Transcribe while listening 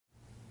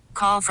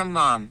call from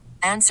mom.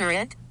 Answer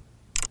it.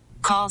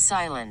 Call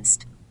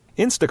silenced.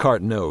 Instacart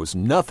knows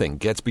nothing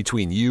gets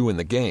between you and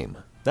the game.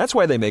 That's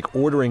why they make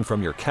ordering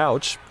from your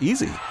couch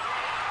easy.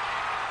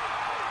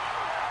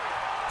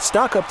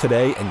 Stock up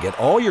today and get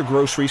all your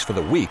groceries for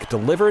the week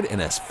delivered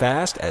in as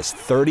fast as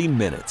 30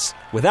 minutes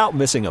without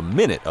missing a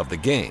minute of the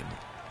game.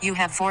 You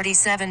have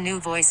 47 new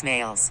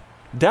voicemails.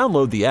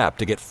 Download the app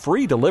to get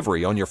free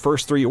delivery on your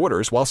first 3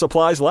 orders while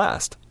supplies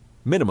last.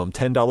 Minimum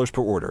 $10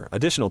 per order.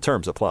 Additional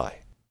terms apply.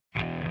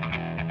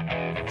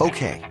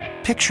 Okay,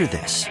 picture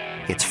this.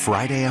 It's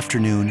Friday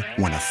afternoon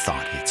when a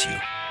thought hits you.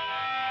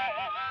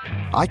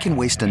 I can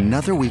waste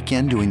another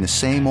weekend doing the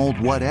same old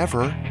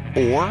whatever,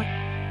 or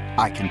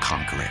I can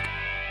conquer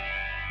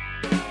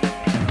it.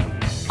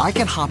 I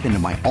can hop into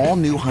my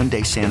all-new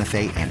Hyundai Santa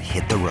Fe and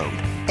hit the road.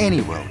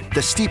 Any road.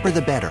 The steeper,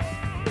 the better.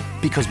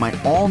 Because my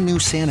all-new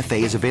Santa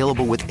Fe is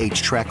available with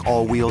H-Track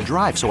all-wheel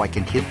drive, so I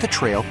can hit the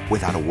trail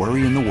without a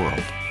worry in the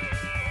world.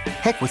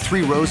 Heck, with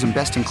 3 rows and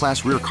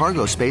best-in-class rear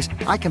cargo space,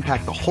 I can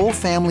pack the whole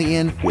family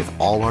in with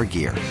all our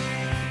gear.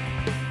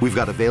 We've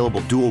got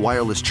available dual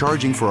wireless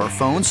charging for our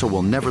phones, so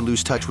we'll never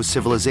lose touch with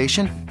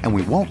civilization, and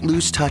we won't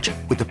lose touch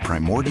with the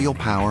primordial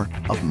power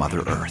of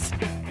Mother Earth.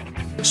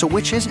 So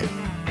which is it?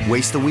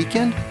 Waste the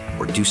weekend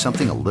or do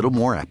something a little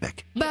more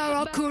epic?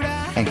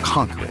 And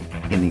conquer it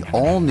in the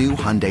all-new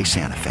Hyundai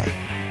Santa Fe.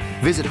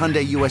 Visit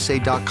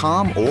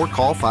HyundaiUSA.com or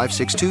call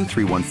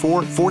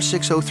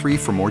 562-314-4603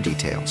 for more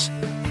details.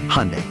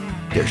 Hyundai,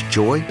 there's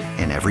joy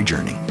in every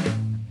journey.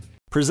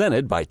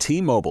 Presented by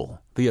T-Mobile,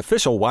 the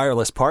official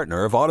wireless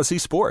partner of Odyssey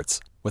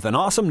Sports. With an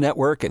awesome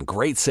network and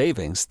great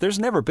savings, there's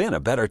never been a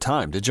better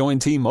time to join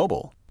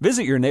T-Mobile.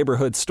 Visit your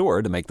neighborhood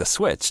store to make the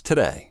switch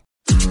today.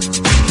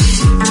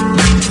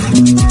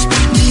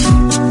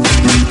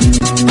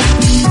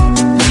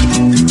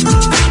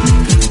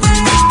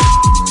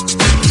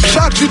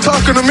 Shot, you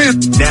talking to me?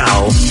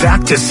 Now,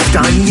 back to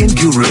Steiny and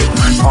Guru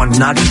on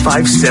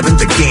 95.7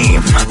 The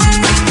Game.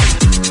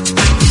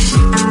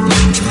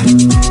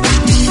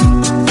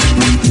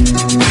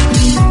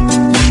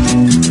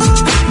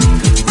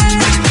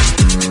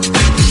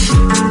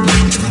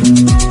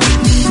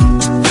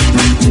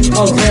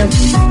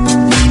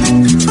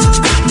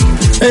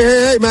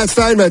 Hey, Matt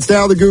Steinmetz,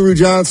 Dal the Guru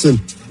Johnson.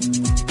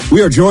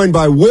 We are joined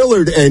by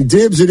Willard and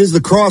Dibs. It is the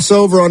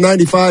crossover on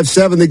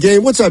 95.7 The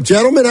Game. What's up,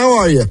 gentlemen? How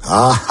are you?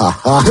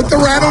 Put the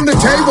rat on the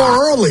table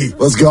early.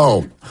 Let's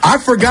go. I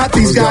forgot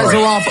these guys are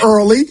off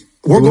early.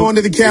 We're going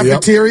to the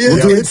cafeteria.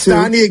 Yep. And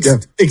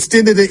Steiny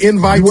extended an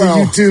invite to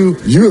you two.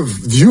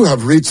 You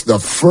have reached the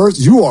first.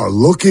 You are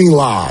looking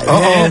live.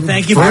 Yeah,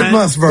 thank you, Brent.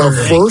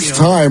 The first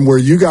time where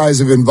you guys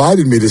have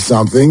invited me to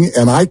something,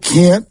 and I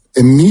can't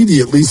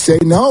immediately say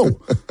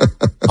no.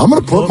 I'm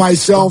going to put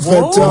myself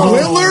at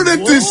Willard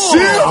at this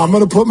shit. I'm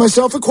going to put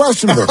myself at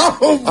questionable.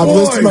 Oh, I've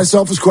listed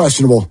myself as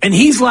questionable. And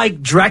he's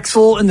like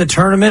Drexel in the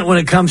tournament when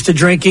it comes to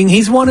drinking.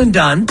 He's one and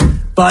done,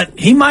 but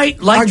he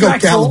might like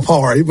Drexel. I go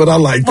Calipari, but I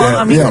like that. Well,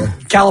 I mean,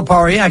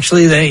 Calipari,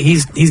 actually,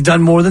 he's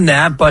done more than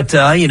that, but,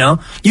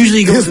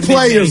 usually he goes his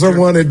players are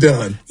one and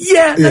done.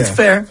 Yeah, that's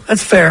fair.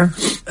 That's fair.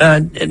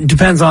 It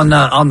depends on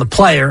the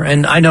player,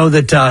 and I know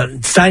that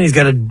Steiny's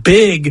got a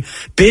big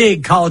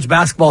college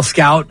basketball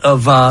scout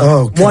of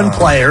one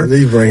player.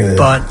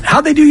 But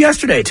how'd they do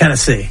yesterday,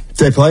 Tennessee? Did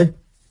they play?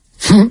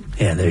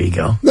 Yeah, there you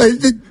go.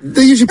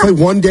 They usually play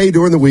one day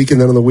during the week and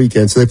then on the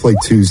weekend, so they played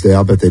Tuesday.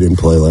 I'll bet they didn't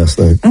play last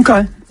night.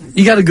 Okay.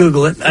 You got to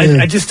Google it.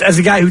 I just, as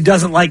a guy who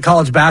doesn't like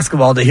college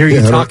basketball, to hear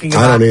you talking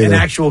about an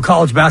actual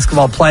college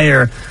basketball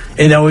player,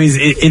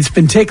 it's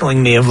been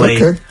tickling me of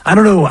late. Okay. I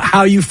don't know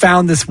how you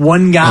found this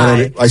one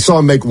guy. I saw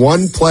him make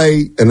one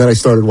play, and then I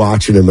started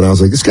watching him, and I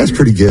was like, this guy's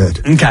pretty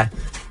good. Okay.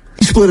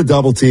 He split a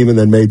double team and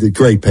then made the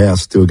great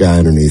pass to a guy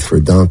underneath for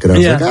a dunk, and I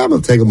was like, I'm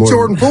going to take him more.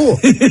 Jordan Poole.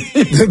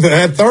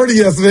 Had 30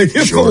 yesterday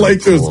against the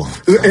Lakers.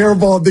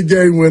 Airballed the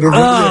game winner.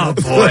 Oh,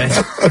 boy.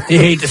 You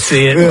hate to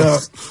see it. Yeah.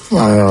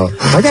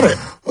 I got it.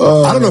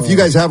 I don't know if you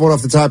guys have one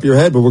off the top of your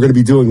head, but we're going to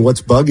be doing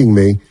What's Bugging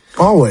Me.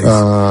 Always.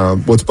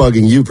 What's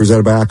Bugging You,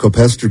 presented by ACO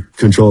Pest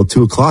Control at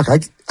 2 o'clock. I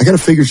got to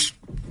figure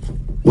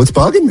what's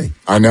bugging me.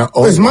 I know.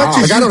 As much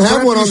as I don't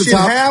have one on the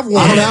top. I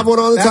don't have one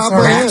on the top of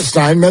my head.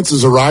 Steinmetz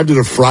has arrived at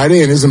a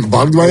Friday and isn't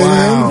bugged by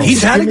anything.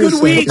 He's had a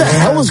good week. What the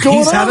hell is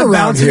going on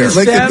around here?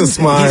 Look at the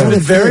smile. He's been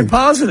very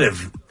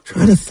positive.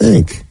 Trying to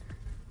think.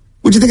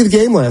 What'd you think of the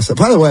game last night?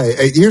 By the way,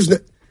 here's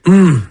the...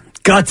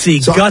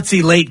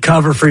 Gutsy late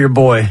cover for your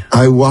boy.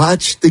 I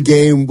watched the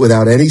game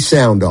without any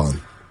sound on,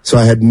 so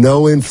I had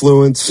no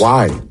influence.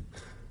 Why?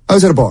 I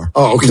was at a bar.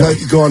 Oh, okay.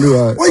 Going to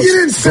a... Well, you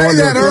didn't say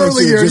that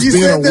earlier. You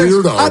said that.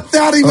 Weirdo. I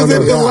thought he was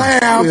at the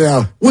lab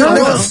with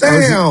no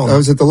sound. I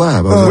was at the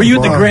lab. Were you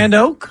at the Grand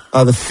Oak?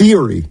 The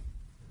Theory.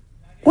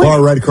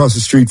 Bar right across the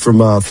street from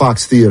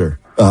Fox Theater.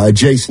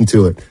 Adjacent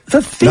to it.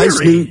 The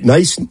Theory?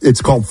 Nice,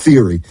 it's called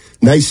Theory.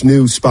 Nice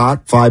new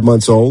spot, 5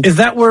 months old. Is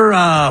that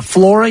where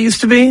Flora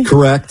used to be?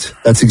 Correct.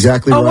 That's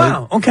exactly right. Oh,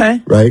 wow.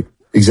 Okay. Right.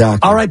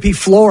 Exactly. R.I.P.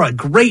 Flora,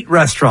 great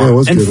restaurant. Yeah, it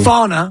was and good.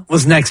 Fauna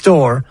was next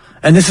door,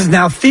 and this is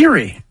now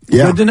Theory.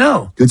 Yeah. Good to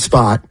know. Good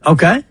spot.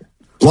 Okay.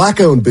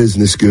 Black-owned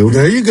business, Goo.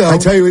 There you go. I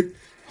tell you what.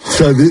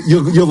 So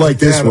you'll like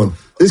this one.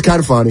 This is kind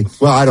of funny.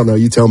 Well, I don't know.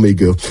 You tell me,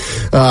 Goo.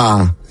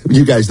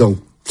 You guys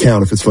don't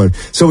count if it's funny.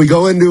 So we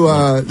go into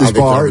this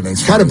bar.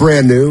 It's kind of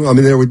brand new. I'm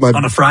in there with my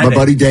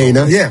buddy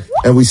Dana. Yeah.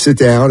 And we sit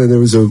down, and there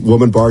was a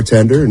woman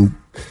bartender, and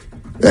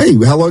hey,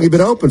 how long you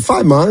been open?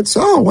 5 months.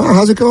 Oh, wow,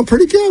 how's it going?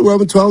 Pretty good. We're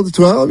open 12 to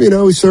 12.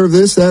 We serve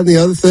this, that, and the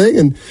other thing.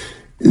 And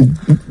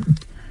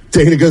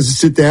Dana goes to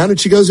sit down, and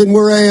she goes, and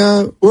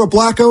we're a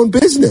black-owned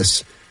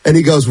business. And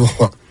he goes,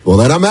 well,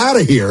 then I'm out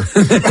of here.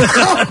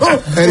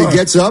 And he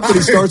gets up and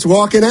he starts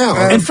walking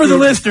out. And for the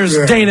listeners,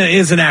 Dana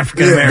is an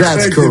African-American.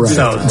 That's correct.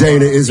 So,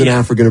 Dana is an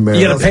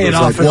African-American. You got to pay it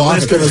off for the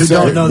listeners who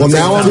don't know. Well,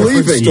 now I'm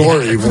leaving.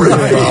 Story.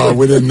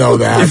 We didn't know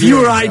that. If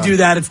you or I do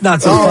that, it's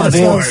not so funny.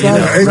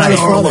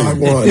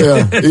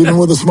 Even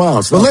with a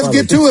smile. Well, let's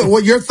get to it.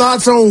 What your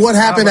thoughts on what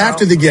happened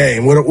after the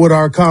game with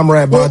our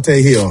comrade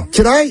Bonta Hill?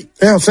 Can I?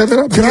 Yeah, set it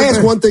up. Can I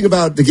ask one thing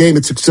about the game?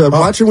 It's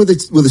watching with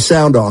the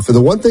sound off, and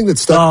the one thing that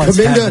stuck,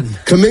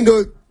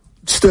 Kuminga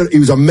stood. He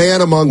was a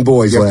man among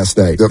boys last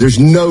night. There's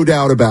no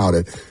doubt about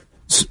it.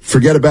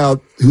 Forget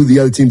about who the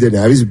other team didn't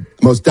have. He's the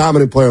most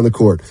dominant player on the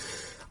court.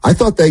 I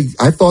thought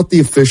the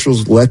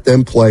officials let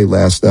them play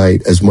last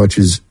night as much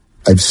as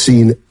I've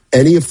seen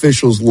any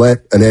officials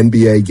let an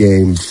NBA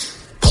game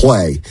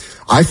play.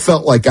 I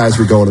felt like guys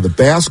were going to the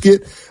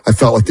basket. I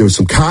felt like there was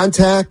some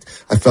contact.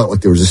 I felt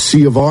like there was a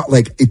sea of art.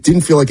 Like, it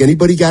didn't feel like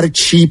anybody got a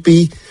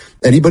cheapie.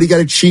 Anybody got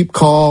a cheap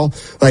call.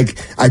 Like,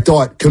 I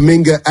thought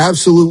Kuminga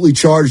absolutely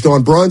charged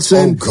on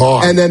Brunson. Oh,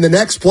 God. And then the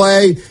next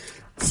play,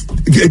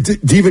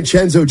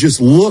 DiVincenzo just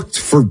looked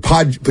for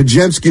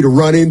Podziemski to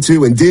run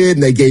into and did,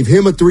 and they gave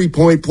him a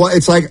three-point play.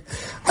 It's like,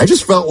 I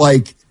just felt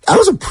like that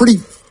was a pretty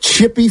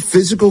chippy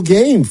physical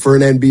game for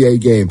an NBA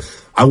game.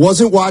 I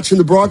wasn't watching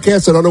the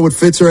broadcast. I don't know what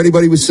Fitz or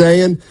anybody was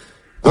saying.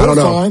 I don't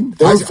know.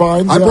 They were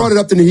fine. I brought it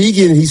up to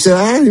Nahigi, and he said,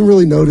 I didn't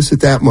really notice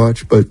it that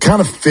much. But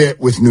kind of fit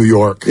with New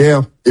York.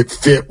 Yeah. It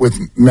fit with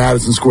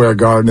Madison Square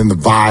Garden and the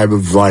vibe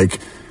of, like,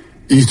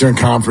 Eastern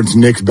Conference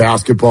Knicks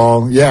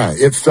basketball. Yeah,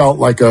 it felt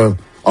like a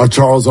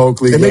Charles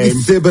Oakley game. Maybe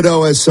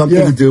Thibodeau has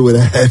something to do with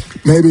that.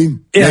 Maybe.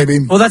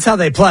 Well, that's how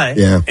they play.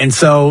 Yeah. And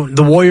so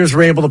the Warriors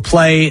were able to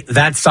play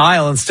that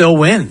style and still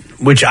win,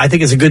 which I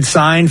think is a good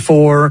sign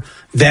for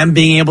them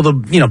being able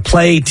to,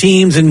 play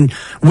teams and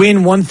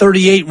win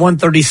 138,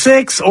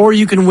 136, or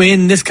you can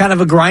win this kind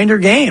of a grinder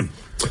game.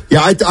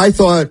 Yeah, I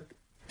thought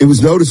it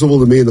was noticeable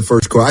to me in the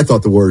first quarter. I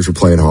thought the Warriors were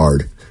playing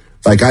hard.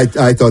 Like,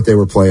 I thought they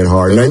were playing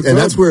hard. And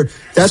that's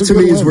to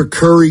me is where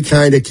Curry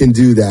kind of can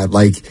do that.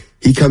 Like,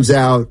 he comes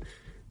out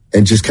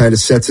and just kind of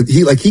sets it.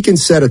 He can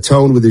set a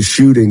tone with his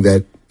shooting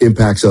that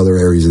impacts other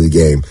areas of the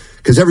game.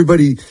 Because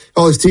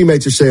all his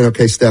teammates are saying,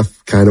 okay,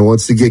 Steph kind of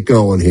wants to get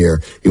going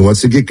here. He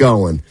wants to get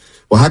going.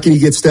 Well, how can you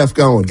get Steph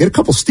going? Get a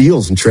couple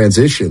steals in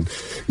transition.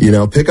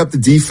 Pick up the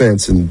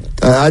defense. And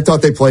I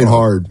thought they played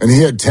hard. And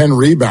he had 10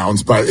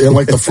 rebounds in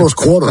like the first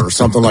quarter or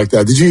something like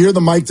that. Did you hear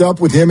the mic'd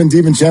up with him and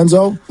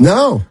DiVincenzo?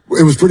 No.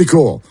 It was pretty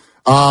cool.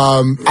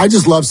 I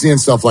just love seeing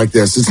stuff like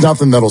this. It's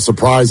nothing that'll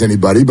surprise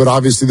anybody, but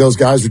obviously those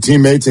guys were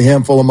teammates a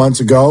handful of months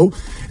ago.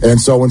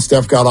 And so when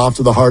Steph got off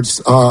to the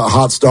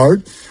hot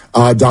start,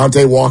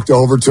 Dante walked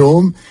over to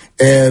him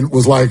and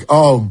was like,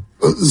 oh,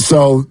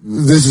 so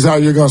this is how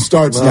you're going to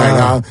start tonight,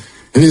 huh?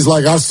 And he's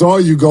like, I saw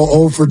you go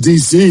 0 for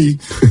DC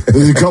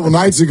a couple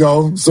nights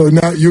ago. So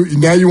now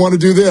you want to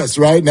do this,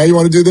 right? Now you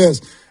want to do this.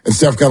 And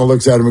Steph kind of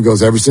looks at him and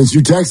goes, ever since you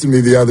texted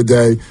me the other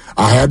day,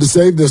 I had to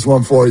save this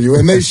one for you.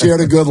 And they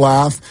shared a good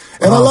laugh.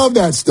 And I love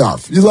that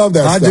stuff. You love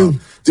that stuff. I do.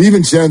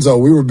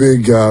 DiVincenzo, we were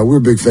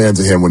big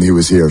fans of him when he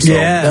was here. So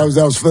that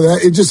was for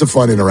that. It's just a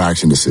fun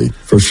interaction to see.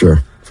 For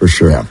sure.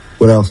 Yeah.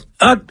 What else?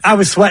 I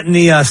was sweating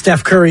the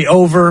Steph Curry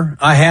over.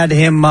 I had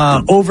him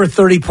over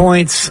 30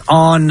 points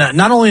on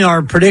not only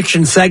our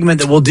prediction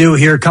segment that we'll do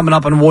here coming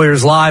up on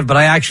Warriors Live, but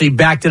I actually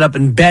backed it up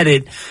and bet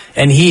it,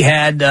 and he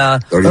had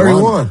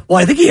 31. Well,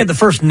 I think he had the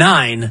first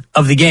 9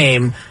 of the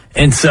game.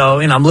 And so,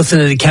 I'm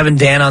listening to Kevin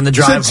Dan on the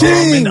drive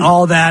home and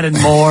all that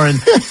and more. And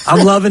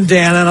I'm loving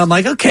Dan. And I'm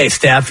like, okay,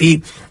 Steph,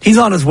 he's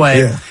on his way.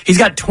 Yeah. He's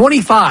got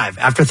 25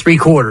 after 3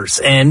 quarters.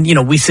 And,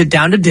 we sit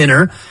down to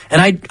dinner.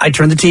 And I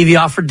turn the TV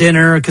off for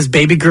dinner because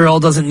baby girl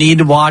doesn't need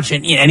to watch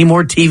any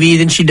more TV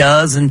than she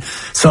does. And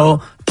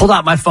so pulled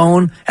out my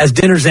phone as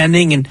dinner's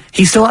ending, and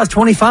he still has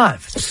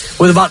 25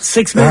 with about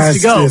 6 minutes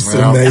to go.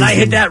 And I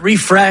hit that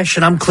refresh,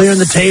 and I'm clearing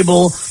the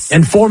table,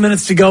 and 4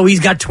 minutes to go, he's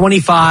got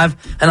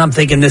 25, and I'm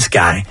thinking, this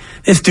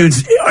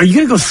dude's, are you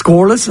going to go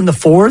scoreless in the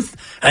fourth?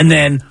 And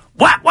then,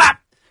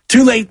 whap,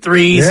 2 late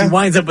threes, he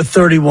winds up with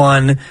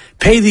 31,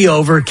 pay the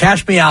over,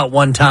 cash me out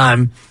one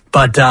time.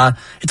 But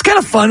it's kind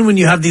of fun when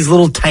you have these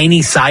little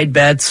tiny side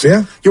bets.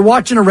 Yeah. You're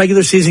watching a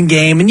regular season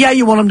game, and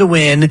you want them to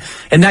win.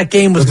 And that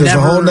game was there's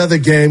a whole other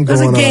game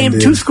going on. There's a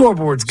game, 2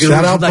 scoreboards.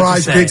 Shout out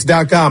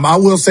prizepicks.com. I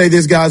will say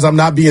this, guys, I'm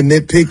not being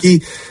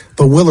nitpicky,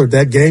 but Willard,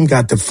 that game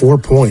got to 4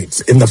 points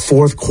in the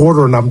fourth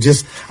quarter, and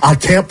I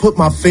can't put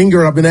my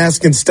finger. I've been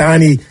asking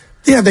Steiny,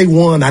 Yeah, they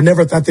won. I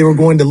never thought they were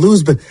going to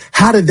lose, but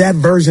how did that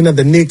version of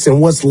the Knicks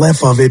and what's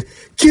left of it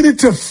get it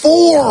to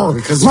 4?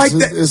 Because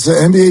it's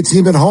an NBA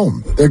team at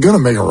home. They're going to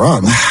make a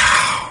run.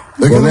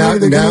 They're going to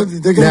make a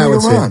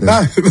run.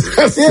 Now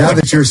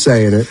that you're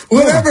saying it.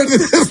 Whatever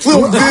this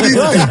little bitty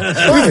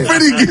was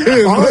pretty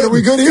good. All right, are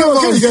we good here?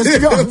 Okay, you guys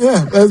go.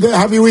 Yeah.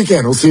 Happy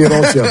weekend. We'll see you at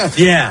Old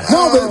Yeah.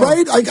 No, but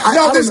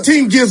right? This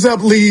team gives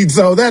up leads,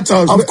 though. That's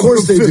all. Of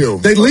course they do.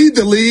 They lead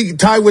the league,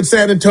 tied with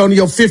San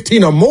Antonio,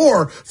 15 or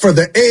more for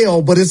the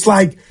L, but it's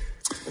like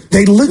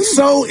they look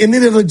so, and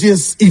then it'll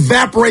just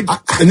evaporate,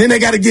 and then they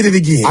got to get it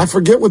again. I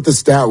forget what the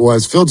stat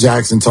was. Phil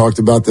Jackson talked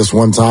about this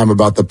one time,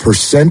 about the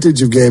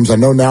percentage of games. I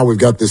know now we've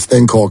got this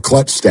thing called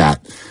clutch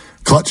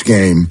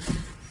game.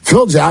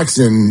 Phil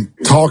Jackson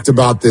talked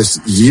about this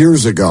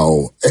years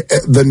ago.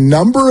 The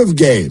number of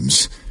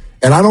games,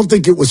 and I don't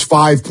think it was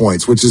 5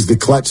 points, which is the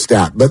clutch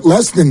stat, but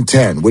less than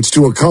 10, which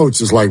to a coach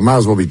is like, might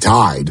as well be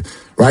tied,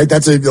 right?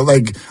 That's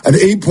like an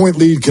 8-point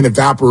lead can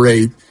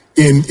evaporate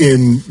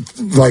in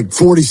like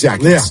 40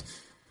 seconds. Yeah.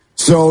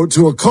 So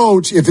to a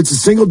coach, if it's a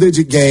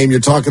single-digit game, you're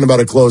talking about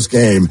a close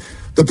game.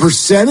 The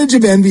percentage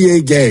of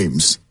NBA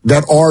games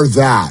that are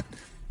that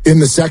in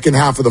the second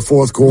half of the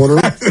fourth quarter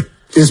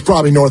is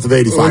probably north of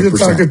 85%. Well, you're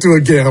talking to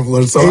a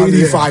gambler. So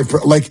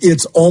 85%. Like,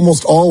 it's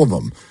almost all of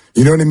them.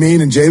 You know what I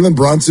mean? And Jalen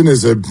Brunson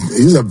he's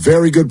a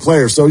very good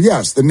player. So,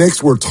 yes, the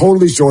Knicks were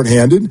totally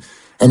shorthanded,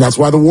 and that's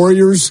why the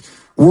Warriors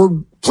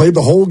played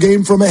the whole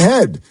game from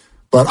ahead.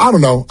 But I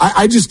don't know.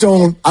 I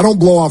don't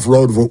blow off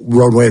road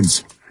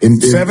wins.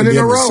 In 7 in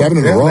a row. 7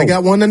 in a row. They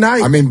got one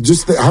tonight. I mean,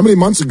 how many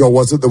months ago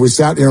was it that we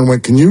sat here and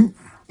went, can you?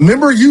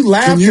 Remember, you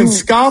laughed and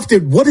scoffed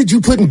at what did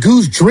you put in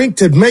Goose drink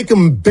to make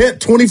them bet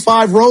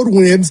 25 road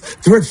wins?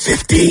 They're at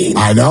 15.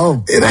 I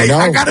know. I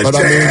got a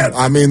chance.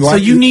 I mean, so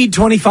you need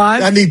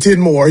 25? I need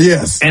 10 more,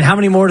 yes. And how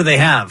many more do they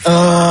have?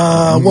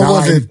 What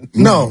was it?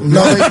 No,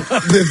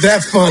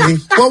 that's funny.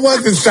 What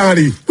was it,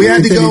 Sonny? We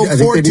had to go 14. I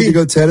think they need to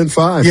go 10 and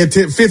 5. Yeah,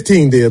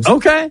 15 Dibs.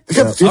 Okay. They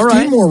got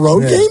 15 more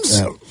road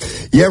games?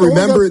 Yeah,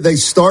 remember, they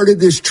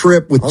started this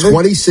trip with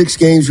 26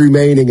 games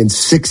remaining and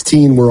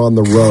 16 were on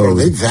the road. Are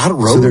they that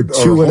road? So they're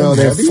 2-0.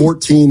 They have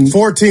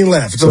 14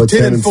 left. So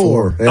 10 and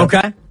 4. Yeah.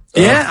 Okay.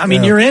 Yeah, I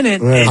mean, you're in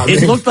it.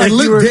 It looked like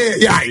you were dead.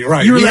 Yeah, you're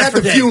right. You were we left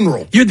had the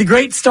funeral. You had the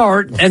great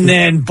start, and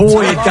then,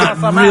 boy, it got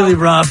really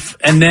rough.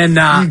 And then,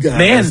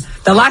 man,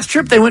 the last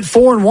trip they went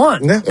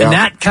 4-1. And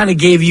that kind of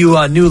gave you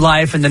a new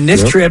life. And then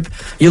this trip,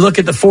 you look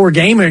at the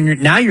 4-gamer,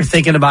 and now you're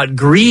thinking about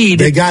greed.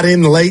 They got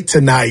in late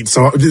tonight.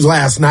 So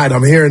last night,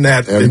 I'm hearing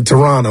that in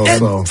Toronto.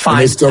 So fine.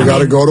 And they still got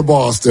to go to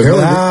Boston.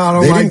 I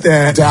don't like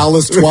that.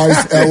 Dallas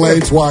twice,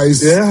 LA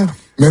twice. Yeah.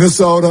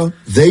 Minnesota.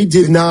 They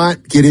did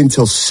not get in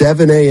till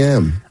 7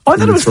 a.m. Oh, I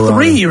thought it was Toronto.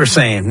 3 you were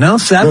saying. No,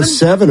 7? No,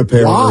 7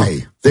 apparently. Why?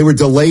 They were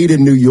delayed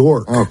in New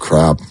York. Oh,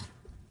 crap.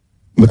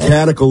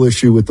 Mechanical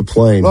issue with the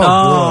plane.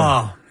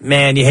 Oh,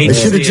 man, you hate They to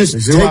should have see just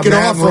it. taken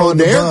off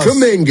on Air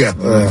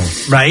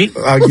Kaminga. Right?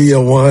 I'll give you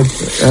a 1.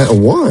 A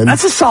 1?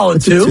 That's a solid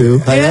That's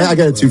 2. A 2. I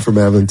got a 2 from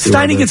Evan, too.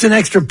 Steiny gets an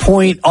extra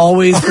point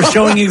always for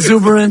showing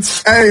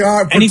exuberance. Hey,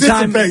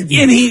 anytime. And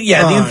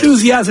the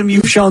enthusiasm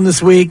you've shown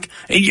this week.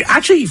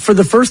 Actually, for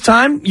the first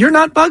time, you're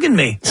not bugging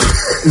me.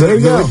 There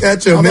you go.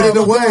 That's a minute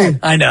away.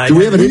 I know. Do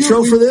we have an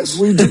intro for this?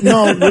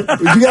 No, you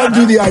got to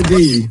do the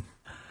ID.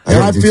 I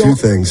got to do 2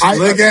 things.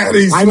 Look at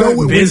it. I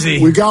know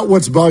busy. We got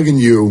what's bugging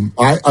you.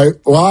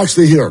 Well,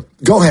 actually, here.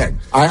 Go ahead.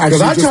 I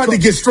tried to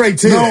get straight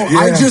to it. No,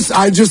 yeah.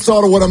 I just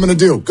thought of what I'm going to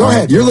do. Go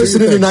ahead. You're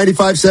listening to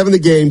 95.7 The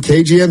Game,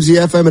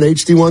 KGMZ FM and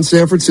HD1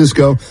 San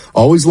Francisco.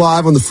 Always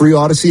live on the free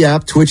Odyssey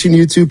app, Twitch and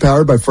YouTube,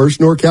 powered by First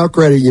NorCal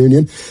Credit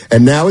Union.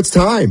 And now it's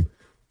time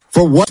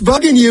for What's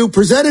Bugging You,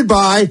 presented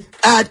by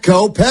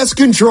Atco Pest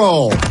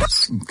Control.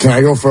 Can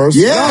I go first?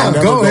 Yeah,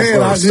 go ahead.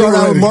 I'll start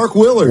out with Mark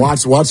Willard.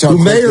 Watch how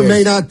who may or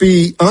may not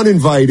be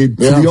uninvited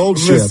to the old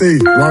ship. Let's see.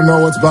 You want to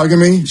know what's bugging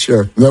me?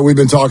 Sure. That we've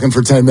been talking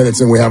for 10 minutes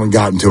and we haven't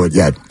gotten to it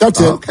yet.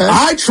 That's it. Okay.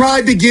 I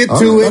tried to get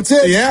to it. That's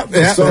it.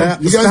 Yeah. So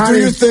you guys do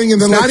your thing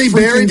and then let's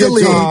buried the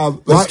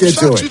lead. Let's get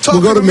to it.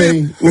 We'll go to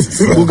me.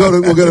 We'll go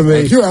to me.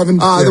 Thank you, Evan.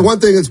 The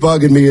one thing that's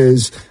bugging me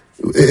is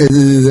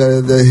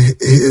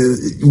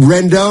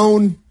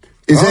Rendon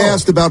is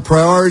asked about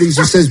priorities.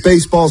 He says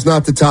baseball's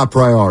not the top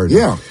priority.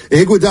 Yeah.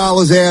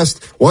 Iguodala's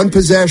asked, one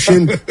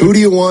possession, who do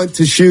you want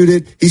to shoot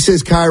it? He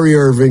says Kyrie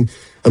Irving.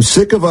 I'm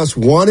sick of us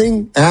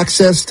wanting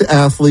access to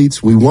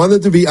athletes. We want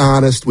them to be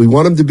honest. We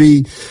want them to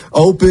be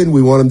open.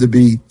 We want them to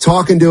be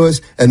talking to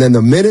us. And then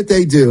the minute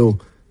they do,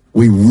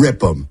 we rip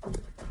them.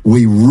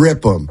 We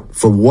rip them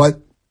for what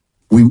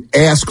we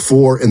ask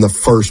for in the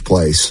first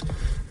place.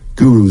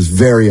 Guru was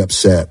very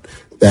upset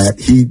that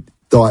he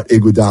thought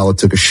Iguodala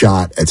took a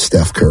shot at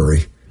Steph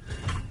Curry.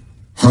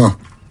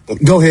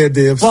 Go ahead,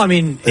 Dibs. Well, I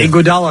mean,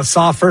 Iguodala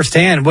saw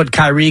firsthand what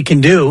Kyrie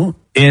can do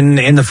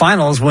in the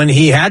finals when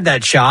he had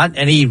that shot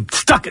and he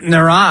stuck it in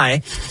their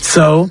eye.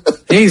 So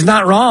he's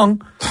not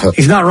wrong.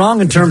 He's not wrong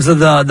in terms of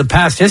the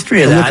past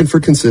history of I'm that. looking for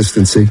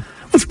consistency.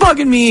 What's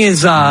bugging me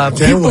is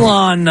people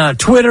on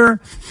Twitter,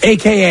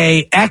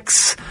 a.k.a.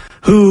 X,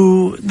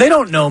 who they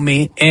don't know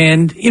me.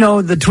 And,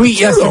 the tweet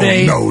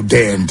yesterday. No,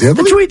 Dan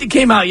Dibble. The tweet that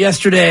came out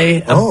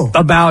yesterday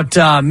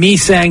about me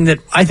saying that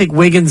I think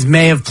Wiggins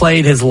may have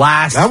played his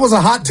last that was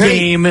a hot take.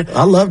 Game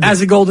I loved it.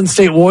 As a Golden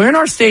State Warrior. And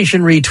our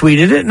station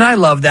retweeted it. And I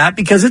love that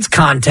because it's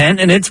content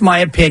and it's my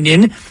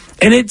opinion.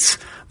 And it's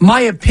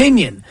my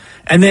opinion.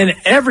 And then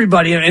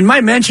everybody, and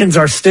my mentions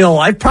are still,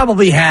 I've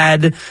probably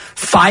had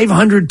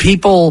 500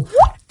 people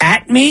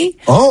at me.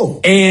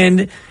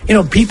 And,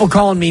 people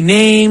calling me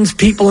names,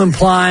 people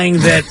implying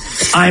that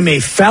I'm a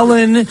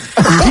felon,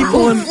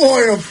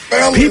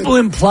 people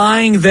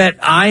implying that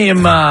I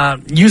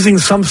am using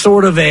some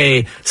sort of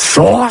a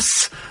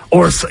sauce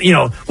or,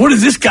 what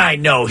does this guy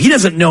know? He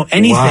doesn't know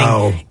anything.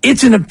 Wow.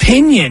 It's an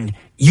opinion,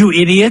 you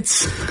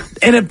idiots.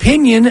 An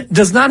opinion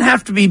does not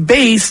have to be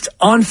based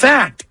on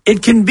fact.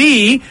 It can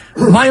be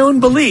my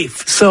own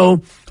belief.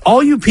 So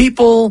all you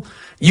people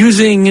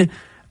using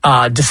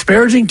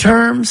disparaging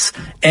terms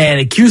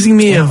and accusing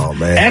me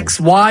of X,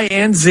 Y,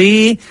 and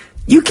Z,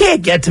 you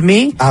can't get to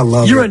me. I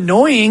love You're it.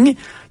 annoying.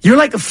 You're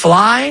like a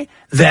fly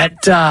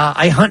that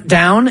I hunt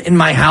down in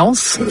my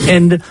house.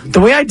 And the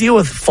way I deal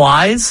with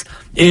flies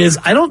is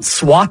I don't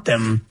swat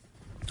them.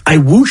 I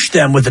whoosh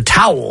them with a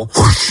towel.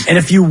 And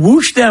if you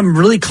whoosh them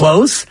really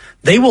close,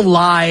 they will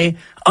lie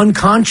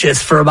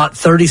unconscious for about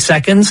 30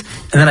 seconds.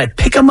 And then I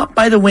pick them up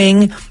by the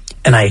wing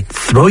and I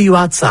throw you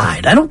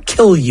outside. I don't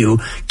kill you.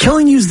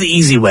 Killing you's the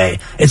easy way.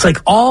 It's like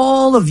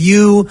all of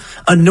you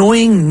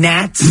annoying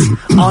gnats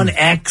on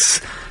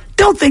X.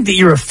 Don't think that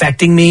you're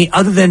affecting me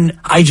other than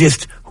I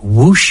just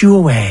whoosh you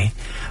away.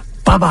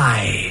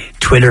 Bye-bye,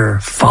 Twitter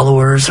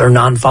followers or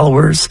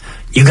non-followers.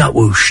 You got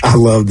whooshed. I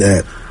love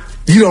that.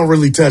 You don't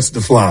really touch the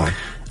fly.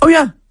 Oh,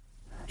 yeah.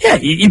 Yeah,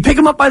 you pick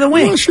them up by the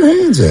wing. Wash your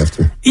hands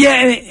after.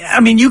 Yeah, I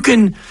mean, you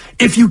can,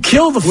 if you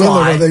kill the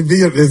fly.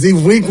 Is he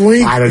weak?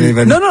 I don't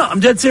even. No, I'm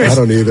dead serious. I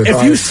don't either.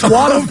 If you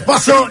swat a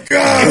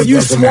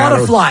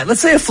fly, let's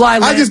say a fly.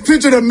 I just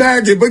pictured a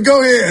maggot, but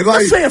go ahead.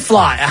 Let's say a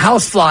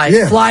house fly,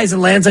 flies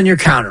and lands on your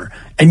counter,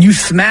 and you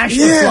smash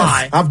the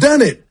fly. I've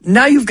done it.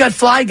 Now you've got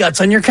fly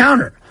guts on your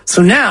counter.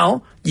 So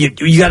now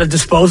you got to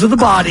dispose of the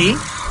body,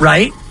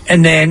 right?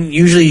 And then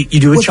usually you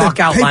do a chalk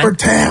outline. Paper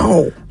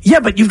towel. Yeah,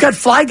 but you've got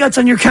fly guts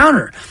on your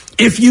counter.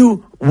 If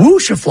you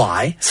whoosh a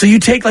fly, so you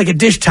take like a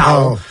dish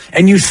towel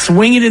and you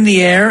swing it in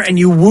the air and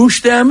you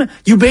whoosh them,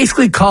 you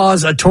basically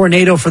cause a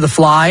tornado for the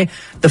fly.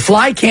 The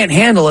fly can't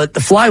handle it.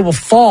 The fly will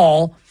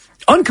fall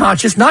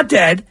unconscious, not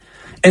dead,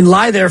 and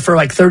lie there for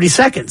like 30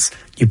 seconds.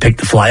 You pick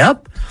the fly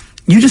up.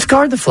 You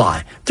discard the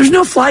fly. There's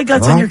no fly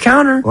guts on your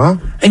counter,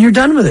 and you're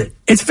done with it.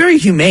 It's very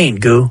humane,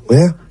 Goo.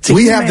 Yeah.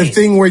 We have the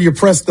thing where you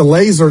press the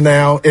laser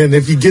now, and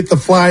if you get the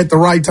fly at the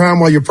right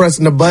time while you're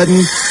pressing the button,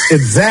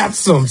 it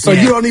zaps them. So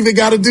you don't even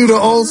got to do the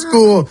old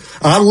school.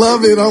 I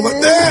love it. I'm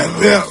like,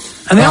 yeah.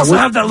 And they also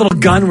have that little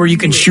gun where you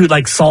can shoot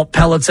like salt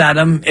pellets at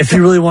them if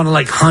you really want to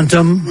like hunt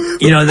them. I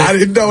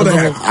didn't know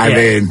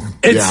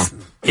that.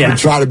 We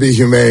try to be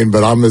humane,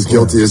 but I'm as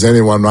guilty as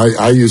anyone.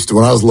 I used to,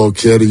 when I was a little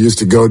kid, I used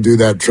to go do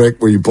that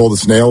trick where you pull the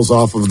snails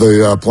off of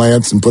the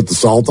plants and put the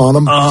salt on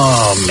them.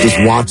 Oh, man.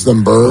 Just watch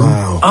them burn.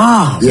 Wow.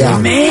 Oh, yeah,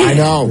 man. I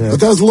know. Yeah.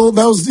 But that was a little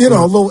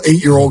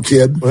 8-year-old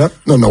kid.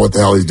 Don't know what the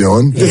hell he's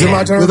doing. Is it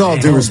my turn? With all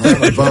due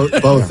respect,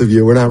 both of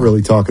you, we're not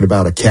really talking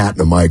about a cat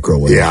in a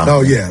microwave. Yeah.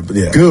 Oh, yeah.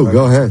 Goo,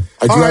 go ahead.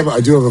 I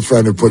do have a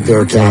friend who put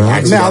their cat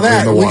accidentally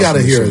in the washing we got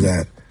to hear machine.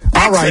 that.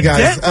 All right,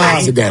 guys.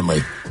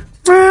 Accidentally.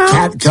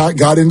 Cat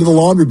got into the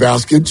laundry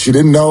basket. She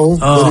didn't know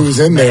that he was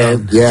in there.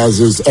 Yeah,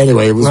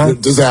 it was a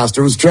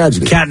disaster. It was a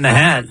tragedy. Cat in the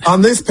hat.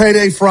 On this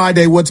Payday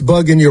Friday, what's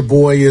bugging your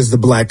boy is the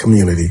black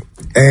community.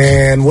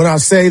 And when I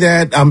say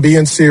that, I'm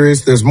being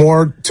serious. There's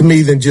more to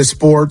me than just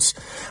sports.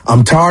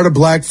 I'm tired of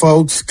black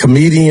folks,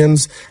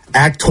 comedians,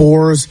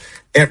 actors,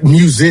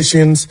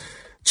 musicians,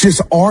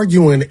 just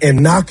arguing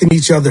and knocking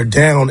each other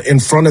down in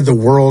front of the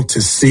world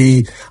to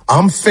see.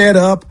 I'm fed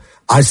up.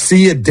 I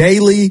see it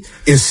daily.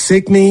 It's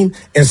sickening.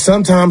 And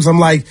sometimes I'm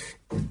like,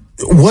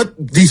 what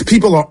these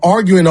people are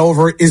arguing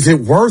over, is it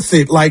worth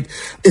it? Like,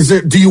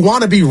 do you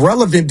want to be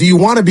relevant? Do you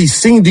want to be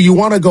seen? Do you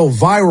want to go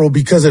viral?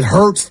 Because it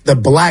hurts the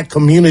black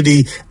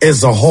community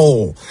as a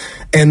whole.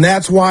 And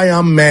that's why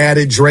I'm mad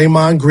at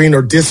Draymond Green,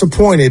 or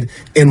disappointed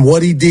in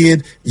what he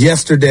did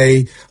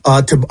yesterday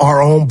to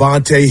our own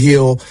Bonta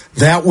Hill.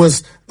 That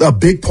was a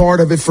big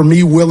part of it for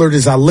me, Willard,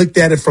 is I looked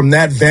at it from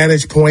that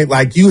vantage point.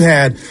 Like, you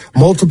had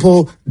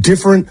multiple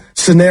different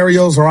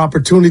scenarios or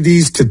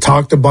opportunities to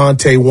talk to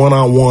Bonta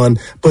one-on-one,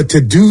 but to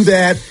do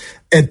that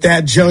at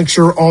that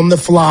juncture on the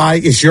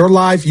fly, it's your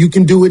life. You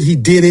can do it. He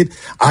did it.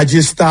 I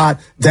just thought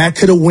that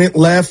could have went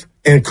left.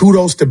 And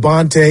kudos to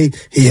Bonta.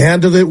 He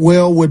handled it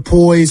well with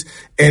poise,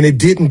 and it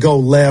didn't go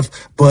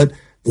left. But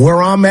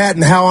where I'm at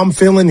and how I'm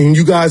feeling, and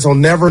you guys will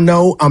never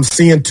know, I'm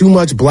seeing too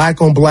much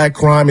black on black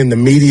crime in the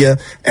media.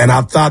 And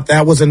I thought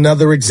that was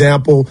another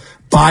example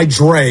by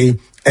Dre,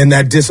 and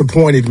that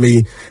disappointed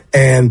me.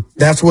 And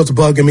that's what's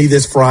bugging me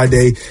this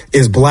Friday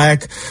is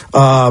black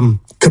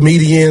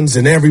comedians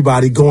and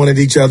everybody going at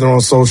each other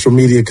on social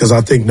media because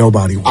I think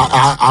nobody wants.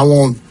 I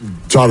won't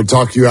try to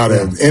talk you out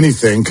of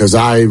anything because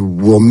I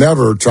will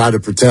never try to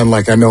pretend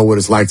like I know what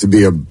it's like to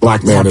be a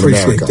black man in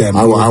America. That,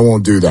 I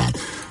won't do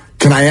that.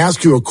 Can I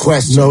ask you a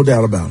question? No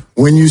doubt about it.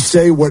 When you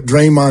say what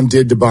Draymond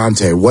did to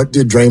Bonta, what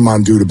did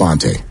Draymond do to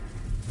Bonta?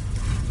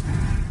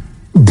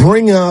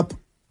 Bring up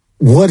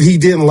what he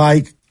didn't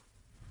like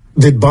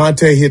that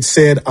Bonta had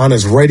said on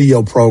his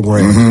radio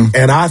program. Mm-hmm.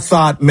 And I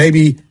thought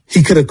maybe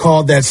he could have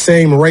called that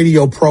same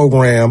radio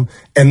program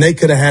and they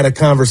could have had a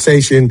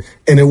conversation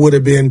and it would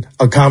have been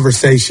a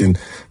conversation.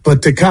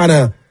 But to kind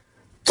of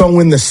throw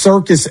in the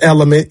circus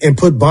element and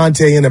put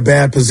Bonta in a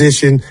bad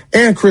position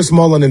and Chris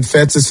Mullin and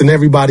Fetsis and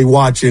everybody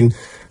watching,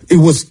 it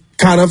was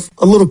kind of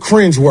a little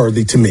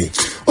cringeworthy to me.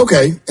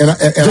 Okay. And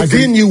the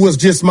venue was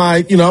just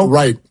my,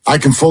 Right. I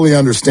can fully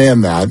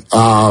understand that.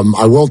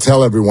 I will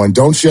tell everyone,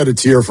 don't shed a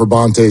tear for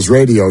Bonta's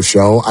radio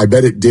show. I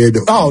bet it did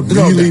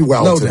really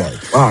well today.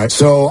 All right.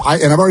 So,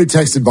 I've already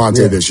texted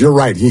Bonta this. You're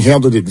right. He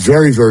handled it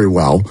very, very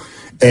well.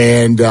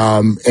 And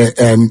I'm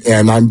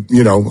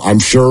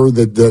sure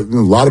that a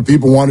lot of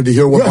people wanted to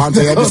hear what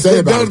Bonta had to say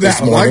about it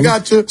this morning. I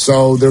got you.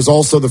 So there's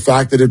also the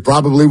fact that it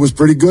probably was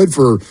pretty good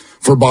for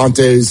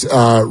Bonta's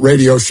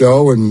radio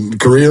show and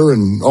career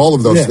and all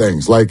of those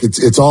things. Like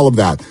it's all of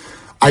that.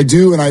 I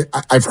do, and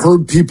I've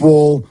heard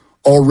people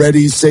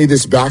already say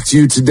this back to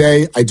you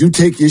today. I do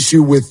take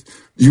issue with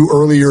you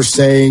earlier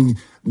saying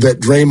that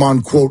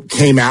Draymond, quote,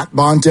 came at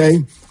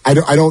Bonta. I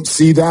don't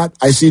see that.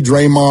 I see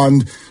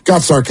Draymond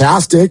got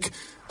sarcastic.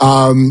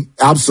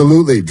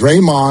 Absolutely.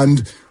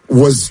 Draymond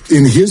was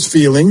in his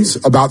feelings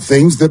about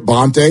things that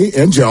Bonta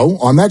and Joe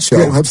on that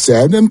show have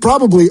said, and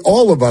probably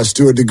all of us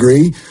to a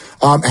degree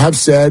have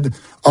said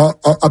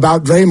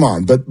about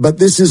Draymond. But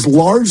this is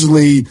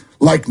largely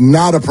like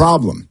not a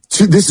problem.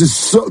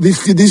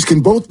 These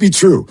can both be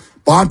true.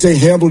 Bonta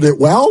handled it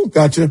well.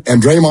 Gotcha.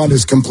 And Draymond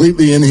is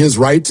completely in his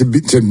right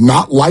to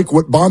not like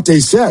what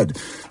Bonta said.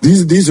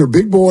 These are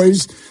big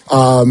boys.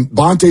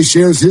 Bonta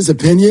shares his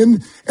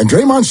opinion, and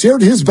Draymond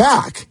shared his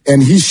back.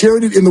 And he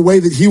shared it in the way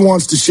that he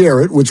wants to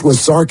share it, which was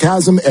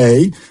sarcasm,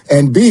 A.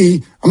 And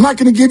B, I'm not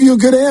going to give you a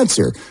good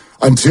answer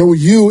until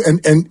you,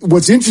 and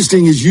what's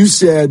interesting is you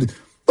said,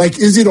 like,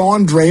 is it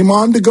on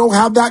Draymond to go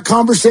have that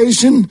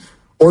conversation?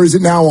 Or is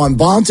it now on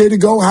Bonta to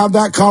go have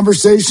that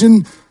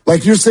conversation?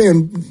 Like you're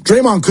saying,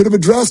 Draymond could have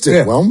addressed it.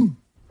 Yeah. Well,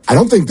 I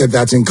don't think that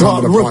that's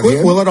incumbent upon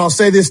him. Well, and I'll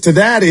say this to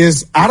that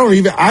is,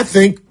 I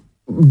think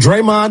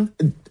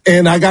Draymond,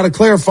 and I got to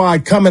clarify,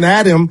 coming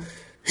at him,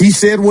 he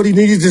said what he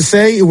needed to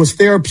say. It was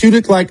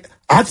therapeutic. Like,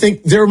 I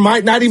think there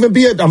might not even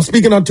be I'm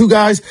speaking on two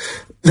guys.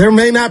 There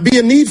may not be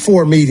a need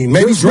for a meeting.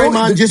 Maybe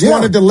Draymond just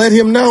wanted to let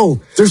him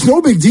know. There's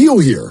no big deal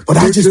here. But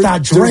I just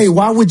thought, Dre,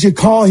 why would you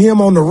call him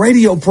on the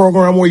radio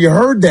program where you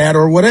heard that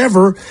or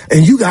whatever,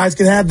 and you guys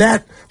can have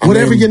that,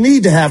 whatever you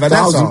need to have it.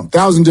 That's all.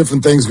 Thousand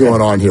different things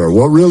going on here.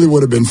 What really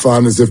would have been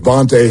fun is if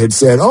Bonta had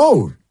said,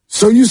 oh,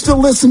 so you still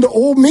listen to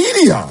old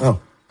media. Oh.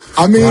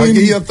 I mean, I'll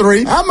give you a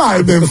 3. That might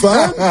have been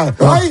fun,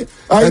 right?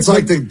 It's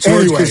like the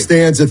George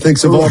Costanza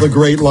thinks of all the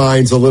great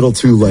lines a little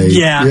too late.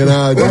 Yeah.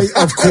 Right,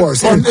 of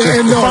course.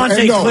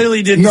 Bonta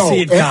clearly didn't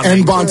see it coming.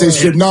 And Bonta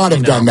should not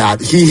have done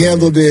that. He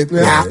handled it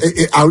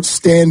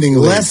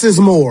outstandingly. Less is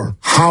more.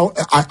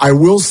 I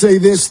will say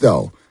this,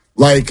 though.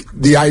 Like,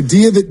 the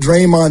idea that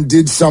Draymond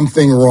did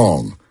something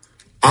wrong,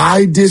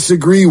 I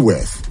disagree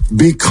with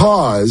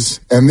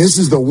because, and this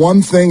is the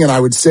one thing, and I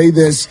would say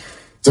this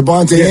to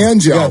Bonta and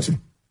Joe. Gotcha.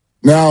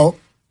 Now,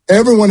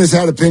 everyone has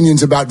had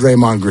opinions about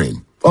Draymond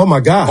Green. Oh,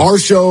 my God. Our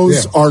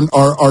shows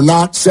are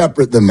not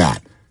separate than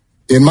that.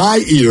 In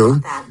my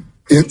ear...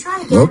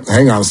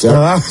 hang on a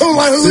second.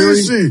 Who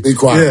is she? Be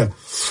quiet.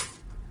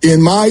 Yeah.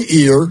 In my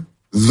ear,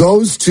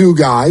 those two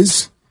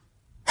guys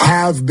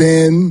have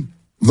been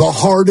the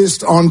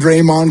hardest on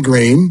Draymond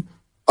Green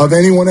of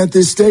anyone at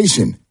this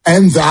station.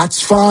 And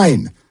that's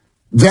fine.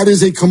 That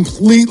is a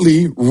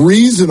completely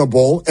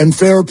reasonable and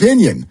fair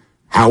opinion.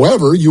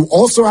 However, you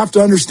also have to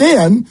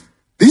understand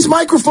these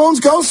microphones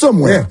go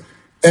somewhere. Yeah.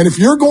 And if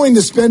you're going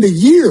to spend a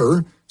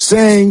year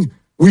saying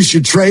we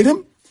should trade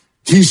him,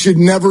 he should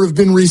never have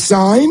been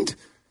re-signed,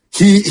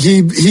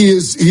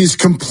 he's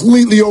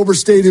completely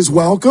overstayed his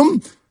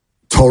welcome,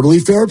 totally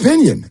fair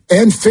opinion.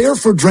 And fair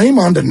for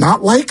Draymond to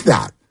not like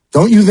that.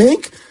 Don't you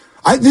think?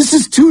 This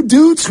is two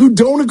dudes who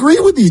don't agree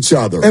with each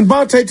other. And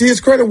Bonta, to his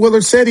credit,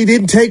 Willard said he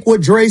didn't take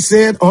what Dre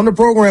said on the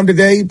program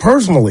today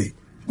personally.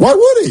 Why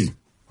would he?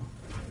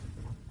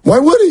 Why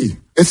would he?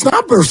 It's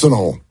not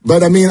personal.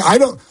 But I mean, I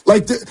don't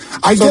like.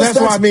 I guess that's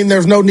why I mean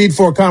there's no need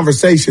for a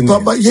conversation.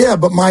 But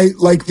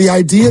the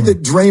idea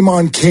that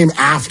Draymond came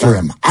after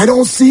him, I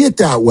don't see it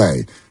that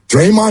way.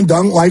 Draymond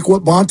doesn't like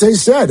what Bonta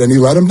said, and he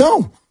let him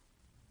know.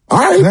 All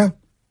right,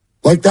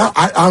 like that.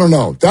 I don't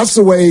know. That's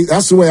the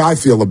way I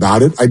feel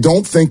about it. I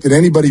don't think that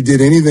anybody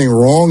did anything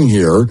wrong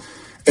here,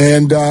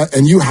 and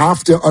you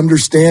have to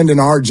understand in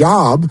our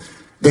job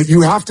that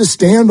you have to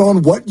stand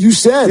on what you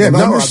said and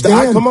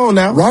understand. Come on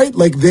now. Right?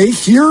 Like they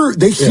hear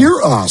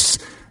us.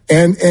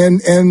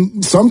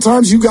 And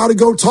sometimes you got to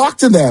go talk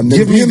to them.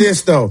 Give me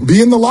this, though.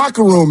 Be in the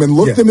locker room and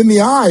look them in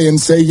the eye and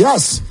say,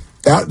 yes,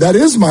 that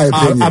is my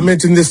opinion. I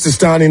mentioned this to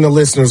Steiny and the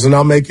listeners, and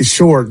I'll make it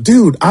short.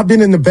 Dude, I've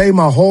been in the Bay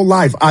my whole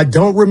life. I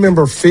don't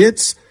remember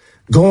Fitz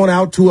going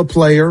out to a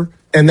player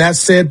and that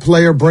said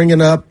player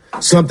bringing up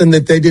something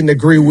that they didn't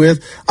agree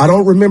with. I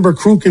don't remember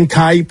Kruk and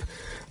Kipe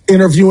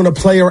interviewing a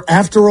player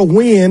after a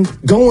win,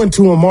 going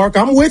to him, Mark.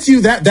 I'm with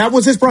you. That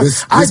was his problem.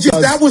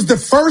 That was the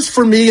first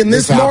for me in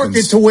this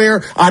market to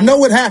where I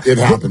know it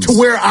happens. To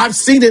where I've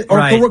seen it or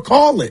can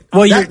recall it.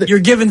 Well, you're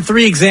given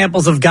 3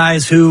 examples of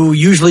guys who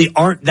usually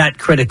aren't that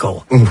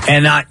critical.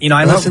 And I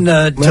listened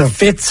to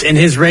Fitz in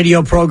his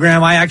radio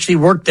program. I actually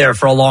worked there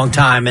for a long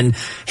time, and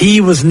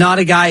he was not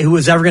a guy who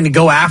was ever going to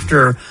go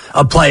after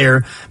a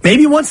player.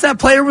 Maybe once that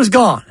player was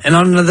gone and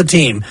on another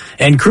team.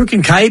 And Kruk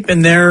and Kipe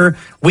and their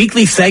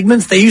weekly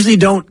segments, they usually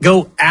don't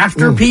go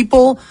after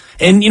people.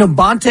 And,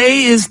 Bonta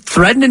is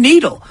threading a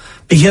needle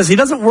because he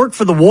doesn't work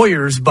for the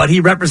Warriors, but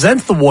he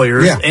represents the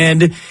Warriors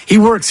and he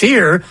works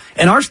here.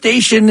 And our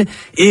station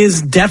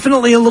is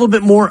definitely a little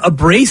bit more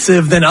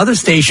abrasive than other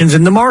stations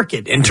in the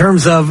market in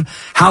terms of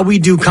how we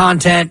do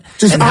content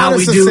and how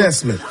we do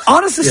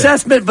honest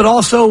assessment, but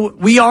also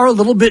we are a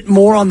little bit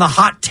more on the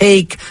hot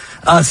take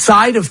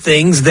side of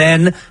things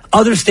than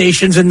other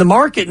stations in the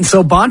market. And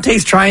so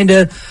Bonte's trying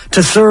to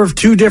serve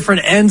 2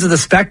 different ends of the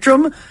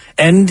spectrum.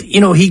 And,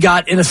 he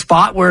got in a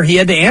spot where he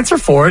had to answer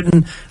for it.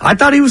 And I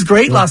thought he was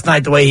great last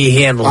night, the way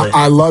he handled it.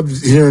 I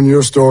loved hearing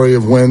your story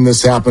of when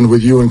this happened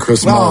with you and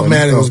Chris Mullin. Oh,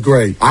 man, it was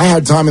great. I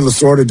had Tommy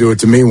Lasorda do it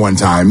to me one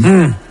time,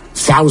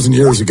 1,000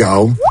 years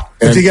ago.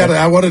 But you got to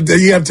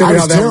tell me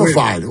how that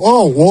terrified. Went.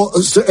 Oh, well,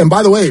 and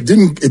by the way, it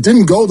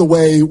didn't go the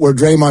way where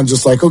Draymond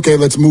just like, okay,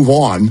 let's move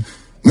on.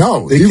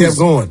 No, he kept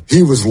going.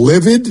 He was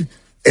livid,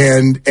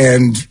 and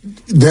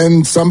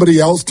then somebody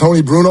else,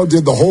 Tony Bruno,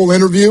 did the whole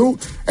interview,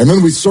 and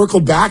then we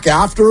circled back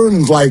after and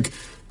was like,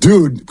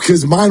 dude,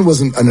 because mine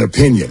wasn't an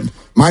opinion.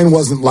 Mine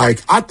wasn't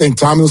like, I think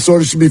Tommy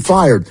Lasorda should be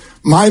fired.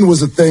 Mine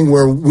was a thing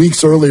where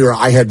weeks earlier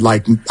I had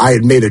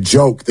made a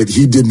joke that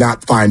he did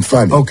not find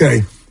funny.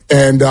 Okay.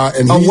 And a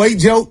weight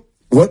joke?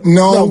 What?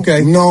 No.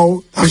 Okay.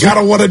 No. I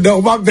don't want to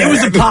know. My bad. It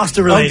was a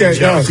pasta-related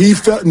joke. He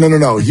felt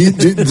no. He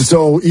did.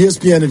 So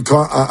ESPN had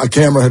caught a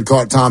camera had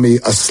caught Tommy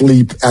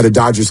asleep at a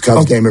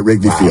Dodgers-Cubs game at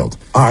Wrigley Field.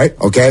 All right.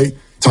 Okay.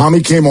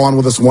 Tommy came on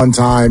with us one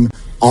time.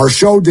 Our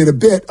show did a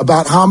bit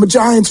about how I'm a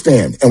Giants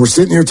fan, and we're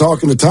sitting here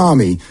talking to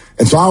Tommy,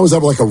 and so I always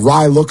have like a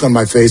wry look on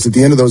my face at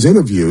the end of those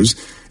interviews.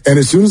 And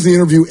as soon as the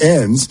interview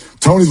ends,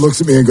 Tony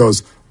looks at me and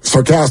goes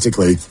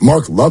sarcastically,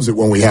 "Mark loves it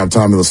when we have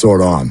Tommy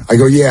Lasorda on." I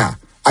go, "Yeah.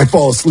 I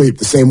fall asleep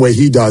the same way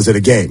he does at a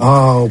game."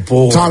 Oh,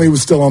 boy. Tommy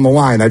was still on the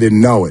line. I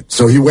didn't know it.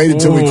 So he waited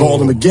till we called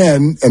him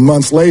again, and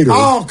months later.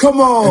 Oh, come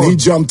on. And he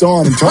jumped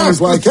on, and Tommy's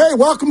like, "Hey,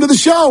 welcome to the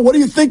show. What do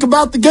you think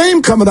about the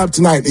game coming up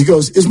tonight?" And he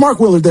goes, "Is Mark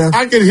Willard there?"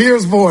 I can hear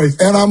his voice.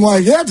 And I'm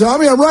like, "Yeah,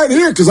 Tommy, I'm right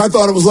here." Because I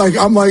thought it was like,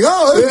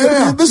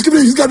 this could be,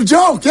 he's got a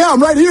joke. Yeah,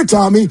 I'm right here,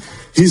 Tommy.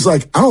 He's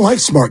like, "I don't like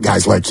smart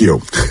guys like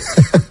you."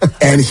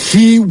 And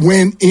he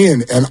went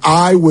in, and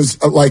I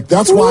was like,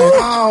 that's why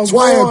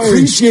I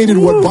appreciated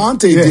what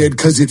Bonta did,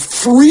 because it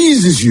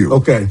freezes you.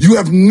 Okay. You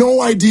have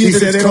no idea he that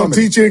said it's they coming.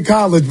 don't teach you in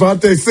college.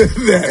 Bonta said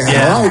that.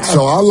 Yeah. All right,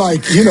 so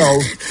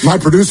I my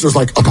producer's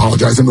like,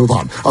 apologize and move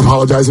on.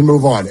 Apologize and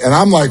move on. And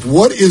I'm like,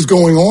 what is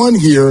going on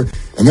here?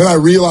 And then I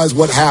realized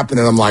what happened,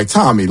 and I'm like,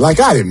 Tommy, I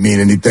didn't mean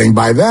anything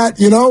by that,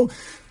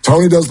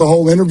 Tony does the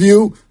whole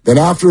interview. Then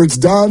after it's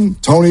done,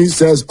 Tony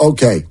says,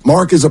 okay,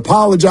 Mark has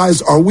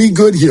apologized. Are we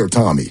good here,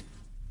 Tommy?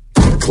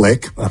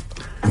 Click.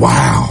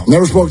 Wow.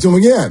 Never spoke to him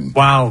again.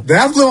 Wow.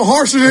 That's a little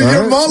harsher than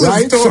your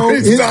Mullin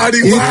story.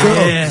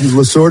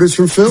 Lasorda's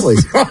from Philly.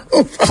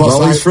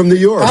 Mully's from New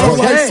York. I don't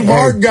like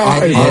smart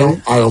guys.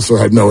 I also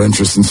had no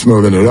interest in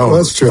smoothing it over.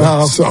 That's true.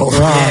 Well,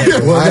 there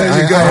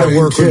you go. I had to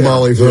work with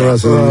Mully for the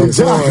rest of the year.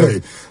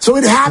 Exactly. So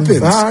it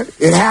happens.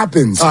 It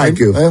happens. Thank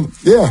you.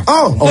 Yeah.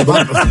 Oh,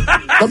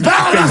 the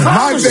bat is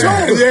on the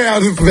shoulder. Yeah,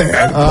 it's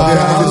bad. The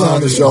bat is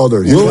on the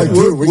shoulder.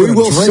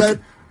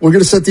 We're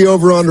going to set the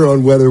over-under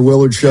on whether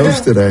Willard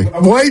shows today.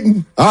 I'm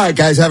waiting. All right,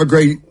 guys, have a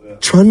great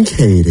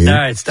truncated All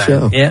right, it's time.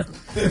 show. Yeah.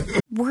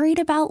 Worried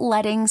about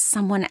letting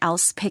someone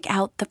else pick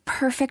out the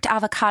perfect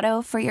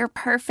avocado for your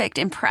perfect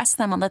impress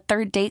them on the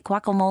third date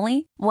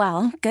guacamole?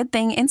 Well, good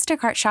thing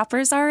Instacart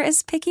shoppers are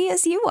as picky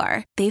as you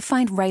are. They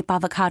find ripe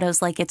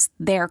avocados like it's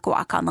their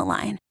guac on the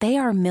line. They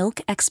are milk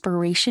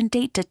expiration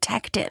date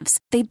detectives.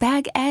 They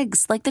bag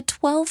eggs like the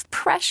 12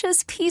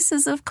 precious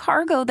pieces of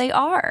cargo they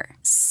are.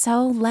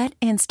 So let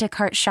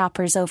Instacart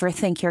shoppers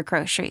overthink your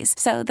groceries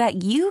so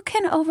that you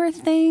can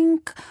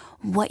overthink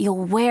what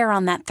you'll wear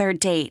on that third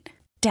date.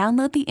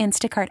 Download the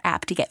Instacart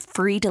app to get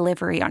free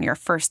delivery on your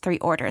first 3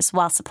 orders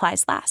while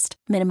supplies last.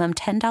 Minimum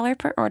 $10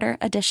 per order.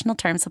 Additional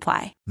terms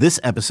apply. This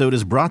episode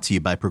is brought to you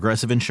by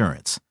Progressive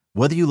Insurance.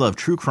 Whether you love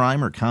true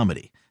crime or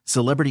comedy,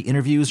 celebrity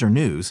interviews or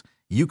news,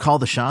 you call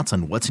the shots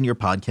on what's in your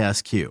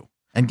podcast queue.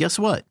 And guess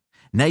what?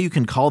 Now you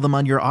can call them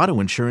on your auto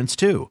insurance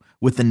too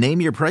with the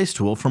Name Your Price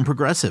tool from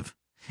Progressive.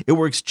 It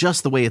works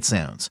just the way it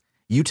sounds.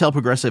 You tell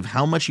Progressive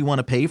how much you want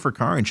to pay for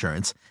car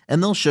insurance,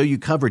 and they'll show you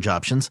coverage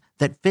options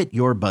that fit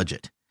your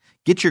budget.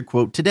 Get your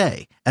quote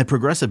today at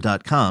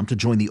Progressive.com to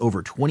join the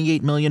over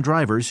 28 million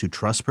drivers who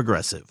trust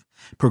Progressive.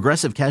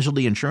 Progressive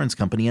Casualty Insurance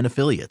Company and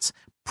Affiliates.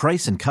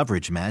 Price and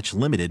coverage match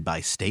limited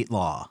by state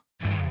law.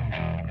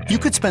 You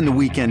could spend the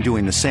weekend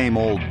doing the same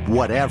old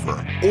whatever,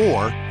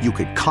 or you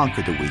could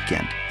conquer the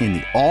weekend in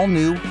the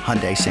all-new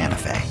Hyundai Santa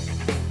Fe.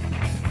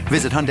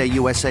 Visit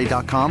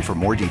HyundaiUSA.com for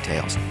more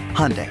details.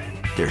 Hyundai,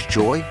 there's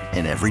joy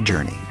in every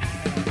journey.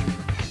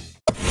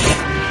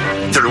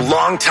 They're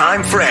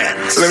longtime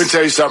friends. Let me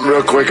tell you something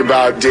real quick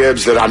about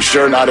Dibs that I'm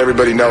sure not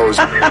everybody knows.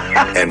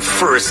 And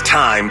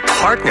first-time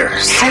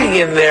partners. Hang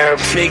in there,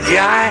 big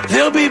guy.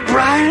 There'll be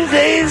brighter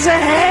days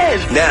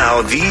ahead.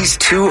 Now these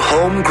two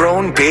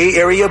homegrown Bay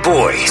Area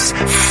boys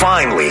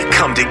finally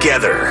come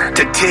together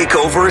to take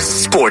over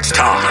sports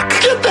talk.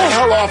 Get the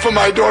hell off of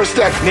my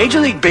doorstep. Major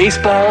League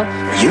Baseball,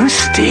 you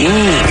stink.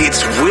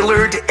 It's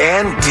Willard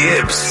and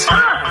Dibs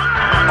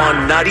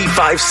on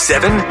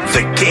 95.7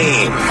 The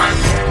Game.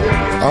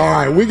 All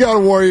right, we got a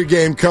Warrior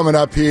game coming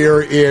up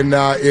here in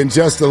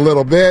just a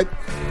little bit.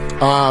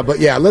 But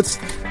yeah, let's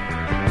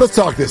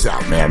talk this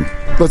out, man.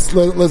 Let's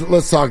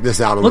talk this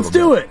out a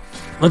little bit.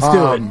 Let's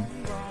do it.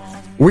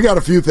 We got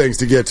a few things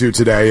to get to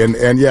today,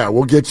 and yeah,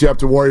 we'll get you up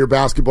to Warrior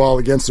basketball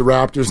against the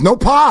Raptors. No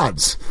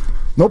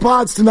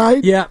pods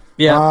tonight. Yeah.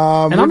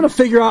 And I'm going to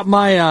figure out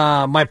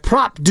my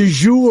prop du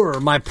jour,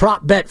 my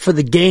prop bet for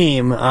the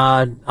game.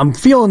 I'm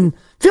feeling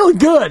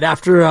good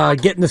after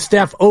getting the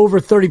Steph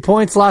over 30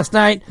 points last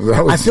night.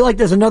 I feel like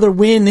there's another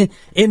win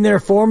in there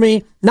for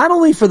me, not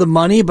only for the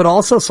money, but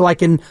also so I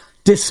can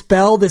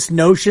dispel this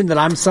notion that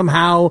I'm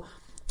somehow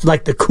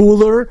like the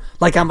cooler,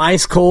 like I'm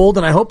ice cold.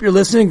 And I hope you're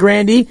listening,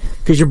 Grandy,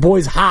 because your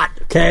boy's hot,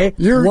 okay?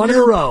 One in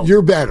a row.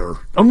 You're better.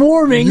 I'm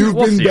warming. You've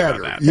been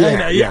better.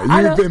 Yeah,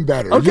 you've been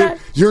better. Okay.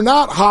 You're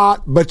not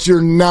hot, but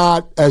you're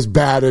not as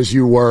bad as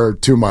you were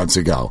 2 months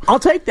ago. I'll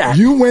take that.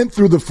 You went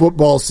through the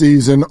football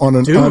season on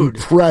an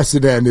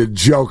unprecedented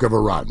joke of a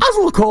run. I was a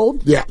little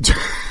cold. Yeah.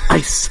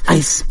 Ice,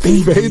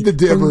 baby. Fade the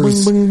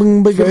Dibbers.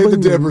 Fade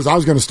the Dibbers. I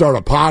was going to start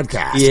a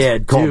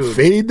podcast called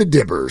Fade the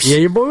Dibbers. Yeah,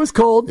 your boy was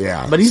cold.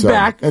 Yeah. But he's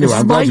back. Anyway, this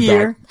is my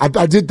year. I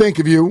did think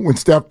of you when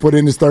Steph put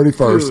in his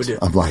 31st. Dude.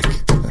 I'm like,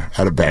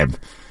 had a babe.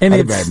 And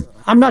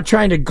I'm not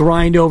trying to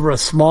grind over a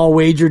small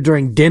wager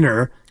during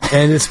dinner,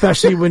 and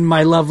especially when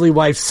my lovely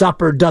wife's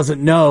supper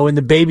doesn't know and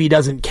the baby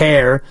doesn't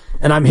care,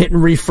 and I'm hitting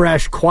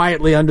refresh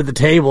quietly under the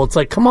table. It's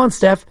like, come on,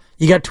 Steph,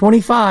 you got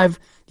 25.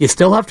 You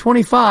still have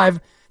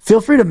 25.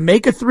 Feel free to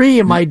make a three,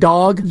 and my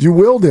dog. You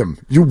willed him.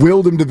 You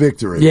willed him to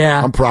victory.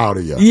 Yeah. I'm proud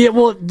of you. Yeah,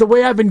 well, the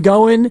way I've been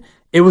going,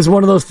 it was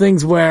one of those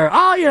things where,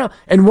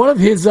 and one of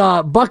his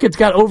buckets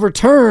got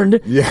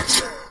overturned.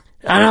 Yes.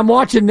 And I'm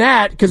watching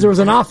that because there was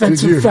an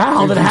offensive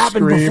foul that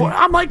happened before.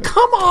 I'm like,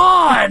 come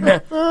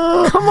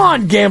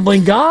on,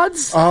 gambling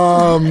gods.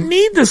 I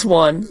need this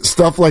one.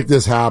 Stuff like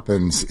this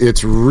happens.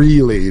 It's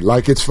really,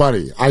 it's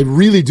funny. I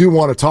really do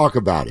want to talk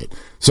about it.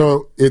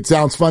 So it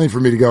sounds funny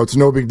for me to go, it's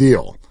no big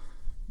deal.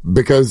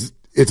 Because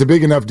it's a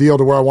big enough deal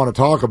to where I want to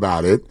talk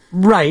about it.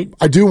 Right.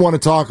 I do want to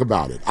talk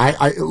about it.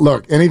 I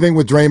look, anything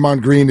with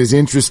Draymond Green is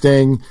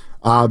interesting.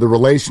 The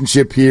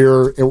relationship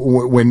here,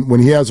 when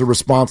he has a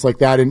response like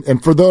that,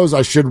 and for those,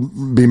 I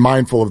should be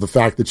mindful of the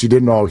fact that you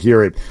didn't all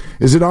hear it.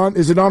 Is it on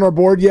our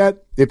board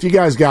yet? If you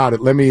guys got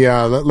it, let me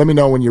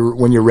know when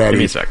you're ready. Give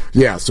me a sec.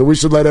 Yeah, so we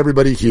should let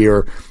everybody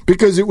hear,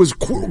 because it was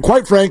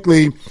quite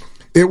frankly,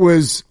 it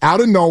was out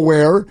of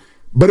nowhere,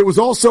 but it was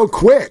also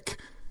quick.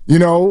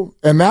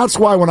 And that's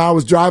why when I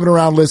was driving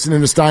around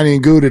listening to Steiny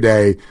and Goo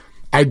today,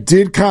 I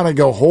did kind of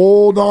go,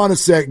 hold on a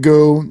sec,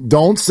 Goo.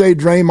 Don't say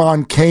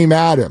Draymond came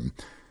at him.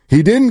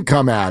 He didn't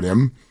come at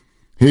him.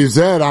 He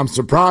said, I'm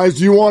surprised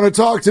you want to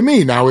talk to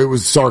me. Now, it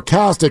was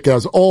sarcastic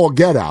as all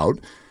get out.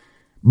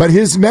 But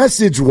his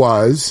message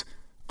was,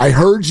 I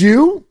heard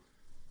you.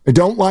 I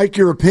don't like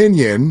your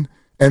opinion.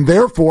 And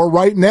therefore,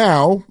 right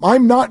now,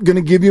 I'm not going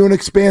to give you an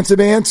expansive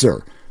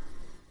answer.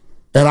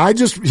 And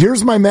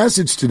here's my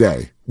message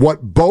today.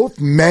 What both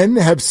men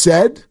have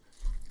said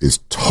is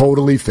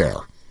totally fair.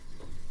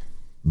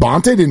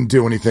 Bonta didn't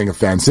do anything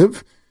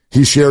offensive.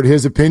 He shared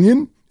his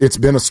opinion. It's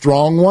been a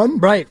strong one.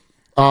 Right.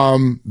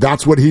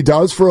 That's what he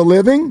does for a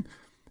living.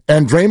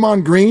 And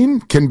Draymond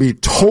Green can be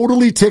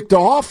totally ticked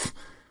off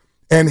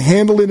and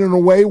handle it in a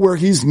way where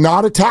he's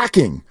not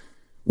attacking,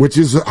 which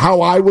is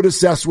how I would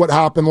assess what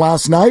happened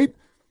last night.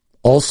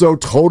 Also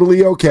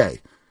totally okay.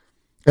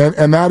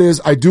 And that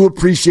is, I do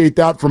appreciate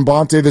that from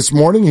Bonta this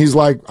morning. He's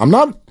like, I'm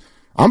not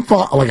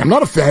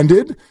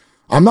offended.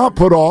 I'm not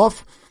put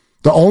off.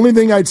 The only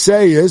thing I'd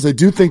say is I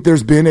do think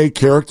there's been a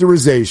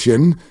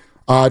characterization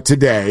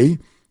today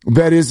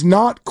that is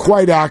not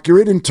quite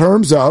accurate in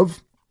terms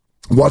of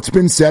what's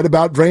been said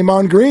about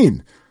Draymond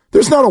Green.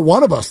 There's not a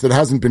one of us that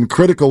hasn't been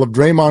critical of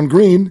Draymond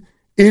Green,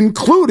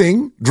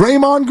 including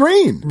Draymond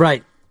Green.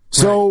 Right.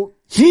 So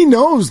he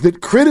knows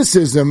that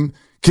criticism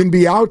can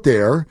be out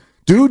there.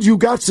 Dude, you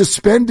got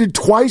suspended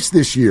twice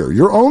this year.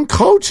 Your own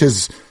coach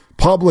has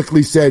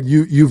publicly said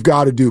you've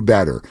got to do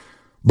better.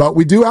 But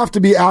we do have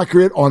to be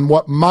accurate on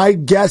what my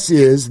guess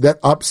is that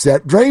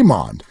upset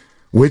Draymond,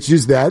 which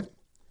is that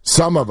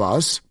some of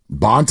us,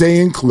 Bonta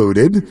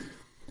included,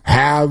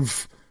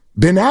 have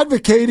been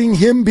advocating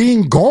him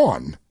being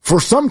gone for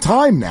some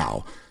time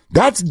now.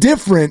 That's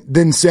different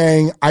than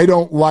saying, I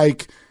don't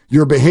like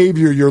your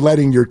behavior, you're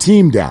letting your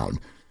team down.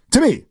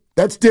 To me,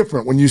 that's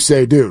different when you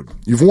say, dude,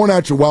 you've worn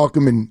out your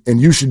welcome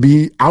and you should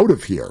be out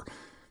of here.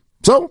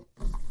 So,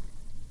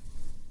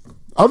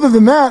 other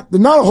than that,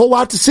 there's not a whole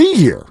lot to see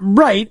here.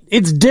 Right.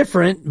 It's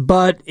different,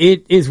 but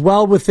it is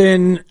well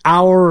within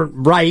our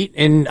right,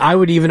 and I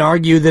would even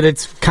argue that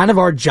it's kind of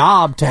our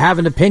job to have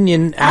an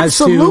opinion as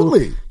to,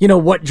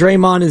 what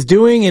Draymond is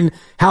doing and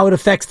how it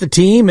affects the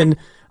team. And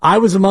I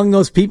was among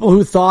those people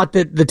who thought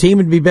that the team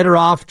would be better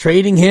off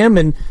trading him.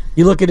 And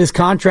you look at his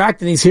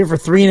contract, and he's here for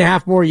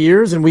 3.5 more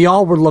years, and we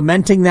all were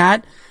lamenting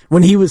that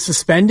when he was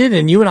suspended.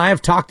 And you and I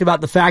have talked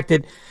about the fact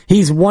that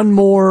he's one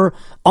more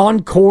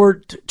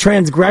on-court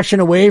transgression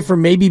away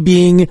from maybe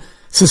being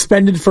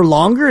suspended for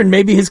longer, and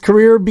maybe his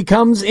career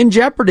becomes in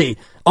jeopardy.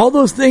 All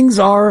those things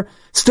are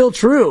still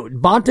true.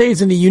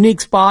 Bonta's in a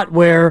unique spot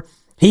where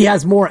he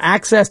has more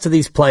access to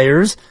these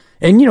players.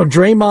 And,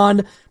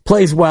 Draymond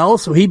plays well,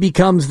 so he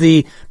becomes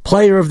the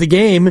player of the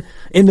game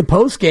in the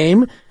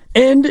postgame.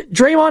 And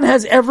Draymond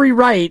has every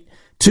right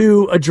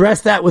to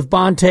address that with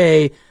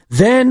Bonta,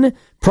 then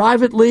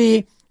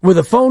privately, with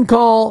a phone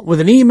call,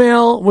 with an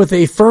email, with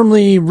a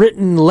firmly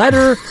written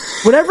letter,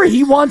 whatever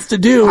he wants to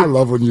do. I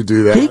love when you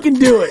do that. He can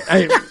do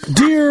it.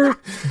 Dear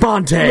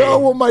Bonta. No,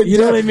 well, you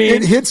know what I mean?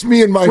 It hits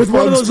me in my with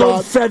one of those spot.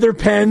 old feather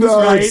pens, no,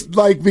 right? It's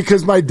like,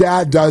 because my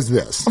dad does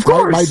this. Of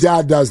course. My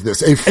dad does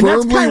this. And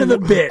that's kind of the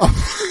bit.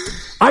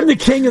 I'm the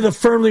king of the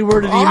firmly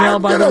worded email,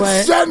 by the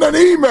way. Send an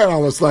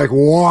email. It's like,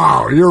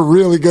 wow, you're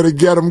really going to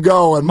get them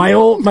going.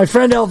 My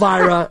friend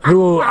Elvira,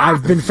 who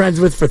I've been friends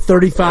with for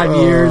 35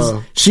 years,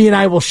 she and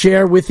I will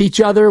share with each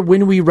other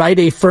when we write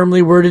a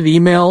firmly worded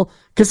email.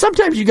 Because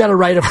sometimes you got to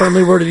write a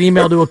firmly worded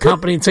email to a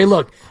company and say,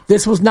 look,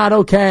 this was not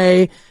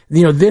okay.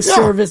 This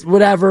service,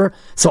 whatever.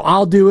 So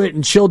I'll do it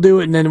and she'll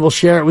do it, and then we'll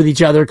share it with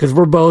each other because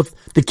we're both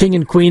the king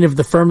and queen of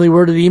the firmly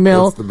worded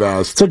email. That's the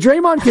best. So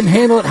Draymond can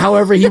handle it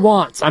however he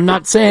wants. I'm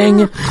not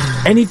saying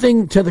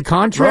anything to the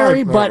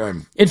contrary, but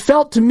it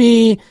felt to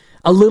me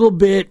a little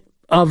bit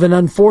of an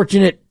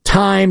unfortunate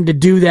time to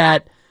do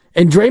that.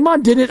 And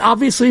Draymond did it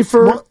obviously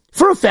for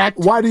effect.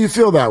 Why do you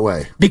feel that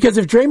way? Because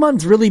if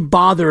Draymond's really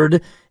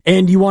bothered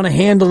and you want to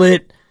handle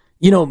it,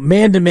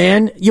 man to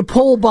man, you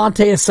pull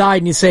Bonta aside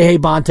and you say, hey,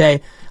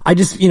 Bonta, I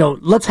just,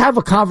 let's have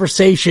a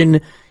conversation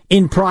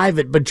in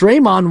private. But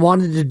Draymond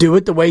wanted to do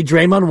it the way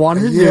Draymond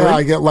wanted to do it. Yeah,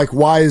 I get,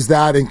 why is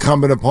that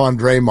incumbent upon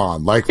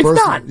Draymond? It's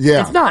not.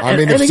 Yeah. It's not. I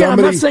mean, and again, I'm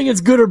not saying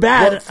it's good or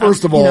bad. Well,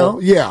 first of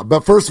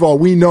all,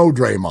 we know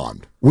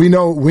Draymond. We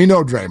know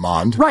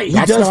Draymond. Right. He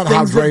does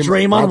things that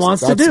Draymond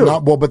wants to do.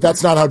 But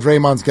that's not how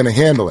Draymond's going to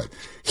handle it.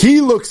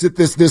 He looks at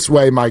this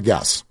way, my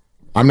guess.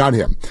 I'm not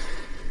him.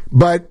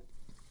 But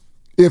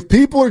if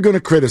people are going to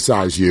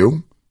criticize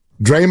you,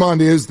 Draymond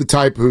is the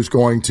type who's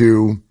going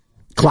to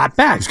clap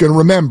back. He's going to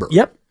remember.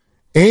 Yep.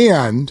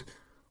 And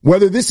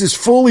whether this is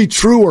fully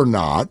true or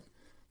not,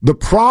 the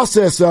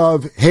process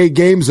of, hey,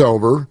 game's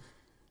over,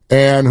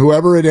 and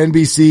whoever at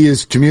NBC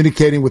is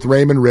communicating with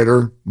Raymond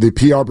Ritter, the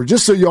PR,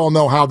 just so you all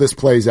know how this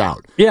plays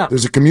out. Yeah.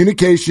 There's a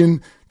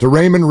communication to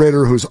Raymond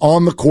Ritter who's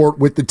on the court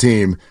with the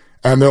team,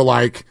 and they're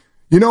like,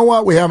 you know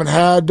what? We haven't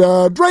had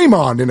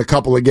Draymond in a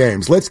couple of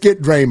games. Let's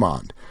get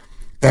Draymond.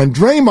 And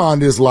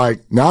Draymond is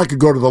like, now I could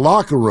go to the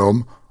locker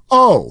room.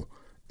 Oh,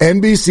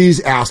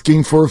 NBC's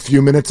asking for a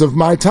few minutes of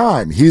my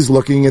time. He's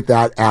looking at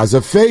that as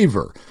a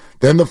favor.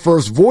 Then the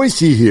first voice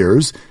he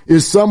hears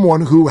is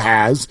someone who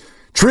has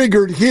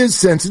triggered his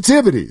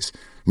sensitivities.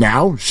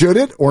 Now, should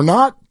it or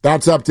not?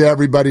 That's up to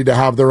everybody to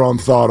have their own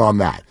thought on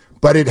that.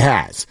 But it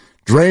has.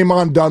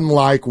 Draymond doesn't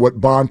like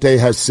what Bonta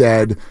has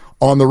said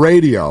on the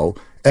radio,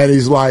 and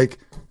he's like,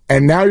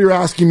 and now you're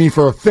asking me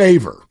for a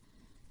favor.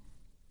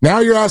 Now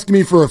you're asking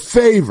me for a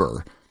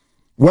favor.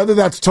 Whether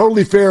that's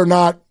totally fair or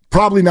not,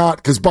 probably not,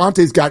 because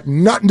Bonta's got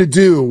nothing to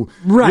do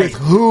with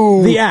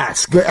who... The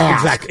ask.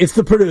 Exactly. It's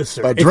the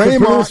producer. But it's the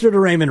producer to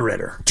Raymond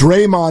Ritter.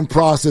 Draymond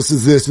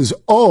processes this as,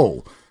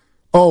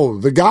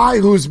 the guy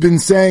who's been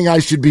saying I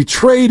should be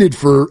traded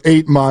for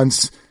 8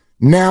 months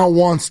now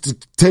wants to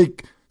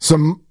take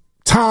some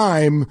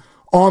time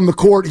on the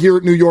court here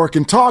at New York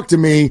and talk to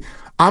me.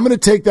 I'm going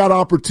to take that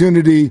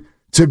opportunity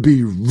to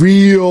be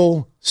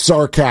real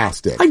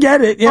sarcastic. I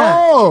get it, yeah.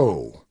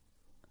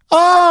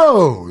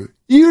 Oh,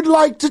 you'd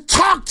like to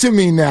talk to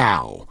me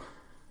now.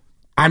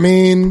 I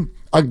mean,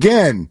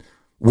 again,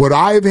 would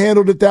I have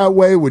handled it that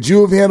way? Would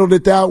you have handled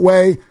it that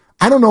way?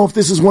 I don't know if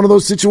this is one of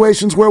those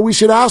situations where we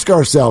should ask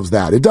ourselves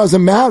that. It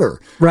doesn't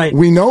matter. Right.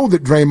 We know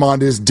that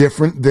Draymond is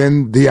different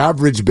than the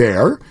average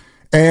bear.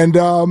 And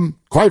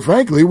quite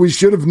frankly, we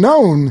should have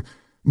known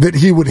that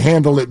he would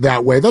handle it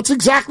that way. That's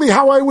exactly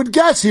how I would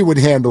guess he would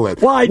handle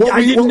it. Well, I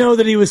didn't know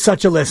that he was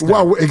such a listener.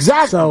 Well,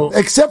 exactly. So,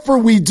 except for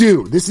we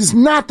do. This is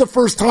not the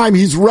first time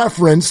he's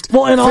referenced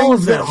and all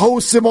of that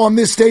hosts him on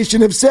this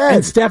station have said.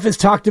 And Steph has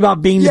talked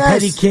about being the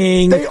petty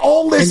king. They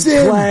all listen.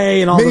 And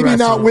Clay and all Maybe the rest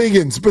not of them.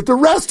 Wiggins, but the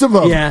rest of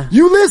them. Yeah.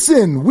 You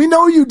listen. We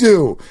know you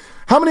do.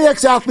 How many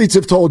ex-athletes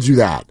have told you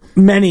that?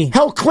 Many.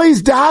 Hell,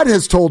 Clay's dad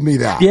has told me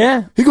that.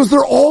 Yeah. He goes,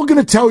 they're all going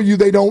to tell you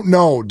they don't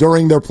know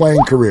during their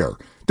playing career.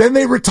 Then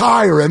they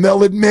retire and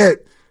they'll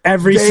admit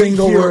every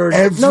single word.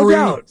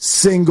 Every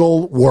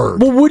single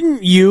word. Well,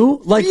 wouldn't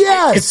you?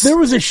 Yes. If there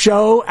was a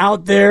show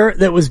out there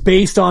that was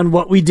based on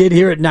what we did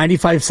here at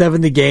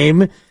 95.7 The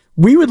Game,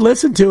 we would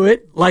listen to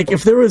it. Like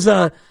if there was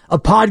a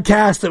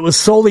podcast that was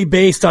solely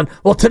based on,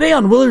 today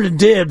on Willard and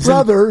Dibs.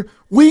 Brother,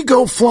 we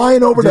go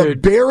flying over to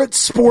Barrett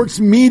Sports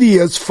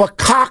Media's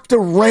Fakakta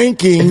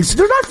rankings.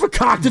 They're not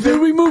Fakakta,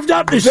 dude. We moved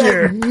up this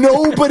year.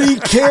 Nobody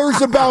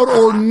cares about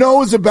or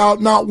knows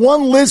about, not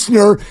one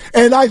listener.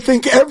 And I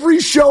think every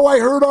show I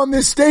heard on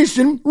this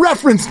station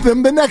referenced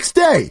them the next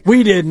day.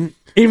 We didn't.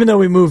 Even though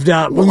we moved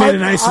up, we made a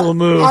nice little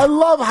move. I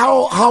love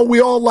how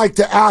we all like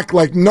to act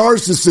like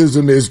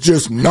narcissism is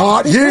just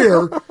not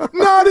here.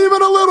 Not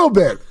even a little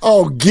bit.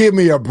 Oh, give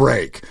me a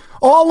break.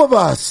 All of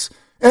us,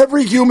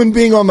 every human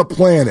being on the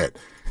planet.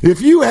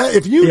 If you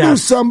knew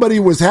somebody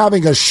was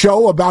having a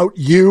show about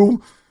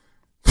you,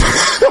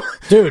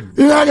 dude,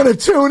 you're not going to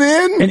tune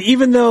in? And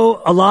even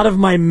though a lot of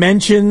my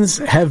mentions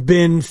have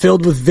been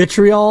filled with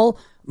vitriol,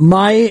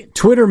 my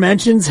Twitter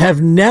mentions have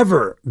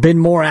never been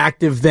more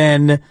active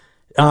than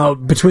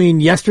between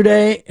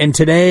yesterday and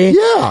today.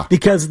 Yeah.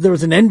 Because there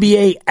was an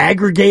NBA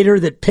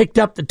aggregator that picked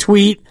up the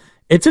tweet.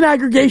 It's an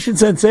aggregation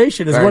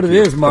sensation is what it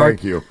is, Mark.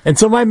 Thank you. And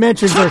so my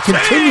mentions are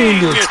continuing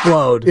to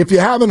explode. If you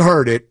haven't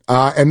heard it,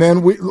 and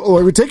then we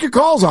take your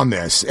calls on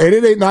this.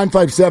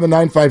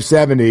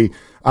 888-957-9570.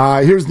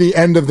 Here's the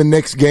end of the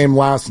Knicks game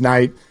last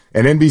night,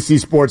 and NBC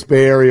Sports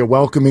Bay Area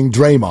welcoming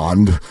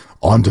Draymond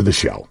onto the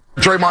show.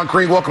 Draymond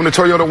Green, welcome to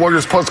Toyota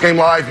Warriors Postgame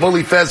Live.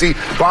 Bully Fezzi,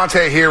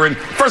 Bonta here. And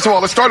first of all,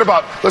 let's talk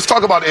about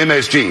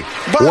MSG.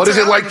 Bonta, what is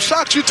it like? I'm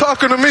shocked you're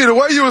talking to me. The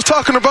way you was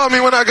talking about me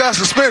when I got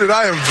suspended,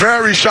 I am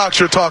very shocked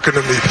you're talking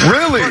to me.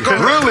 Really?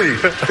 Really?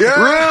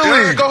 Yeah?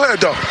 Really? Yeah, go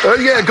ahead, though.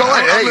 Yeah, go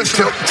ahead. Hey,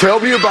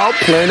 tell me about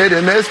Planet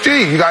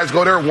MSG. You guys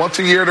go there once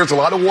a year. There's a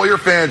lot of Warrior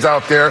fans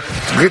out there.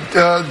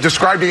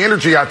 Describe the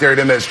energy out there at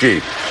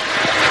MSG.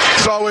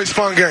 It's always a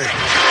fun game.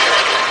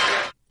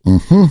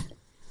 Mm-hmm.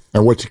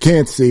 And what you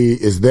can't see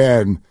is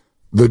then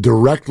the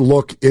direct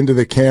look into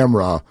the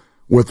camera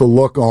with the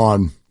look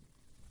on,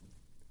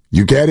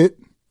 you get it?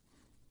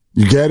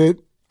 You get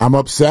it? I'm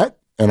upset,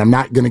 and I'm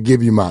not going to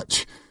give you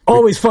much.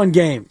 Always fun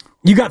game.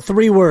 You got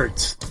 3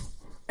 words.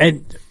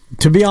 And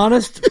to be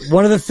honest,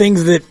 one of the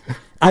things that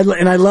I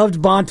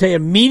loved Bonta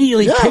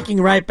immediately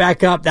picking right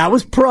back up. That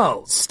was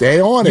pro.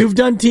 Stay on it. You've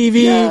done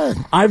TV. Yeah.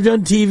 I've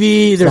done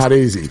TV. It's not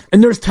easy.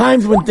 And there's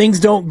times when things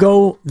don't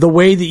go the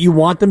way that you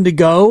want them to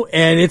go,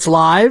 and it's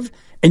live,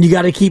 and you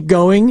got to keep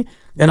going.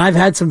 And I've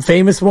had some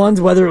famous ones,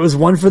 whether it was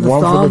one for the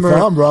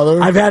thumb,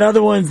 brother. I've had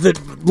other ones that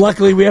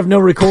luckily we have no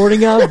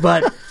recording of,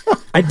 but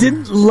I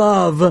didn't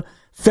love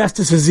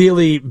Festus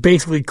Ezeli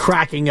basically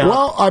cracking up.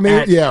 Well, I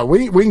mean,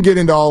 we can get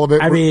into all of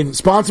it. We're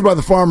sponsored by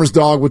the Farmer's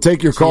Dog. We'll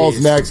take your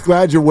calls next.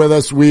 Glad you're with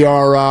us.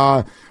 We're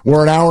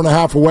an hour and a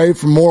half away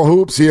from more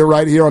hoops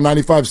right here on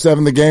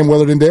 95.7 The Game,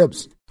 Willard and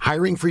Dibs.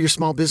 Hiring for your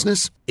small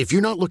business? If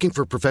you're not looking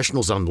for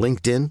professionals on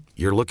LinkedIn,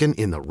 you're looking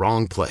in the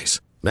wrong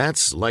place.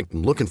 That's like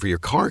looking for your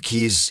car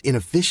keys in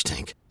a fish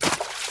tank.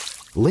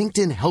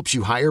 LinkedIn helps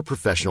you hire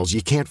professionals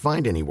you can't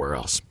find anywhere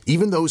else,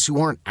 even those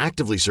who aren't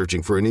actively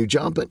searching for a new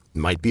job but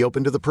might be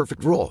open to the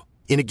perfect role.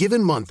 In a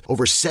given month,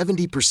 over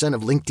 70%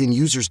 of LinkedIn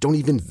users don't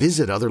even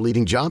visit other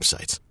leading job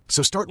sites.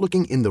 So start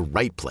looking in the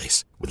right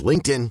place. With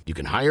LinkedIn, you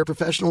can hire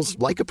professionals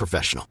like a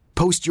professional.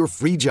 Post your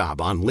free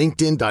job on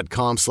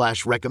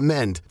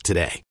linkedin.com/recommend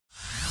today.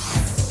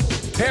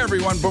 Hey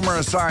everyone, Boomer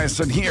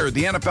Esiason here.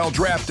 The NFL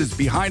Draft is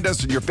behind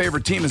us and your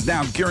favorite team is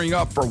now gearing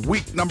up for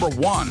week number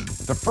 1.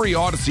 The free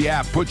Odyssey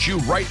app puts you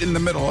right in the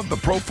middle of the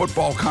pro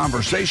football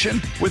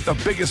conversation with the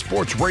biggest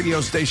sports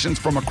radio stations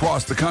from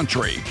across the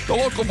country. The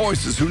local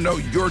voices who know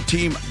your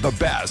team the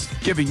best,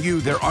 giving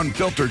you their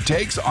unfiltered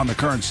takes on the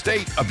current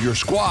state of your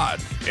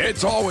squad.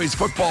 It's always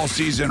football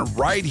season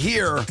right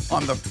here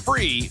on the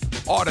free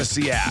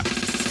Odyssey app.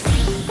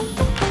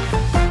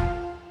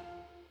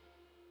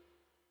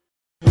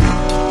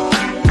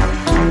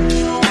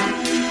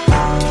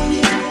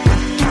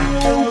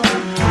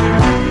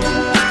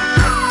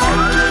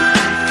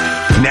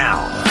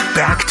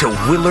 Back to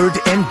Willard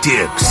and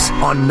Dibs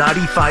on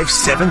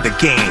 95.7 The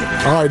Game.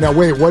 All right, now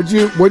wait, what'd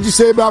you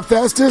say about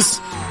Festus?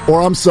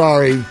 Or I'm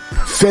sorry,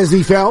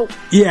 Fezzi fell?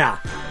 Yeah.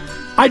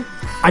 I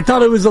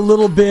thought it was a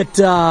little bit,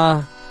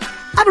 I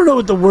don't know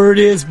what the word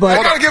is, but...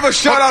 I got to give a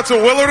shout-out to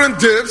Willard and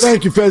Dibs.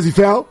 Thank you, Fezzi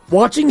fell.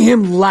 Watching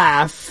him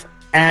laugh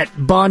at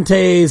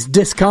Bonte's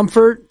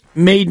discomfort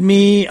made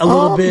me a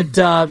little bit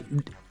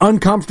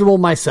uncomfortable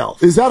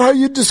myself. Is that how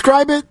you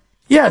describe it?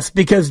 Yes,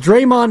 because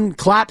Draymond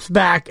claps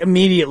back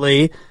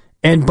immediately,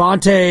 And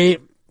Bonta,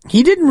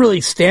 he didn't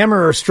really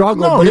stammer or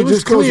struggle, but it was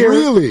just clear.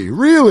 Goes,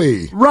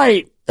 really?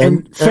 Right.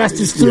 And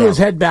Festus threw his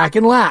head back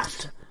and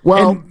laughed.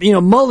 Well, and,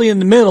 Mully in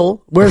the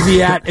middle. Where's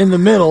he at in the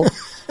middle?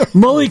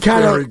 Mully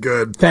kind of. Very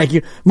good. Thank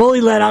you.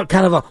 Mully let out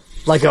kind of a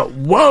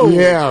whoa.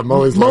 Yeah,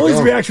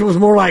 Mully's reaction was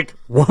more like,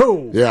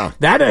 whoa. Yeah.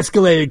 That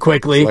escalated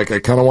quickly. Like, I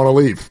kind of want to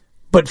leave.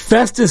 But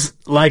Festus,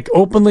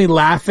 openly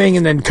laughing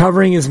and then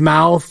covering his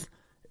mouth.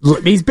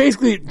 He's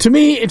basically, to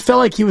me, it felt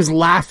like he was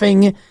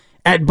laughing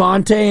at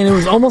Bonta, and it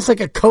was almost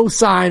like a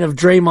cosign of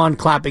Draymond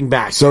clapping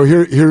back. So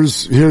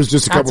here's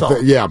just a couple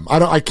things. Yeah,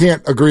 I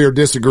can't agree or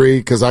disagree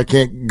because I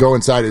can't go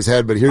inside his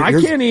head. But I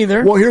can't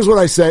either. Well, here's what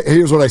I say.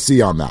 Here's what I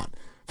see on that.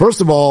 First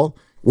of all,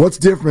 what's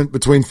different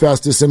between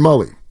Festus and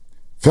Mully?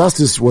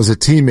 Festus was a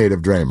teammate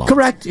of Draymond.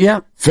 Correct.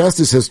 Yeah.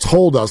 Festus has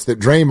told us that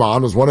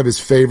Draymond was one of his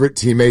favorite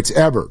teammates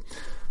ever.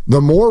 The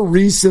more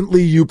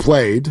recently you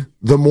played,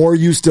 the more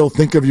you still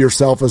think of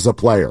yourself as a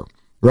player,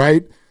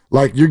 right?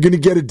 Like, you're going to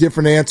get a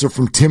different answer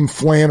from Tim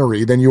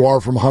Flannery than you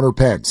are from Hunter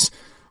Pence.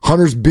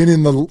 Hunter's been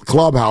in the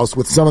clubhouse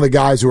with some of the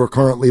guys who are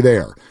currently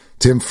there.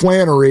 Tim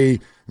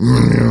Flannery,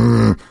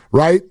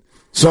 right?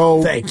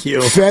 So, thank you.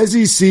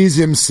 Fezzi sees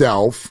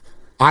himself,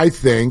 I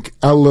think,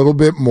 a little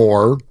bit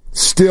more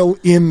still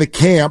in the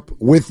camp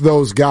with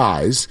those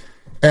guys.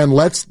 And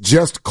let's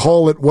just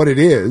call it what it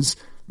is.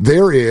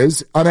 There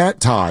is, and at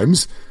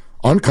times,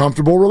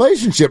 uncomfortable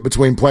relationship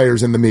between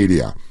players and the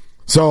media.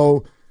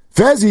 So,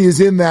 Fezzi is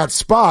in that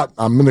spot.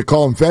 I'm going to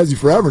call him Fezzi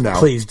forever now.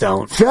 Please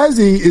don't.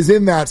 Fezzi is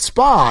in that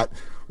spot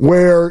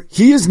where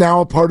he is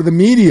now a part of the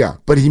media,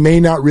 but he may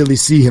not really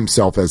see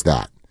himself as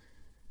that.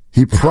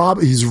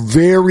 He's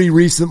very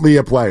recently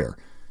a player.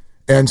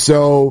 And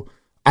so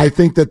I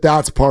think that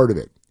that's part of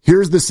it.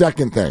 Here's the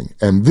second thing,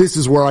 and this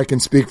is where I can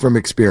speak from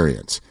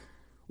experience.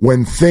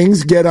 When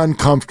things get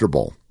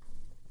uncomfortable,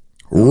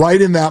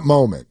 right in that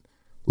moment,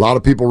 a lot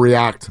of people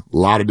react a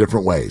lot of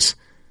different ways.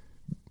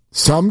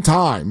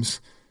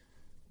 Sometimes,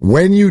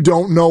 when you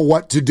don't know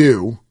what to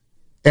do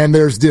and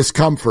there's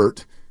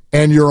discomfort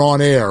and you're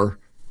on air,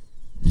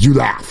 you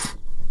laugh.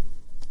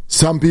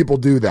 Some people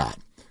do that.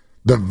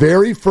 The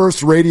very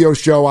first radio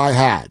show I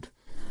had,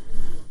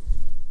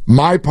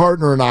 my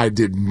partner and I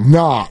did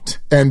not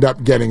end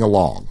up getting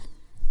along.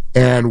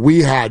 And we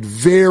had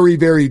very,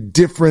 very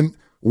different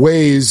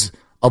ways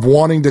of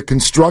wanting to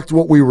construct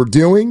what we were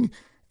doing.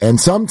 And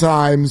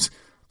sometimes,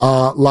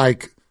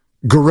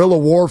 guerrilla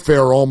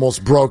warfare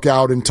almost broke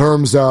out in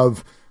terms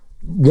of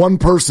one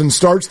person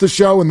starts the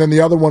show and then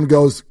the other one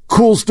goes,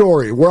 cool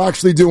story, we're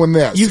actually doing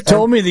this. You've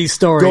told me these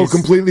stories. Go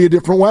completely a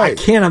different way. I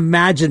can't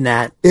imagine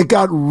that. It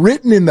got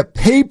written in the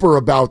paper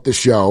about the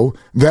show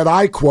that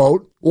I,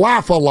 quote,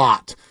 laugh a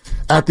lot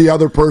at the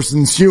other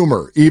person's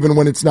humor, even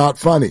when it's not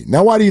funny.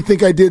 Now, why do you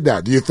think I did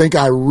that? Do you think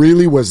I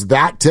really was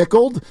that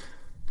tickled?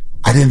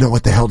 I didn't know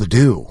what the hell to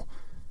do.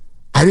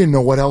 I didn't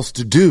know what else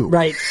to do.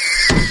 Right.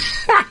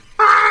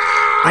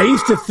 I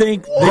used to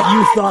think that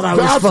you thought I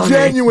was funny. That's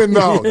genuine,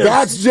 though. Yes.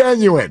 That's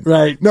genuine.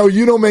 Right. No,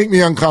 you don't make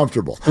me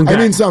uncomfortable. Okay. I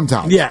mean,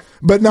 sometimes. Yeah.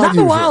 But not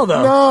in usually. a while,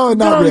 though. No,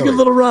 not really. A good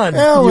little run.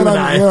 Yeah,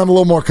 I'm a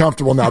little more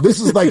comfortable now. This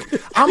is like,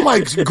 I'm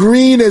like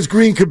green as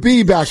green could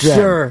be back then.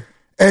 Sure.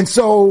 And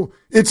so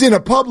it's in a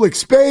public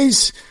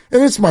space,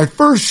 and it's my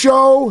first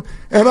show,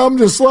 and I'm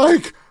just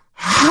like,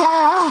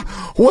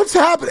 what's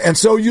happening? And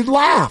so you'd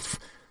laugh.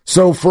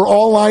 So for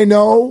all I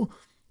know,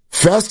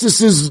 Festus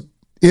is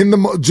in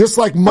the, just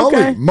like Mully.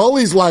 Okay.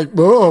 Mully's like,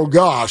 oh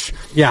gosh.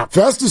 Yeah.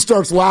 Festus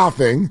starts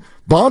laughing.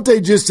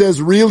 Bonta just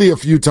says really a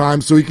few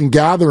times so he can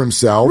gather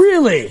himself.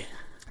 Really?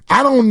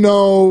 I don't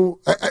know.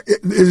 It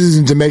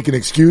isn't to make an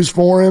excuse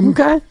for him.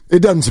 Okay. It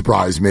doesn't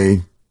surprise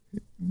me.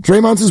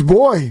 Draymond's his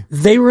boy.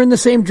 They were in the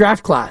same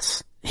draft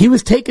class. He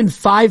was taken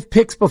 5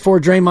 picks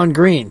before Draymond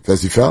Green.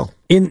 As he fell.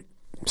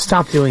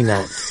 Stop doing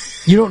that.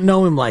 You don't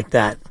know him like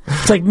that.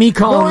 It's like me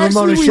calling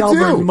Ramona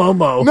Shelburne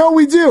Momo. No,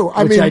 we do.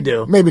 I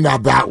do. Maybe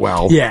not that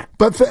well. Yeah.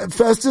 But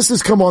Festus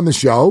has come on the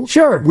show.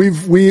 Sure.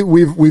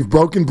 We've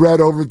broken bread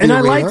over at the arena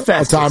I like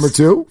Festus. a time or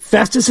two.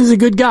 Festus is a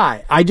good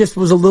guy. I just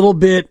was a little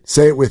bit...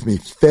 Say it with me.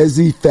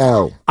 Fezzi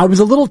fell. I was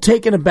a little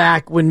taken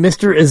aback when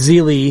Mr.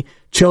 Ezeli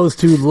chose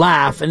to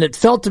laugh, and it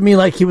felt to me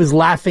like he was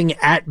laughing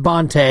at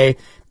Bonta,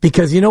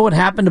 because you know what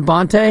happened to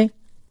Bonta?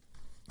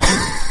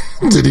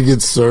 Did he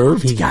get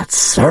served? He got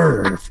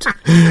served.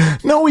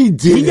 No, he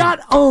didn't. He got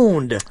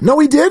owned. No,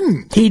 he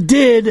didn't. He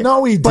did.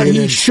 No, he didn't. But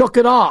he shook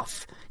it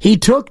off. He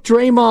took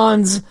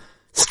Draymond's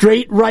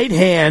straight right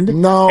hand,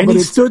 and he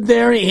stood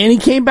there, and he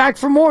came back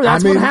for more.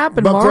 That's what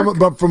happened, Mark.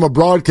 But from a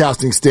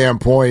broadcasting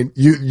standpoint,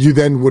 you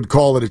then would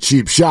call it a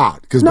cheap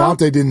shot, because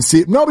Bonta didn't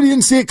see it. Nobody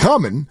didn't see it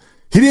coming.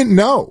 He didn't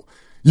know.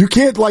 You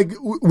can't,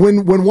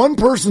 when one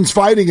person's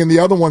fighting and the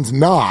other one's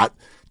not,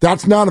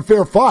 that's not a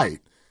fair fight.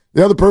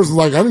 The other person's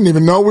like, I didn't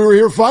even know we were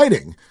here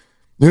fighting.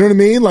 You know what I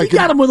mean? Like, he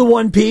got him with a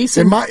one piece.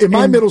 In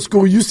my middle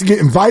school, we used to get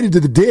invited to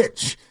the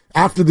ditch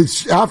after the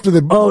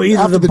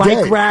either the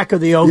bike rack or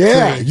the oak tree.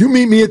 Yeah, you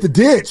meet me at the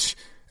ditch,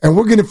 and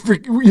we're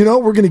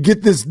gonna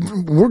get this.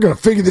 We're gonna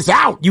figure this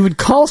out. You would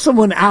call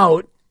someone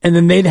out and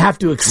then they'd have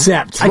to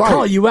accept. That's right. I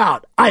call you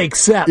out. I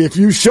accept. If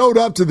you showed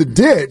up to the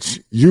ditch,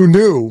 you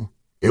knew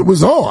it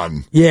was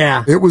on.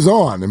 Yeah. It was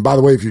on. And by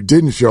the way, if you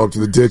didn't show up to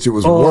the ditch, it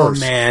was worse.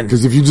 Oh, man.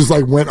 Because if you just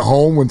went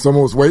home when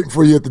someone was waiting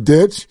for you at the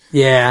ditch,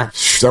 that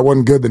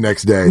wasn't good the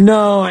next day.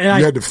 No. And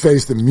you had to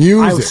face the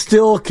music.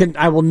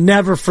 I will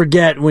never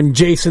forget when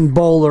Jason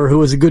Bowler, who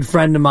was a good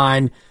friend of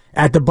mine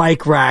at the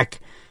bike rack,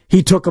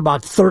 he took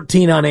about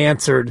 13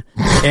 unanswered,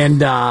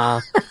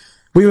 and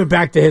we went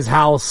back to his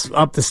house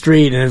up the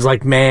street, and it was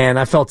like, man,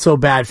 I felt so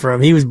bad for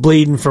him. He was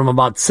bleeding from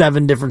about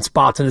 7 different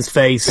spots in his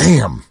face.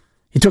 Damn.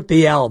 He took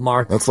the L,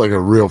 Mark. That's like a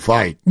real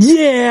fight.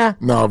 Yeah.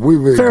 No,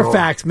 we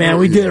Fairfax, man.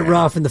 We did it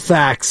rough in the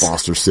facts.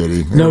 Foster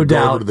City. No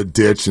doubt. Go over to the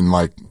ditch and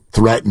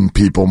threaten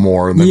people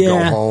more, and then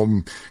go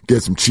home,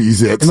 get some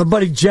Cheez-Its. And my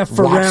buddy Jeff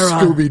Ferreira.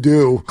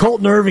 Scooby-Doo.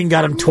 Colton Irving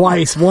got him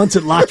twice, once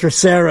at La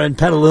Tercera and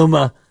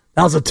Petaluma.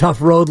 That was a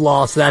tough road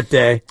loss that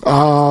day.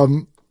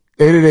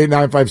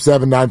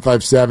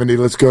 888-957-9570.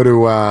 Let's go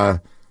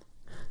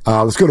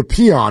to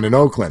Peon in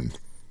Oakland.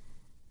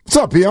 What's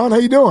up, Peon? How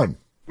you doing?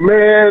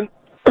 Man,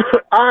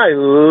 I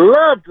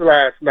loved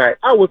last night.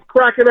 I was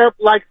cracking up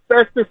like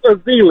Festus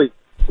Azili.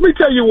 Let me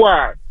tell you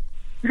why.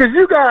 Because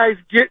you guys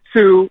get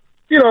to,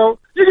 you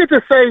get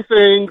to say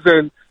things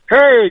and,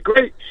 hey,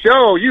 great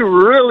show. You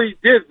really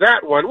did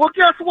that one. Well,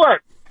 guess what?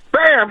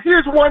 Bam,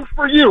 here's one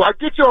for you. I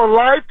get you on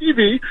live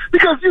TV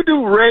because you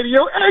do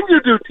radio and you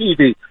do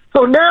TV.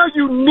 So now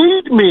you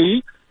need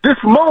me.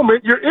 This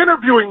moment, you're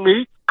interviewing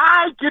me.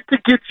 I get to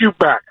get you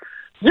back.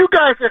 You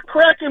guys are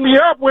cracking me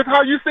up with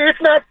how you say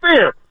it's not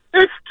fair.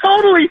 It's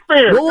totally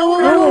fair.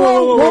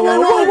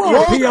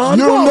 Whoa. Peon.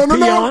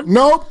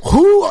 No.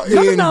 Who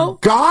in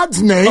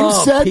God's name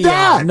said Peon.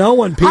 that? No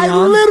one, Peon. I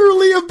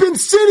literally have been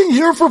sitting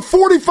here for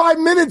 45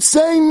 minutes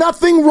saying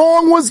nothing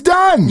wrong was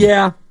done.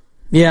 Yeah.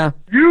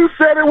 You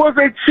said it was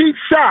a cheap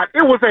shot.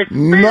 It was a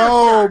fair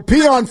shot.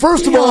 Peon,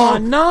 first of all,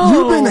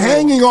 you've been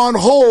hanging on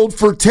hold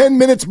for 10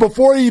 minutes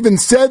before he even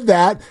said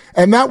that,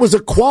 and that was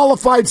a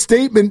qualified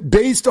statement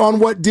based on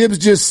what Dibs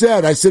just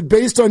said. I said,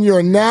 based on your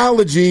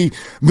analogy,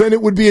 then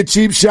it would be a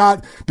cheap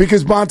shot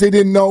because Bonta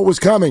didn't know it was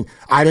coming.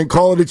 I didn't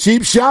call it a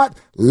cheap shot.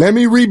 Let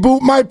me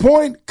reboot my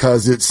point,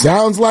 because it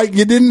sounds like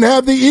you didn't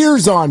have the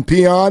ears on,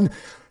 Peon.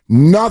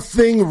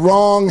 Nothing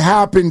wrong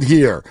happened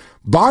here.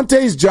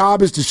 Bonta's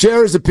job is to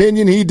share his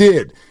opinion. He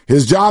did.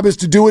 His job is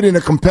to do it in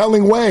a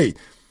compelling way.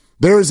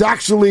 There is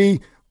actually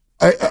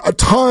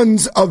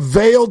tons of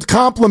veiled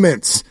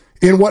compliments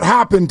in what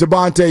happened to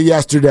Bonta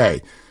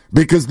yesterday,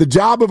 because the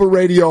job of a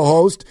radio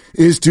host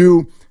is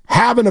to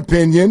have an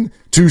opinion,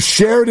 to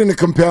share it in a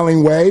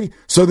compelling way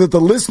so that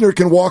the listener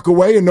can walk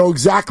away and know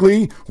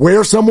exactly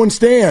where someone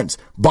stands.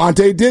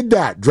 Bonta did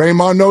that.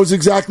 Draymond knows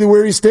exactly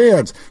where he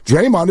stands.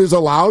 Draymond is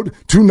allowed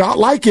to not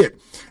like it.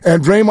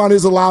 And Draymond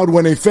is allowed,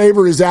 when a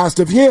favor is asked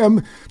of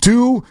him,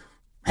 to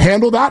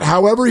handle that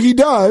however he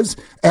does.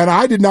 And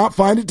I did not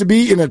find it to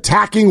be an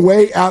attacking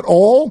way at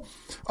all.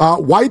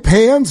 Wipe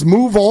hands,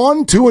 move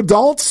on to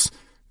adults.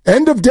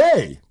 End of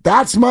day.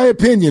 That's my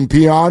opinion,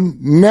 Peon.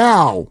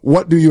 Now,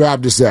 what do you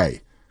have to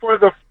say?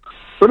 Let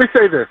me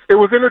say this. It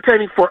was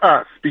entertaining for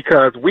us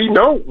because we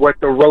know what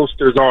the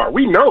roasters are.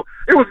 We know.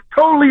 It was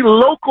totally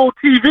local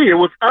TV. It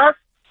was us.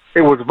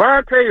 It was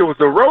Vontae. It was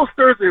the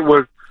roasters. It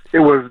was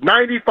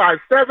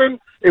 95.7.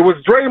 It was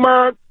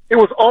Draymond. It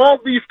was all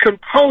these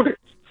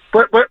components.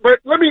 But let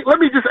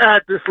me just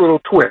add this little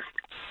twist.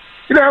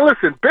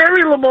 Listen,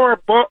 Barry Lamar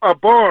Bond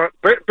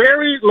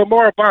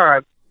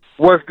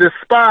was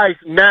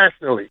despised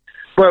nationally,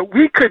 but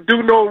we could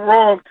do no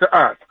wrong to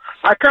us.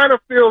 I kind of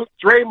feel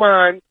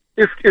Draymond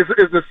is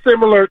a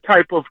similar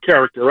type of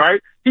character, right?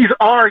 He's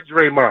our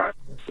Draymond.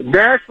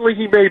 Nationally,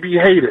 he may be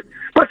hated,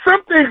 but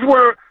some things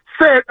were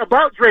said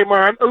about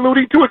Draymond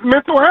alluding to his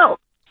mental health.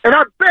 And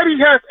I bet he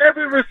has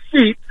every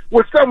receipt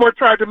where someone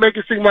tried to make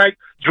it seem like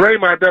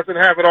Draymond doesn't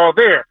have it all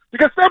there.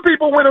 Because some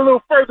people went a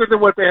little further than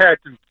what they had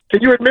to.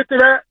 Can you admit to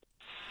that?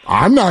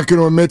 I'm not going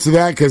to admit to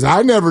that because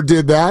I never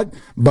did that.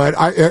 But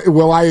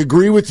I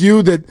agree with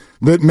you that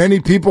many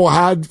people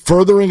had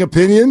furthering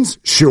opinions?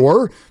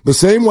 Sure. The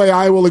same way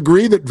I will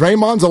agree that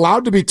Draymond's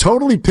allowed to be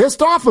totally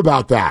pissed off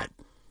about that.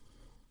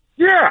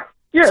 Yeah.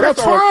 So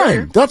that's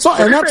fine. That's all.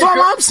 And that's all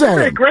I'm saying.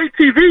 It made great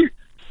TV.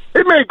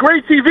 It made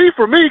great TV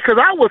for me because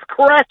I was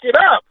cracking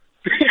up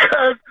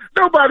because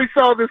nobody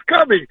saw this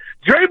coming.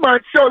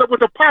 Draymond showed up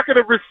with a pocket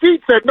of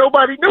receipts that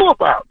nobody knew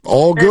about.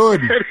 All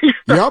good. And he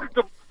started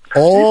to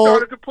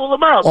pull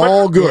them out.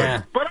 All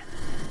good.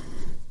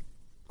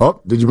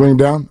 Did you bring him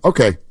down?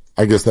 Okay.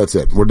 I guess that's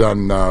it. We're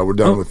done. We're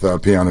done with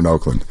Peon in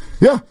Oakland.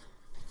 Yeah.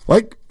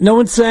 No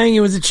one's saying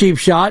it was a cheap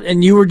shot,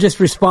 and you were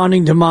just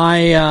responding to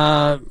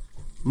my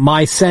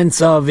my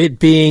sense of it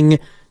being,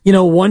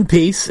 one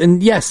piece.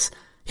 And yes,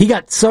 he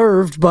got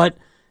served, but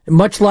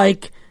much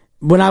like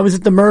when I was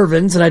at the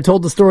Mervyns, and I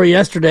told the story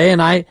yesterday,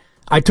 and I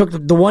took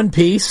the one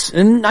piece,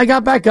 and I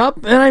got back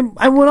up, and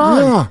I went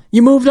on. Yeah.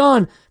 You moved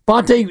on.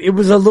 Bonta, it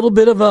was a little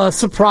bit of a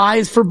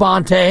surprise for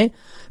Bonta.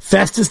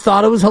 Festus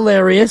thought it was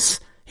hilarious.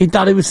 He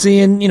thought he was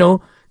seeing,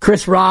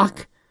 Chris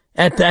Rock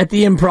at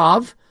the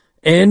Improv.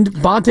 and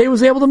Bonta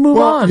was able to move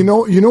on.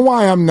 You know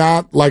why I'm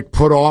not like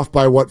put off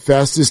by what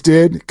Festus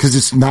did? Because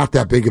it's not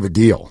that big of a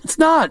deal. It's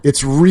not.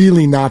 It's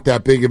really not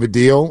that big of a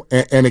deal.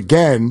 And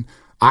again,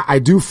 I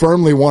do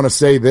firmly want to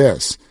say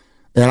this,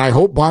 and I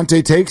hope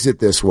Bonta takes it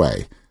this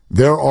way.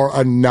 There are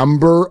a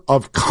number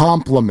of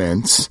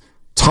compliments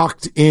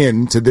tucked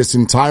into this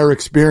entire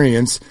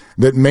experience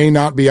that may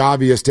not be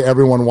obvious to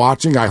everyone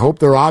watching. I hope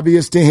they're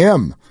obvious to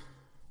him.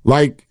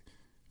 Like,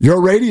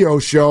 your radio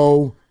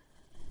show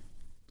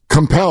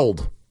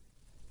compelled.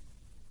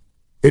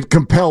 It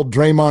compelled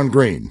Draymond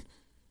Green.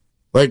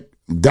 Like,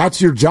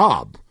 that's your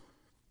job.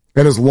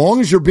 And as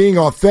long as you're being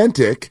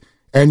authentic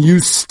and you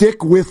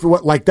stick with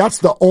what, like, that's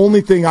the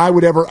only thing I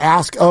would ever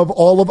ask of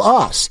all of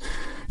us.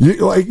 You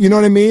know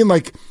what I mean?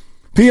 Like,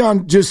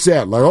 Peon just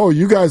said, like, oh,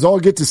 you guys all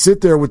get to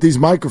sit there with these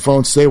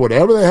microphones, say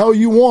whatever the hell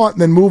you want,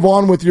 and then move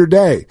on with your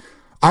day.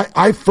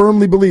 I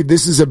firmly believe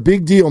this is a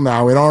big deal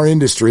now in our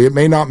industry. It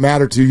may not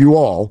matter to you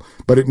all,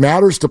 but it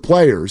matters to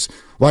players.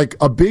 Like,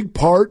 a big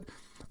part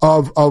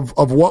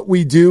of what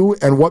we do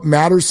and what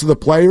matters to the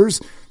players,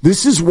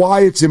 this is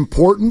why it's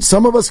important.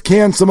 Some of us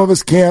can, some of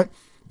us can't,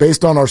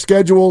 based on our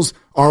schedules,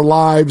 our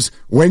lives,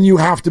 when you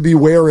have to be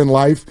where in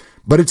life.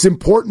 But it's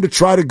important to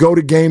try to go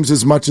to games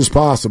as much as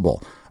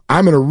possible.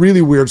 I'm in a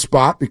really weird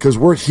spot because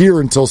we're here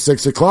until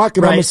 6 o'clock,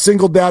 and I'm a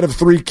single dad of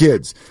 3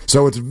 kids.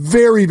 So it's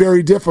very,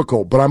 very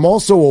difficult, but I'm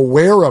also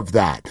aware of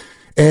that.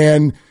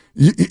 And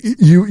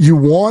you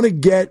want to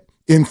get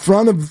in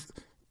front of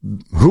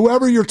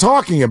whoever you're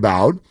talking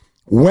about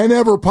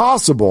whenever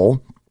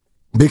possible,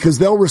 because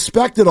they'll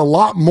respect it a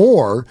lot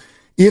more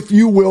if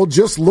you will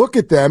just look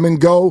at them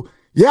and go,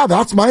 yeah,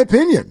 that's my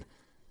opinion.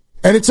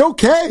 And it's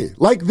okay.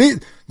 Like,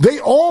 they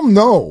all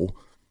know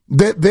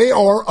that they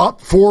are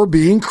up for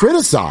being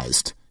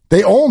criticized.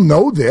 They all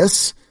know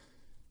this.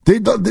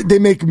 They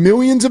make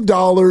millions of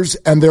dollars,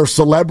 and they're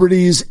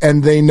celebrities,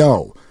 and they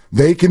know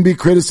they can be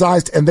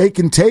criticized and they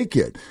can take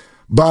it.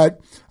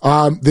 But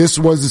this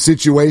was a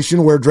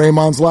situation where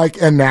Draymond's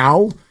like, and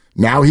now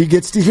he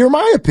gets to hear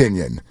my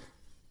opinion.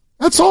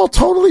 That's all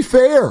totally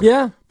fair.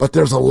 Yeah. But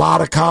there's a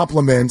lot of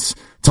compliments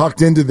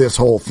tucked into this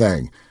whole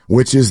thing,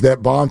 which is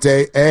that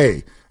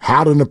Bonta,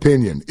 had an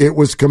opinion. It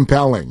was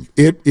compelling.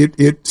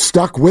 It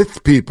stuck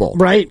with people.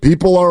 Right.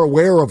 People are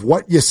aware of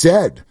what you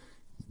said.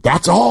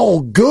 That's all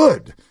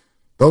good.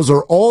 Those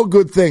are all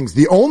good things.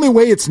 The only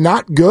way it's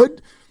not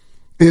good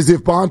is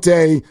if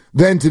Bonta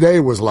then today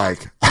was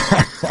like,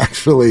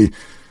 I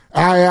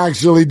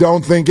actually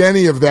don't think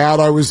any of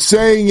that. I was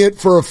saying it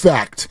for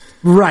effect.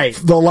 Right.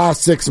 The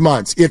last 6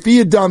 months. If he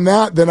had done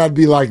that, then I'd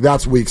be like,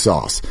 that's weak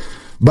sauce.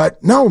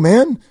 But no,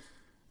 man.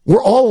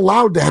 We're all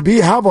allowed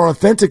to have our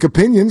authentic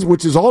opinions,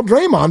 which is all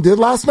Draymond did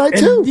last night,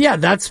 too. Yeah,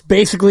 that's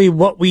basically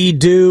what we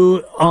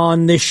do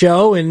on this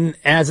show and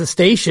as a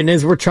station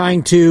is we're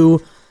trying to,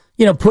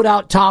 put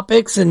out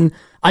topics and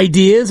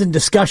ideas and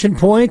discussion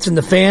points, and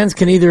the fans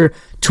can either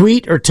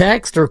tweet or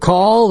text or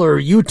call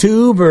or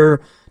YouTube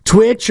or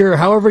Twitch or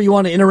however you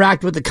want to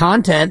interact with the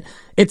content.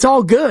 It's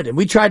all good. And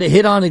we try to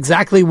hit on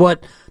exactly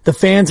what the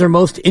fans are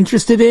most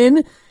interested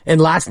in. And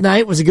last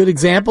night was a good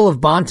example of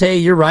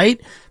Bonta, you're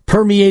right,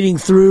 permeating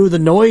through the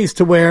noise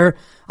to where,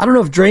 I don't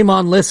know if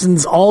Draymond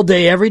listens all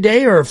day, every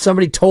day, or if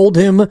somebody told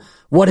him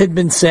what had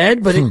been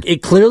said, but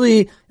it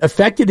clearly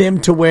affected him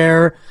to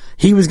where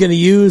he was going to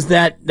use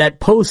that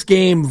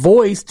post-game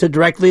voice to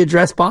directly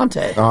address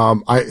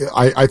Bonta.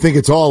 I think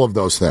it's all of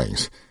those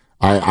things.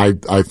 I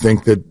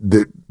think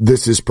that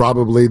this is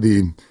probably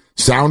the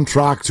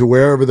soundtrack to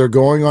wherever they're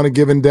going on a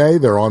given day.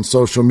 They're on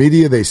social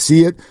media. They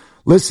see it.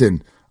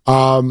 Listen,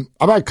 I've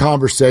had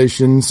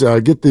conversations,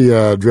 get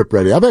the drip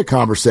ready. I've had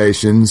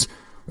conversations,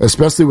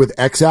 especially with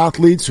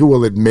ex-athletes who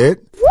will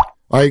admit,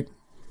 like,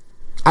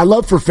 I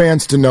love for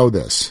fans to know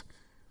this.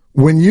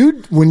 When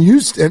you,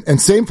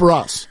 and same for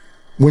us,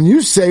 when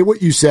you say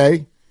what you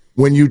say,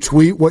 when you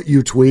tweet what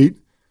you tweet,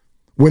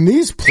 when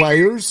these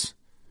players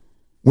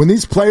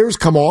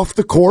come off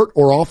the court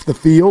or off the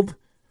field,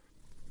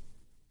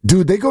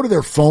 dude, they go to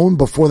their phone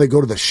before they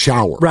go to the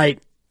shower. Right.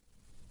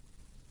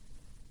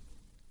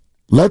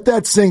 Let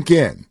that sink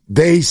in.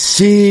 They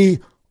see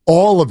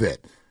all of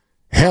it.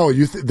 Hell,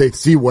 they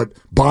see what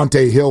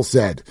Bonta Hill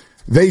said.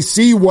 They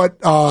see what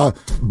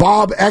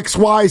Bob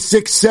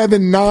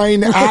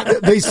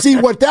XY679, they see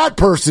what that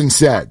person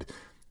said.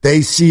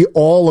 They see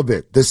all of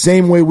it, the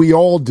same way we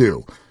all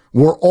do.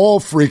 We're all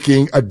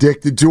freaking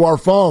addicted to our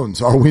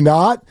phones, are we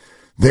not?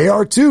 They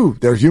are too.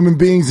 They're human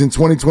beings in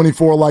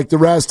 2024 like the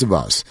rest of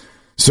us.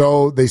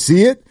 So they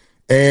see it,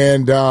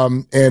 and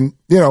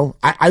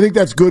I think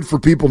that's good for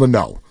people to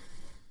know.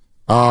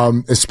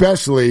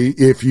 Especially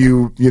if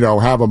you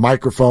have a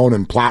microphone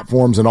and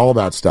platforms and all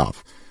that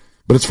stuff.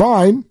 But it's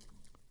fine.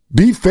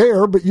 Be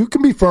fair, but you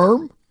can be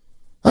firm.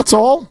 That's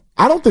all.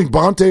 I don't think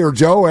Bonta or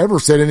Joe ever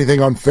said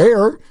anything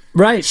unfair.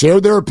 Right.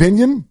 Shared their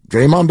opinion.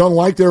 Draymond don't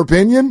like their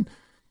opinion.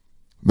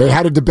 They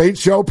had a debate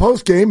show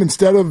post-game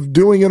instead of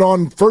doing it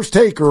on First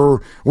Take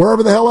or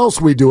wherever the hell else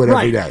we do it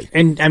every day.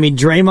 And, I mean,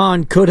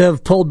 Draymond could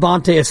have pulled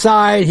Bonta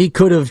aside. He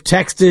could have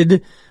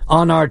texted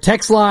on our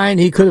text line.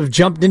 He could have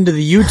jumped into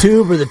the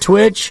YouTube or the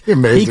Twitch.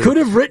 He could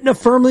have written a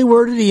firmly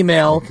worded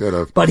email,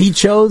 but he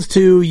chose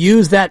to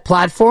use that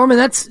platform, and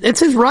it's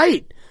his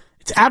right.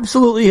 It's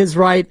absolutely his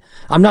right.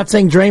 I'm not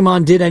saying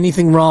Draymond did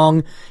anything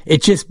wrong.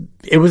 It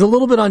was a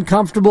little bit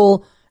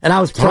uncomfortable, and I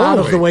was proud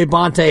of the way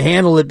Bonta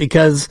handled it,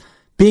 because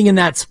being in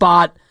that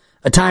spot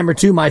a time or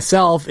two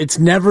myself, it's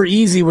never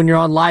easy when you're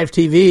on live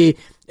TV,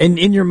 and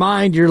in your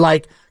mind you're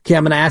like, okay,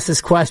 I'm going to ask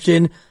this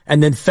question,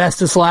 and then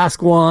Festus will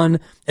ask one,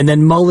 and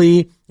then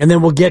Mully, and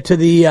then we'll get to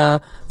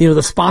the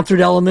the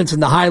sponsored elements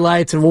and the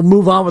highlights, and we'll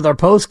move on with our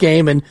post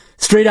game, and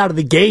straight out of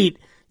the gate,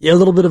 a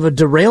little bit of a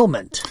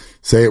derailment.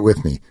 Say it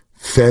with me.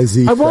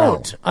 Fezzy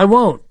fell. I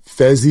won't.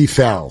 Fezzy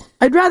fell.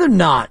 I'd rather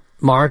not,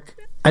 Mark.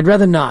 I'd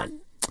rather not.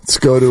 Let's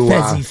go to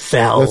Fezzy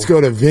fell. Let's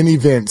go to Vinny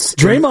Vince.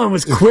 Draymond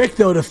was quick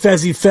though to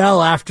Fezzy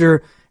fell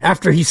after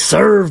he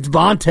served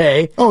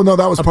Bonta. Oh no,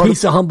 that was a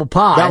piece of humble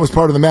pie. That was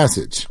part of the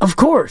message. Of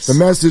course. The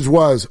message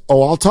was,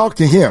 I'll talk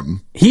to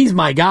him. He's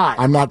my guy.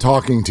 I'm not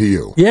talking to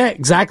you. Yeah,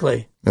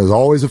 exactly. It was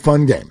always a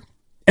fun game.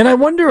 And I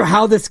wonder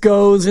how this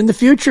goes in the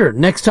future.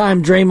 Next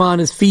time Draymond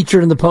is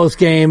featured in the post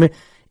game,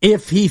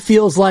 if he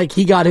feels like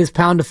he got his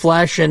pound of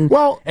flesh and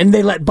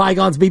they let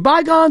bygones be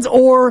bygones,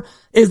 or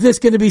is this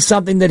going to be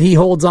something that he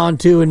holds on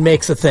to and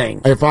makes a thing?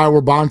 If I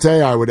were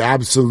Bonta, I would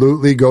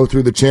absolutely go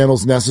through the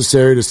channels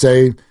necessary to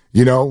say,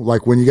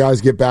 like when you guys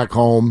get back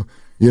home,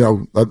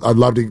 I'd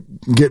love to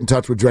get in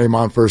touch with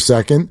Draymond for a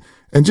second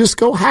and just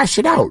go hash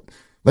it out.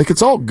 Like,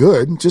 it's all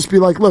good. Just be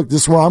like, look,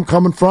 this is where I'm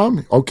coming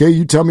from. Okay,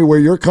 you tell me where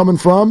you're coming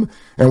from,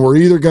 and we're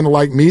either going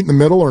to meet in the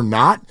middle or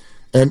not.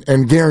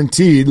 And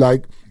guaranteed,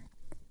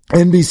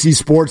 NBC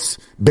Sports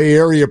Bay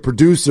Area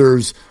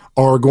producers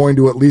are going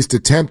to at least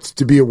attempt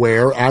to be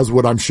aware, as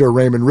would I'm sure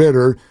Raymond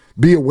Ritter,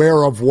 be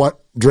aware of what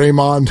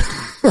Draymond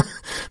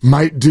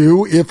might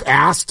do if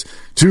asked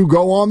to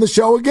go on the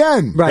show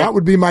again. Right. That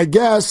would be my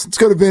guess. Let's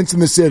go to Vince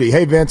in the city.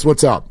 Hey, Vince,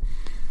 what's up?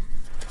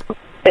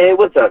 Hey,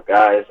 what's up,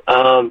 guys?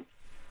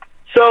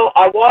 So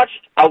I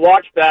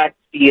watched back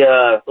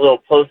the little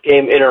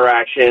post-game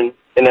interaction,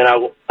 and then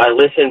I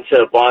listened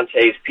to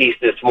Bonta's piece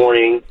this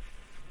morning.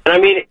 And I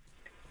mean,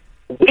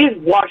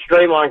 we've watched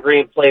Draymond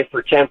Green play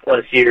for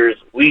 10-plus years.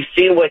 We've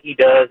seen what he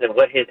does and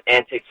what his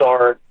antics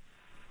are.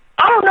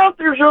 I don't know if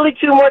there's really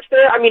too much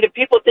there. I mean, if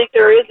people think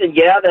there is, then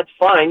yeah, that's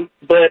fine.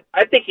 But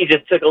I think he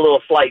just took a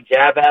little slight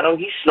jab at him.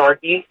 He's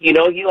snarky. He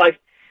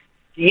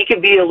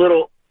can be a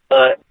little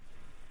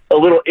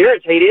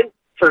irritated,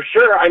 for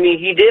sure. I mean,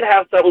 he did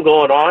have something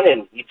going on,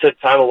 and he took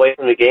time away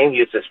from the game. He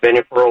was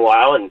suspended for a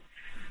while. And,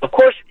 of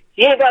course,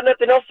 he ain't got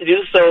nothing else to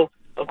do, so,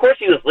 of course,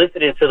 he was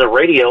listening to the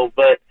radio.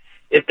 But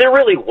if there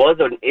really was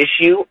an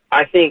issue,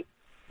 I think,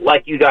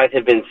 like you guys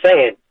have been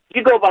saying,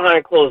 you go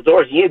behind closed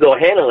doors and you go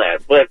handle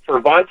that. But for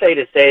Bonta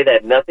to say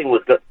that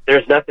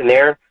there's nothing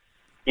there,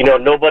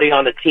 nobody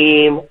on the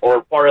team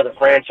or part of the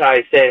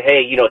franchise said,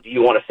 hey, do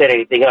you want to set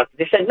anything up?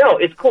 They said, no,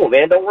 it's cool,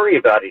 man. Don't worry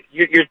about it.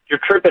 You're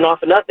tripping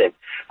off of nothing.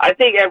 I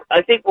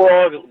think we're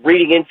all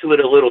reading into it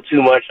a little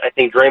too much. I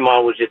think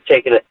Draymond was just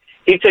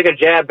he took a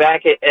jab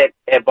back at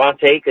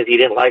Bonta because he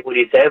didn't like what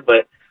he said,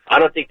 but I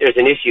don't think there's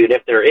an issue. And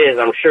if there is,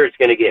 I'm sure it's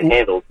going to get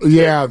handled.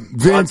 Yeah,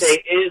 Vince.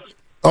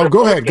 Oh,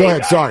 go ahead.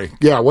 Guy. Sorry.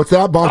 Yeah, what's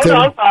that, Bonta?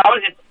 I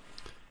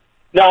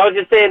was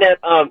just saying that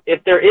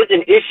if there is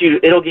an issue,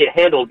 it'll get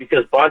handled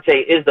because Bonta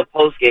is the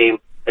post-game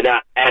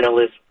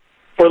analyst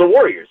for the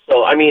Warriors.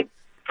 So, I mean,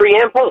 pre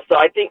and post. So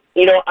I think,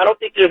 I don't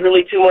think there's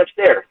really too much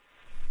there.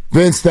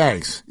 Vince,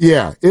 thanks.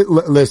 Yeah,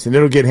 listen,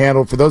 it'll get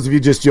handled. For those of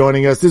you just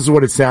joining us, this is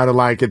what it sounded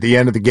like at the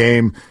end of the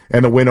game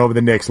and the win over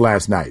the Knicks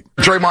last night.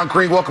 Draymond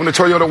Green, welcome to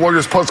Toyota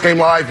Warriors Postgame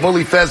Live.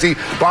 Mully, Fezzy,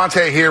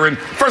 Bonta here. And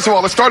first of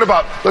all, let's talk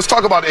about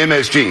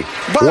MSG.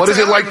 Bonta, what is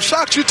it like? I'm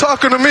shocked you're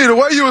talking to me. The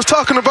way you was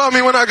talking about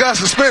me when I got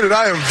suspended,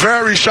 I am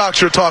very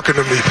shocked you're talking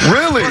to me.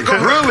 Really?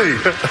 Really?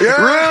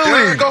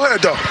 Yeah, go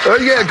ahead, though. Go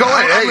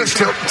ahead. Hey,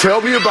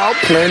 tell me about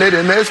Planet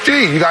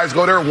MSG. You guys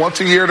go there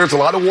once a year. There's a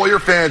lot of Warrior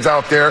fans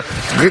out there.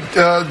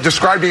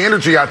 Describe the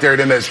energy out there at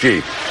MSG.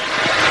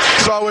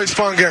 It's always a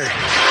fun game.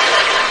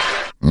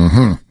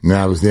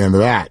 That was the end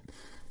of that.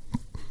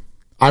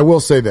 I will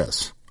say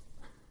this.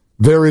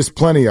 There is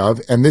plenty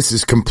of, and this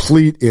is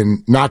complete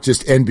in not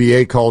just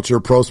NBA culture,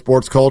 pro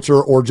sports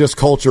culture, or just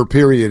culture,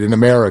 period, in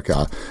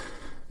America.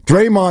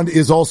 Draymond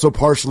is also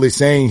partially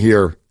saying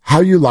here,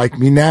 how you like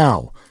me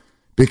now.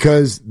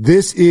 Because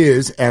this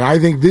is, and I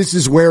think this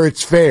is where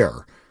it's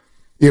fair.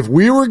 If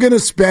we were going to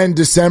spend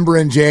December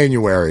and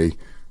January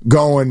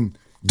going,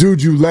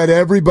 dude, you let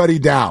everybody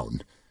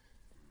down.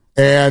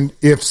 And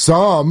if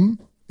some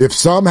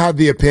had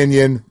the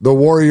opinion the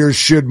Warriors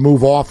should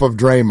move off of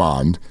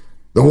Draymond,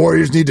 the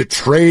Warriors need to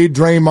trade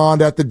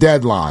Draymond at the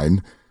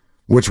deadline,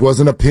 which was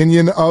an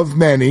opinion of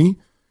many,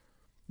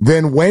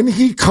 then when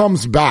he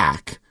comes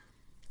back,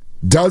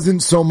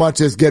 doesn't so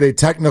much as get a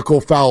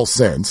technical foul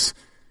since.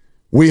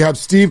 We have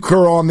Steve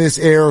Kerr on this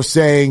air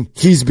saying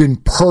he's been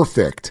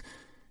perfect,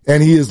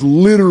 and he has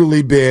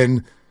literally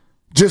been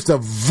just a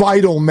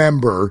vital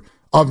member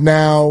of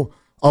now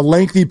a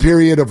lengthy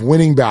period of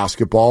winning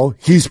basketball.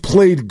 He's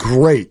played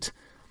great.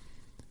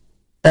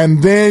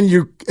 And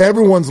then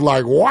everyone's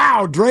like,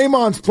 wow,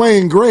 Draymond's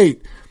playing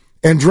great.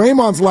 And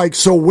Draymond's like,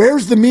 so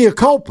where's the mea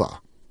culpa?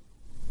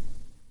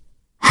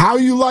 How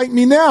you like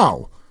me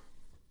now?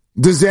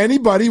 Does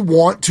anybody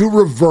want to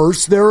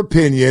reverse their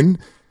opinion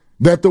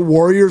that the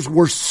Warriors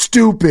were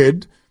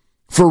stupid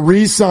for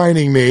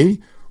re-signing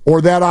me,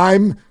 or that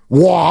I'm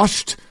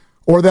washed,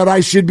 or that I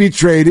should be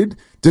traded?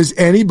 Does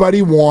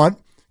anybody want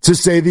to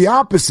say the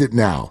opposite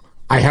now?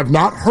 I have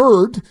not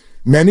heard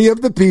many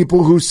of the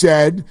people who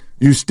said,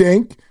 you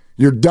stink,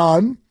 you're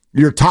done,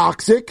 you're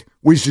toxic,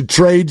 we should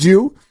trade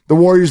you, the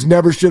Warriors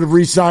never should have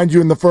re-signed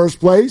you in the first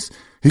place.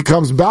 He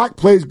comes back,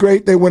 plays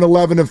great, they win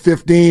 11 of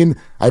 15.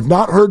 I've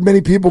not heard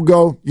many people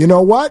go, you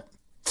know what?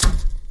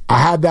 I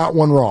had that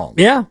one wrong.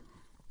 Yeah.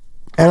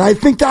 And I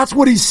think that's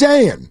what he's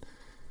saying.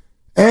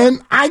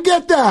 And I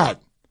get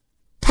that.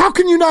 How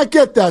can you not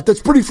get that?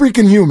 That's pretty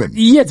freaking human.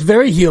 Yeah, it's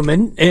very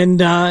human.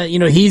 And,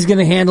 he's going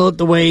to handle it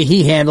the way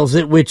he handles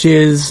it, which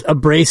is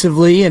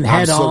abrasively and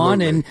head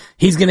on. And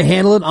he's going to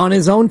handle it on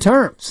his own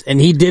terms.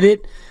 And he did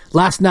it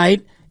last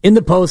night in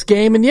the post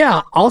game. And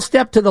yeah, I'll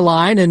step to the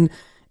line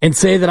and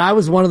say that I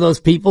was one of those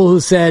people who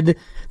said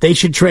they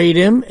should trade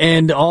him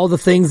and all the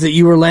things that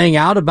you were laying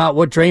out about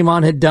what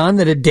Draymond had done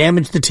that had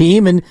damaged the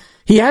team. And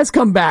he has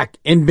come back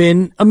and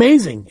been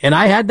amazing. And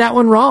I had that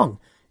one wrong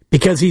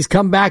because he's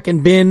come back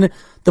and been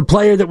the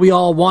player that we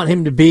all want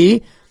him to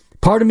be.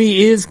 Part of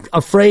me is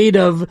afraid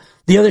of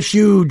the other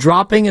shoe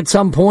dropping at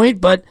some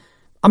point, but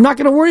I'm not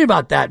going to worry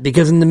about that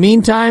because in the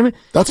meantime,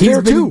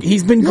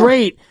 he's been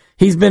great.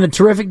 He's been a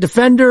terrific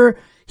defender.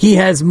 He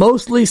has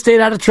mostly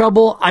stayed out of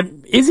trouble.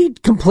 Is he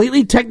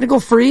completely technical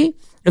free?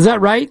 Is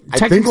that right?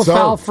 Technical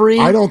foul free?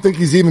 I don't think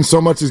he's even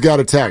so much as got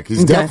a tech.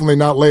 He's definitely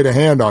not laid a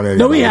hand on anybody.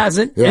 No, he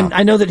hasn't. Yeah. And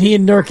I know that he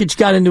and Nurkic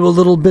got into a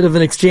little bit of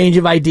an exchange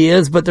of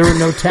ideas, but there were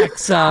no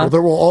techs. Well,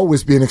 there will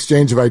always be an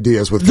exchange of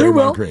ideas with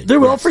Draymond Green. There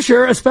will, for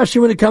sure,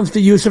 especially when it comes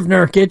to use of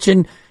Nurkic.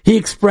 And he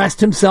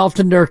expressed himself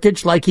to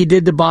Nurkic like he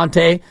did to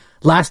Bonta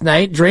last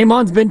night.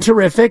 Draymond's been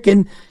terrific.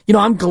 And,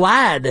 I'm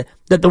glad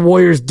that the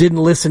Warriors didn't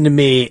listen to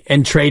me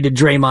and traded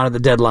Draymond at the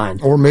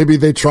deadline. Or maybe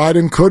they tried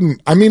and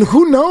couldn't. I mean,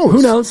 who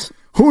knows?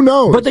 Who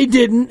knows? But they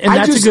didn't, and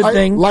that's a good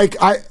thing.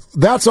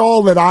 That's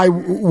all that I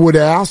would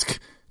ask,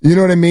 you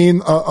know what I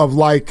mean, of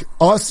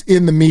us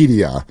in the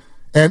media.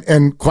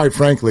 And quite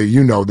frankly,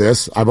 you know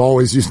this, I've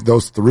always used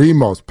those three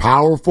most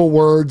powerful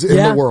words in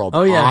the world.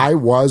 Oh, yeah. I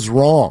was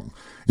wrong.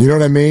 You know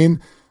what I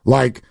mean?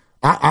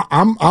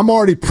 I'm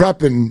already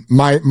prepping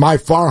my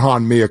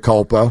Farhan mea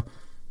culpa.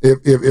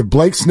 If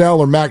Blake Snell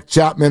or Mac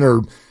Chapman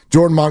or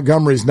Jordan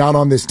Montgomery's not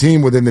on this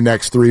team within the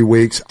next 3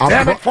 weeks.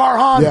 Damn it,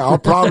 Farhan! Yeah, I'll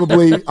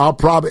probably,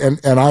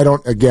 and I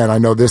don't, again, I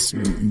know this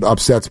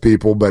upsets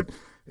people, but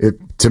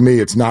to me,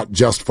 it's not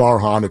just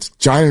Farhan. It's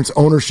Giants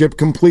ownership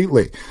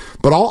completely.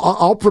 But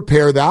I'll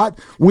prepare that.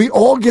 We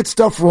all get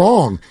stuff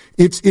wrong.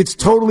 It's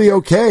totally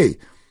okay.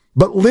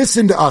 But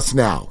listen to us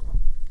now,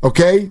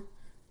 okay?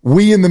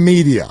 We in the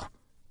media,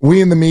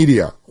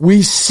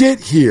 we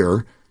sit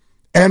here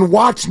and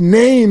watch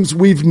names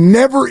we've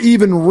never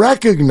even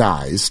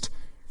recognized,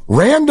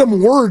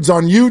 random words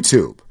on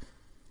YouTube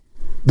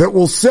that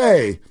will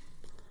say,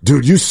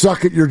 dude, you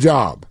suck at your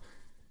job.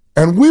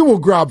 And we will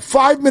grab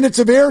 5 minutes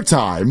of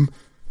airtime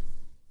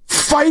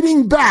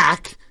fighting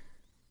back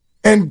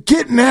and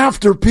getting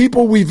after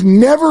people we've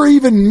never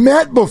even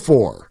met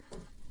before.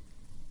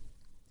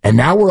 And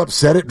now we're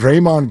upset at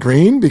Draymond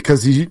Green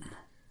because he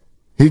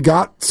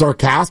got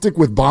sarcastic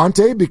with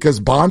Bonta because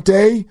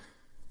Bonta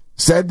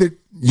said that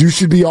you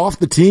should be off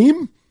the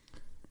team?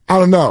 I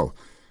don't know.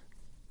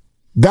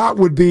 That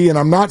would be, and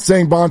I'm not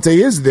saying Bonta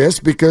is this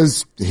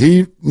because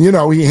he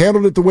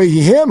handled it the way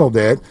he handled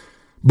it,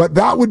 but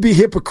that would be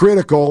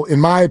hypocritical,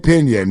 in my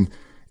opinion,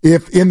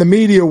 if in the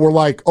media we're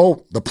like,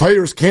 oh, the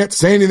players can't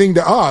say anything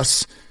to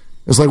us.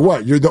 It's like,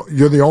 what, you're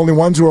the only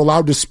ones who are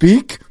allowed to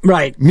speak?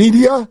 Right.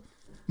 Media?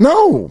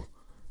 No.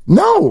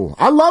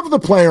 I love the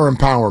player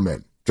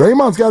empowerment.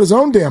 Draymond's got his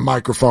own damn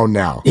microphone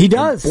now. He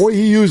does. And boy,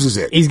 he uses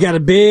it. He's got a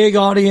big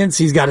audience.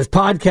 He's got his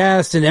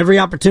podcast, and every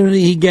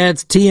opportunity he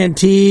gets,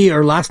 TNT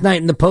or last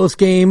night in the post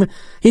game,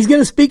 he's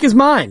going to speak his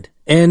mind.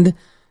 And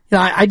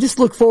I just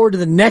look forward to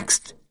the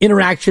next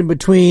interaction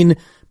between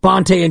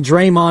Bonta and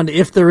Draymond,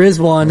 if there is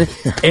one,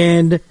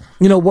 and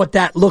what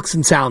that looks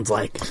and sounds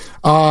like.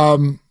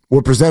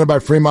 We're presented by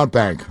Fremont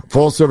Bank,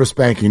 full service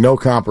banking, no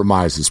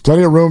compromises,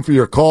 plenty of room for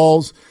your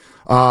calls.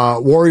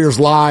 Warriors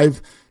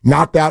Live.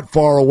 Not that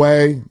far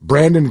away.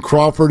 Brandon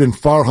Crawford and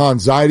Farhan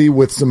Zaidi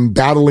with some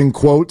battling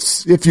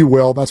quotes, if you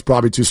will. That's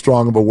probably too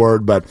strong of a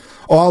word, but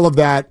all of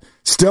that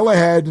still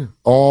ahead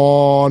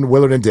on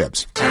Willard and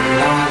Dibs.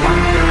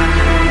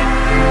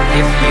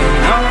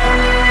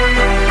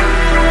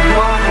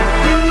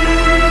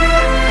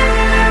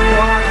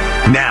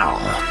 Now,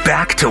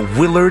 back to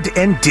Willard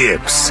and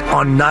Dibs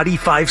on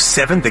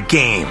 95.7 The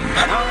Game.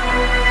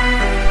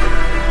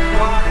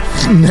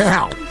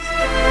 Now.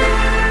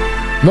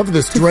 Enough of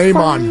this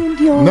Draymond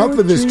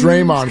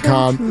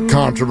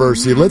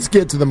controversy. Let's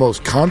get to the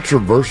most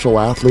controversial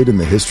athlete in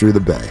the history of the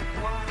Bay.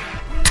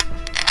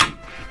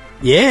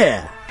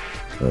 Yeah.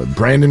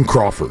 Brandon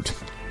Crawford.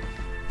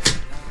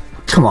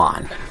 Come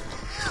on.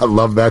 I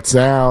love that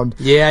sound.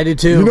 Yeah, I do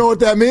too. You know what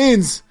that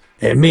means?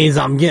 It means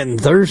I'm getting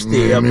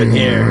thirsty up in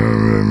here.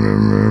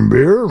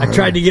 Beer? I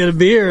tried to get a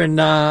beer and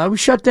I was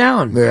shut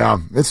down. Yeah,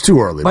 it's too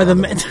early.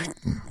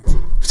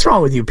 What's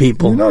wrong with you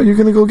people? You know, you're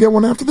going to go get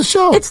one after the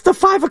show. It's the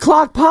 5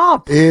 o'clock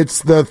pop.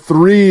 It's the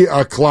 3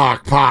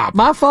 o'clock pop.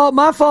 My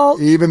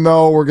fault. Even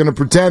though we're going to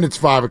pretend it's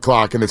 5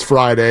 o'clock and it's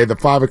Friday, the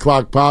 5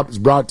 o'clock pop is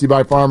brought to you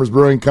by Farmers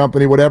Brewing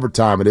Company, whatever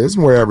time it is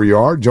and wherever you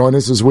are. Join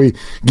us as we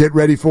get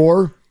ready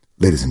for,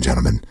 ladies and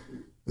gentlemen,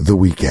 the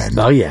weekend.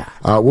 Oh, yeah.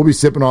 We'll be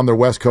sipping on their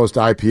West Coast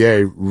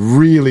IPA.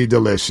 Really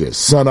delicious.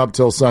 Sun up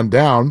till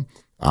sundown.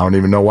 I don't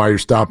even know why you're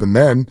stopping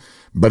then.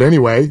 But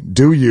anyway,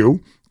 do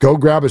you. Go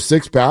grab a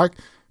 6-pack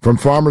from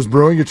Farmers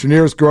Brewing at your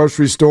nearest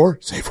grocery store,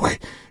 Safeway,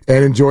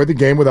 and enjoy the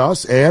game with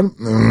us and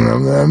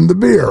the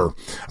beer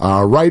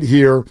right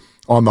here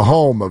on the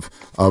home of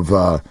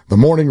the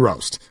Morning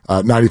Roast,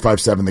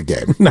 95.7 The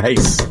Game.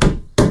 Nice.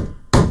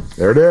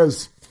 There it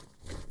is.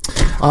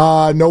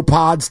 No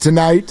pods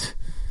tonight.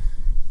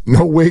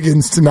 No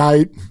Wiggins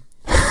tonight.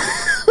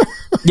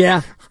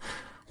 Yeah.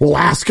 We'll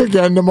ask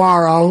again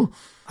tomorrow.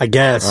 I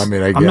guess. I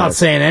guess. I'm not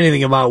saying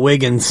anything about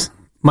Wiggins.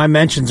 My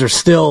mentions are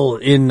still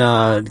in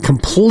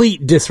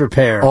complete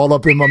disrepair. All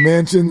up in my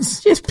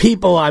mentions? Just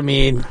people,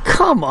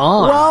 come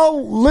on.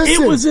 Well,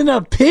 listen. It was an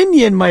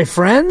opinion, my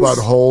friends. But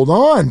hold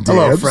on, Dibs.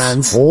 Hello,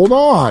 friends. Hold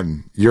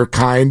on. You're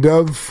kind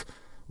of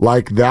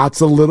like, that's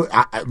a little...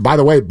 by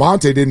the way,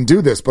 Bonta didn't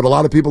do this, but a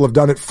lot of people have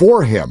done it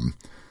for him.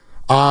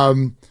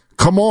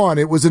 Come on,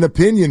 it was an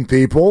opinion,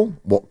 people.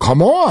 Well,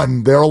 come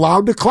on. They're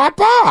allowed to clap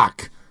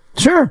back.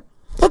 Sure.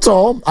 That's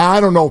all. I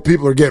don't know if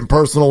people are getting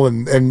personal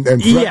and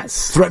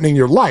yes. threatening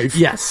your life.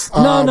 Yes.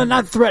 No,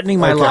 not threatening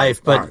my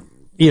life, but,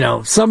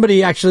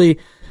 somebody actually,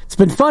 it's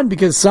been fun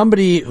because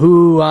somebody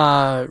who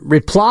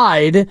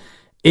replied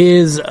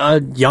is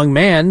a young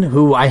man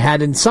who I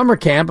had in summer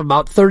camp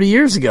about 30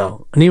 years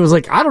ago. And he was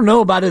like, I don't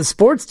know about his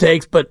sports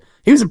takes, but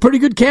he was a pretty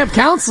good camp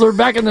counselor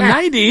back in the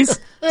 90s. It's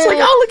like,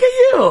 oh, look at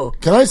you.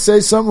 Can I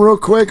say something real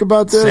quick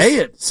about this? Say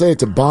it. Say it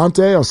to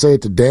Bonta. I'll say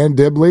it to Dan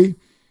Dibley.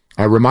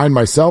 I remind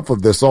myself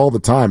of this all the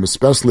time,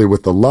 especially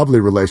with the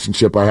lovely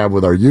relationship I have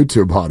with our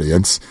YouTube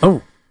audience.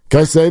 Oh. Can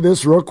I say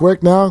this real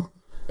quick now?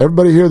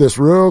 Everybody hear this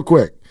real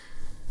quick.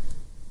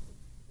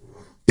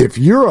 If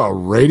you're a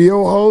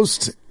radio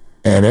host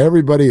and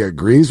everybody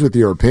agrees with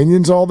your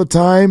opinions all the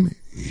time,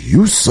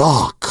 you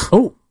suck.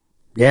 Oh,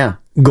 yeah,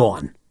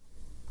 gone.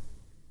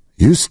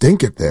 You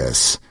stink at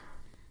this.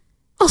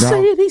 I'll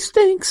say it, he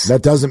stinks.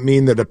 That doesn't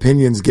mean that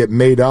opinions get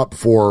made up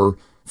for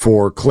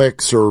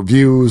clicks or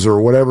views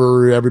or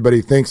whatever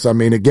everybody thinks.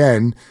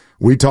 Again,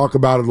 we talk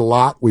about it a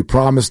lot. We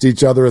promised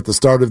each other at the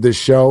start of this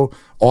show,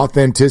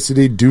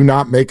 authenticity, do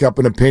not make up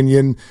an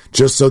opinion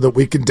just so that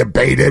we can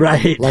debate it.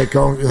 Right. Like,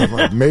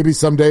 maybe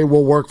someday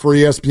we'll work for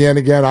ESPN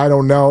again. I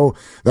don't know.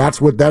 That's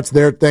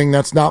their thing.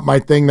 That's not my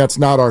thing. That's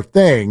not our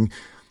thing.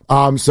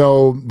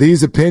 So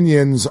these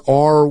opinions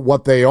are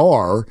what they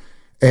are.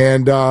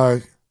 And,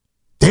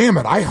 damn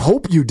it, I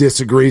hope you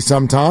disagree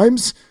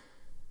sometimes.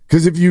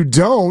 Because if you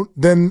don't,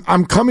 then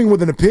I'm coming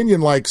with an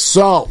opinion like,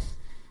 so,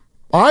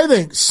 I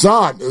think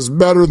sun is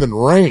better than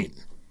rain.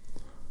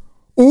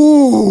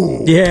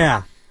 Ooh.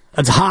 Yeah.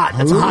 That's hot.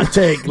 That's a hot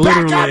take,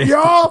 literally. Back up,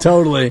 y'all.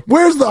 Totally.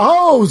 Where's the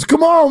hose?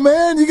 Come on,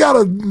 man. You got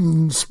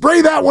to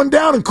spray that one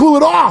down and cool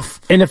it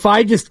off. And if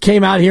I just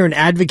came out here and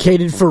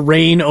advocated for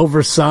rain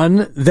over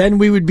sun, then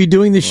we would be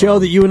doing the show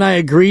that you and I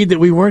agreed that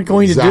we weren't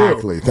going to do.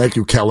 Exactly. Thank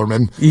you,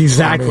 Kellerman.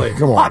 Exactly.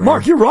 Come on,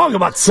 Mark, you're wrong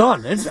about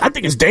sun. I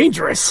think it's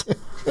dangerous.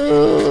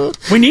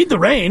 We need the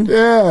rain.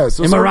 Yeah.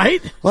 Am I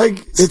right?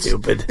 Like, it's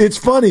stupid. It's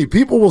funny.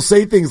 People will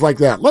say things like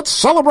that. Let's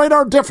celebrate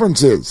our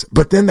differences.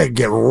 But then they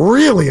get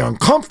really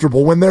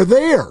uncomfortable when they're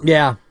there.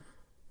 Yeah.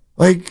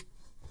 Like,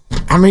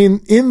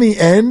 in the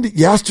end,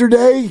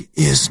 yesterday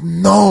is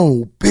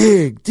no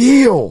big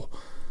deal.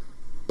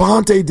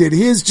 Bonta did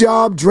his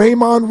job.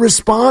 Draymond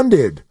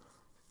responded.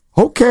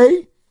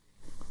 Okay.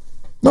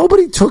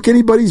 Nobody took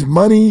anybody's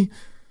money.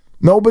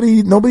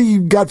 Nobody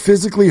got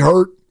physically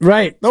hurt.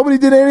 Right. Nobody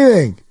did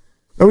anything.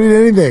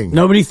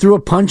 Nobody threw a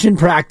punch in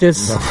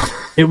practice. No.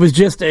 It was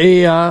just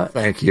a...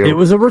 Thank you. It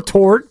was a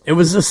retort. It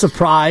was a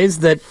surprise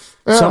that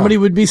somebody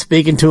would be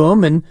speaking to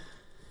him, and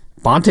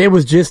Bonta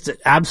was just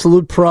a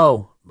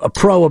pro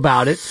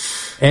about it.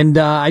 And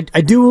I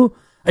do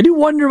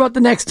wonder about the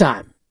next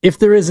time, if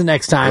there is a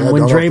next time,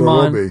 when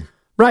Draymond...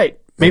 Right.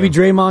 Maybe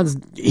Draymond's...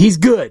 He's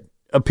good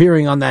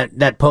appearing on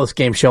that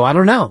post-game show. I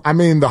don't know.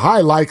 The high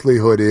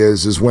likelihood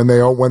is when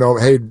they went over,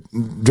 hey,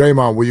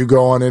 Draymond, will you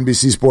go on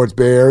NBC Sports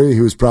Bay Area?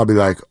 He was probably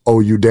like, oh,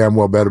 you damn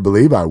well better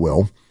believe I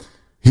will.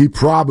 He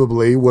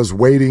probably was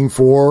waiting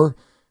for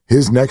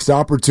his next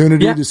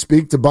opportunity to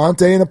speak to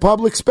Bonta in a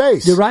public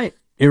space. You're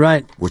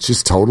right. Which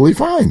is totally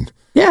fine.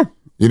 Yeah.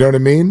 You know what I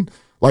mean?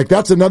 Like,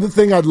 that's another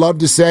thing I'd love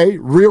to say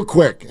real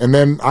quick. And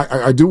then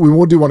we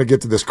do want to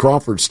get to this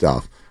Crawford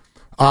stuff.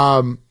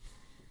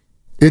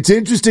 It's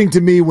interesting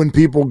to me when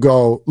people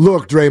go,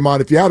 look,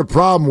 Draymond, if you had a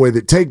problem with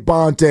it, take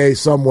Bonta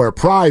somewhere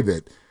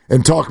private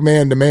and talk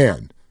man to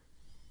man.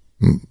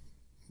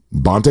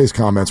 Bonta's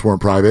comments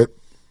weren't private.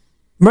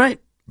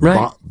 Right.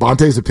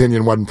 Bonta's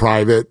opinion wasn't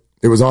private.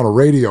 It was on a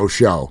radio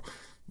show.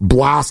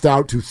 Blast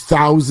out to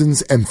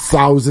thousands and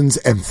thousands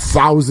and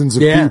thousands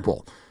of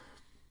people.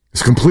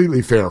 It's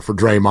completely fair for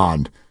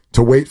Draymond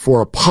to wait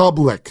for a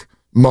public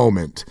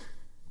moment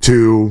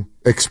to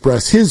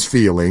express his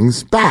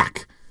feelings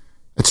back.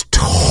 It's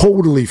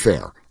totally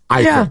fair,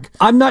 I think.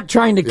 I'm not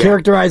trying to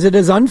characterize it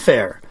as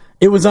unfair.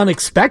 It was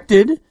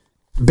unexpected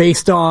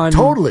based on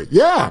Bonte's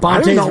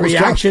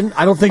reaction.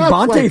 I don't think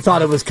Bonta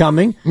thought it was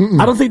coming.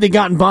 I don't think they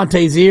got in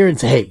Bonte's ear and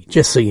said, hey,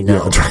 just so you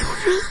know,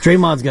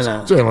 Draymond's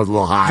a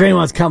little high.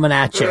 Draymond's coming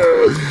at you.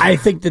 I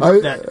think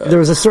that there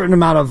was a certain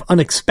amount of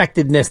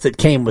unexpectedness that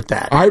came with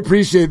that. I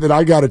appreciate that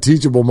I got a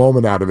teachable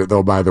moment out of it,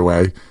 though, by the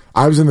way.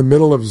 I was in the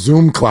middle of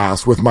Zoom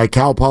class with my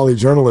Cal Poly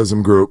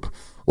journalism group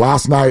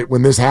last night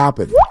when this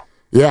happened.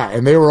 Yeah,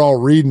 and they were all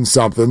reading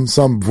something,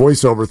 some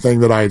voiceover thing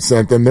that I had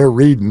sent them. They're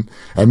reading,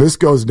 and this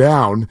goes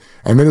down,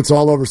 and then it's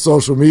all over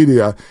social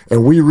media,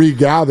 and we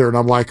regather, and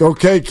I'm like,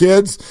 okay,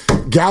 kids,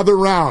 gather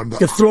around.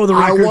 Throw the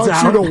records out.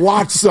 I want you to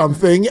watch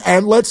something,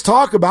 and let's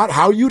talk about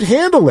how you'd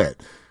handle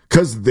it,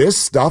 because this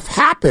stuff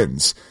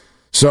happens.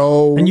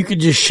 So, and you could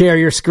just share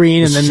your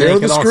screen, and then they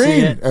could all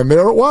see it. And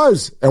there it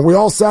was. And we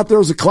all sat there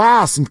as a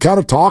class and kind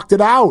of talked it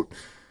out.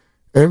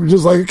 And it was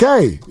just like,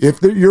 okay,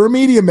 if you're a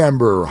media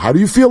member, how do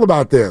you feel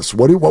about this?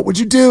 What would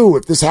you do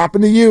if this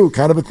happened to you?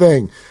 Kind of a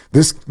thing.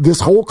 This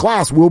whole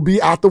class will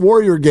be at the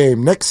Warrior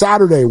game next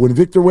Saturday when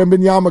Victor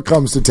Wembanyama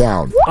comes to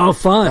town. Oh,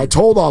 fun. I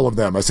told all of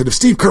them, I said, if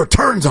Steve Kerr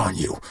turns on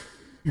you,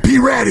 be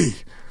ready.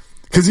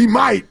 Because he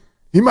might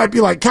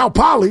be like, Cal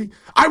Poly,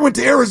 I went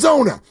to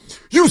Arizona.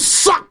 You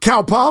suck,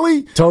 Cal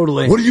Poly.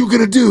 Totally. What are you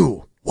going to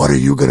do? What are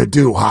you going to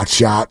do,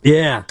 hotshot?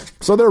 Yeah.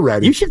 So they're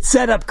ready. You should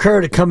set up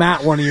Kerr to come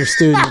at one of your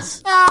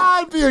students.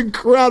 That'd be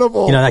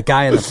incredible. You know, that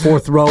guy in the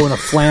fourth row in a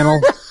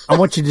flannel? I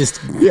want you to just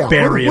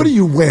bury him. What are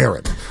you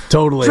wearing?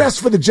 Totally. Dress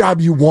for the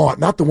job you want,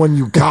 not the one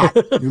you got,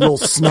 you little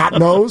snot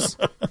nose.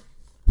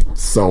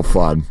 So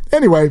fun.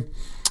 Anyway,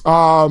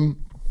 are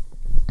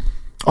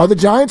the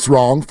Giants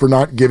wrong for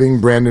not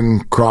giving Brandon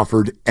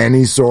Crawford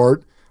any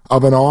sort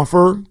of an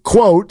offer?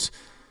 Quote,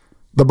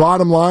 the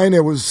bottom line, I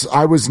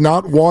was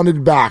not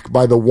wanted back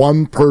by the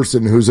one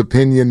person whose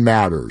opinion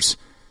matters.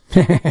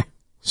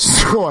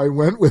 So I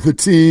went with a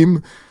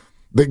team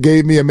that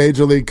gave me a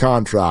major league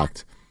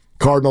contract.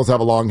 Cardinals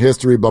have a long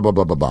history, blah, blah,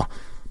 blah, blah, blah.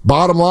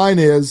 Bottom line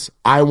is,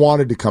 I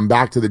wanted to come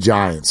back to the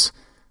Giants.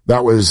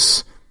 That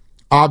was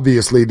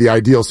obviously the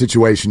ideal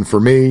situation for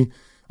me.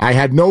 I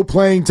had no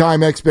playing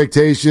time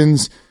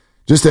expectations,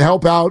 just to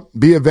help out,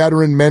 be a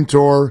veteran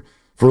mentor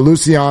for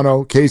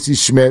Luciano, Casey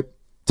Schmidt,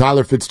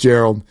 Tyler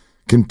Fitzgerald,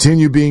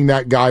 continue being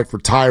that guy for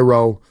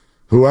Tyro,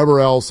 whoever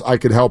else I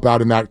could help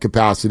out in that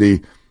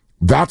capacity.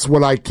 That's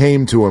what I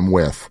came to him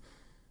with.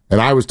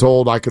 And I was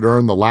told I could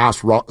earn the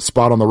last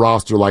spot on the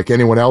roster like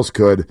anyone else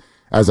could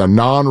as a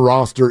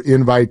non-roster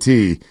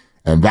invitee,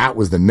 and that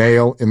was the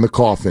nail in the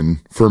coffin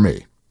for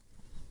me.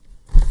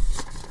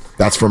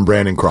 That's from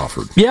Brandon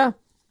Crawford. Yeah.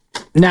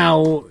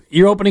 Now,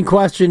 your opening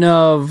question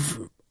of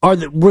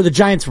were the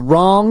Giants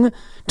wrong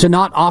to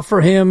not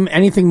offer him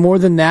anything more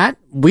than that?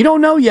 We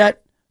don't know yet.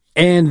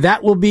 And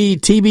that will be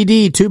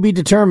TBD, to be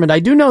determined. I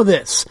do know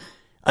this.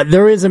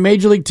 There is a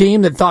major league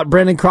team that thought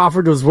Brandon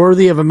Crawford was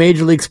worthy of a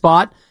major league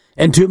spot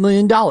and $2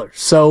 million.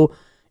 So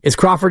is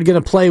Crawford going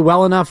to play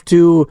well enough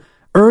to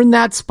earn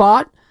that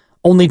spot?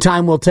 Only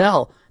time will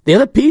tell. The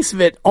other piece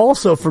of it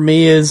also for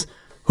me is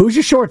who's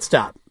your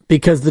shortstop?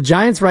 Because the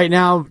Giants right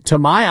now, to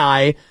my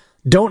eye,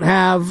 don't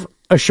have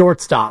a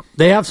shortstop.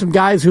 They have some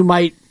guys who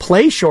might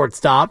play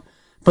shortstop,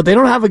 but they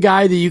don't have a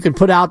guy that you can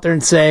put out there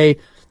and say,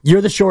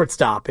 you're the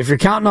shortstop. If you're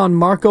counting on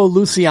Marco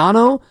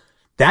Luciano,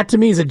 that to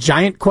me is a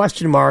giant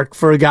question mark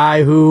for a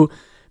guy who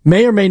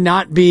may or may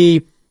not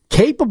be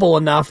capable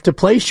enough to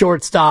play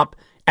shortstop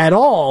at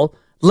all,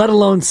 let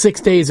alone 6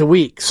 days a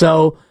week.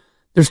 So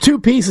there's two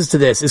pieces to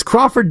this. Is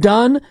Crawford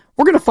done?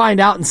 We're going to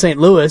find out in St.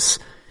 Louis.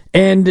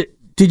 And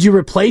did you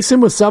replace him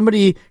with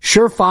somebody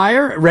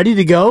surefire, ready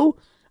to go?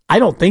 I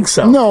don't think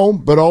so. No,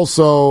 but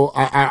also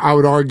I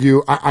would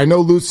argue, I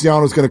know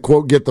Luciano's going to,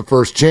 quote, get the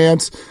first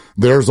chance.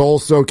 There's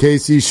also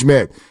Casey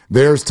Schmidt.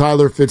 There's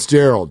Tyler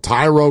Fitzgerald.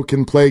 Tyro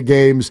can play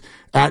games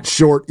at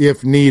short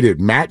if needed.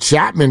 Matt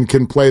Chapman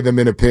can play them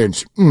in a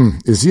pinch.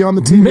 Is he on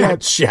the team Matt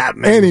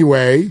Chapman.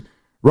 Anyway,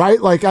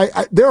 right? Like,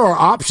 there are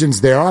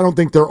options there. I don't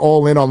think they're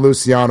all in on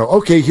Luciano.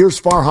 Okay, here's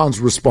Farhan's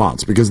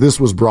response, because this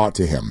was brought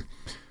to him.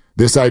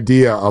 This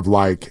idea of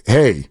like,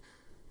 hey,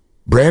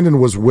 Brandon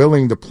was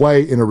willing to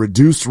play in a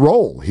reduced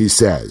role, he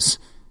says.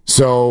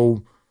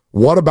 So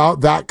what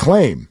about that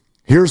claim?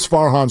 Here's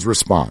Farhan's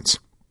response.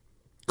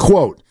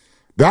 Quote,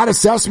 that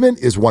assessment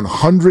is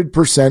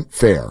 100%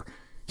 fair.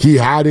 He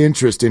had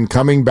interest in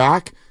coming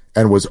back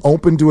and was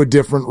open to a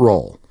different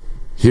role.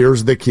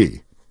 Here's the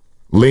key.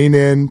 Lean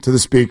in to the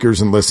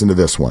speakers and listen to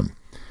this one.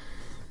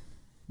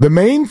 The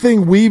main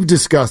thing we've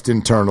discussed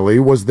internally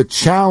was the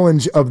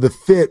challenge of the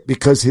fit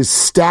because his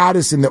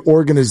status in the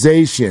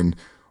organization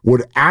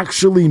would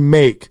actually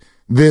make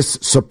this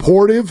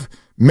supportive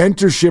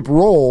mentorship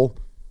role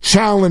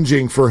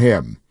challenging for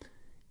him,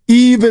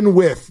 even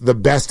with the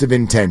best of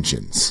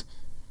intentions.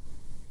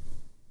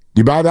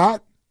 You buy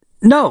that?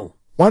 No.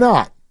 Why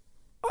not?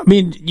 I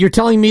mean, you're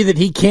telling me that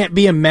he can't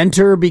be a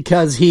mentor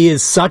because he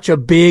is such a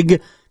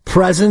big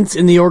presence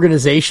in the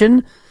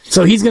organization?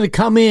 So he's going to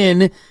come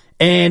in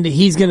and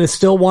he's going to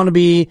still want to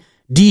be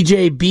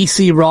DJ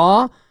BC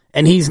Raw,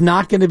 and he's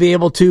not going to be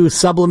able to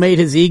sublimate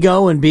his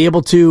ego and be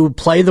able to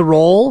play the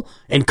role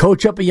and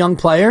coach up a young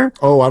player?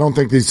 Oh, I don't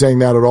think he's saying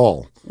that at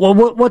all. Well,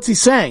 what's he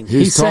saying?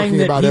 He's talking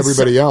saying about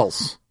everybody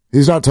else.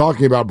 He's not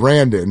talking about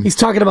Brandon. He's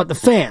talking about the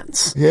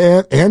fans.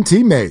 Yeah, and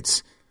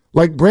teammates.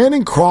 Like,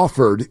 Brandon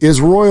Crawford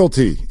is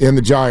royalty in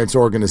the Giants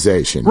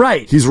organization.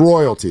 Right. He's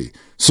royalty.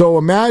 So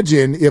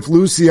imagine if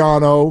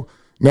Luciano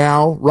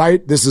now,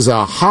 right, this is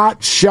a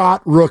hot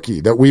shot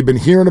rookie that we've been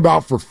hearing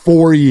about for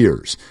 4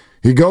 years.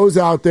 He goes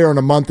out there and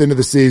a month into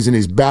the season,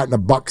 he's batting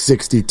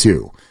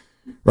 $162,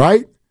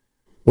 right?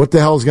 What the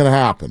hell is going to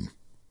happen?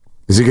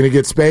 Is he going to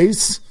get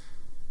space?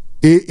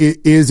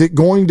 Is it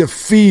going to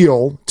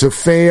feel to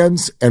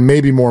fans and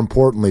maybe more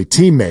importantly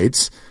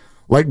teammates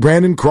like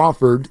Brandon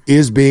Crawford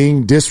is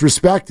being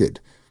disrespected,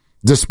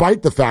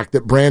 despite the fact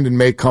that Brandon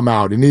may come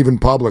out and even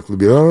publicly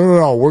be,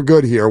 no, we're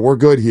good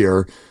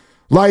here.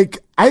 Like,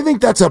 I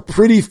think that's a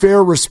pretty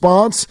fair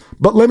response,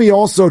 but let me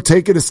also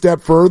take it a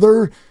step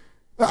further.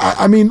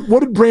 I mean,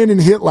 what did Brandon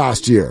hit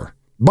last year?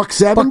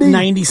 $170?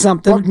 $190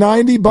 something.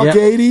 $190,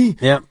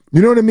 $180? Yep.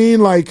 You know what I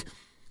mean? Like,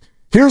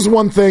 here's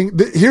one thing.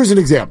 Here's an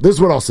example. This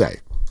is what I'll say.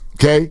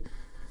 Okay?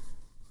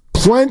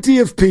 Plenty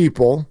of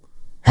people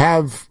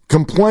have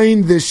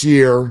complained this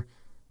year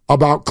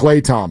about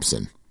Klay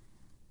Thompson.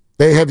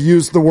 They have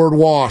used the word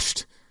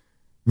washed.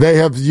 They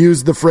have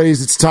used the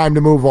phrase, it's time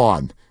to move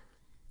on.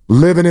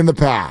 Living in the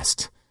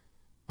past.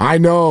 I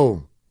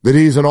know that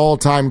he's an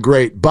all-time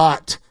great,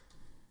 but,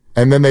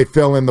 and then they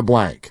fill in the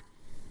blank.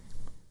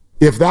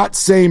 If that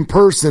same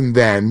person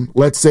then,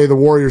 let's say the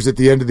Warriors at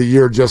the end of the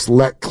year just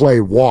let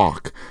Klay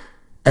walk,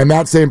 and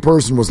that same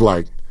person was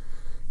like,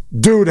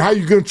 dude, how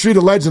you going to treat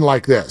a legend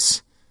like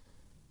this?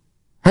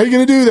 How you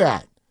going to do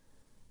that?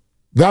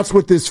 That's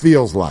what this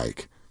feels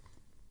like.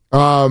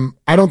 I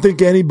don't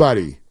think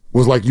anybody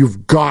was like,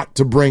 you've got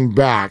to bring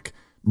back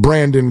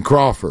Brandon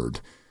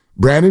Crawford.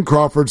 Brandon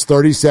Crawford's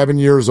 37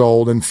 years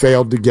old and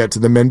failed to get to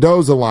the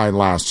Mendoza line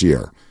last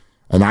year.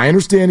 And I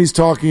understand he's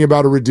talking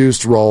about a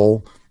reduced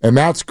role, and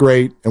that's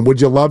great. And would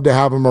you love to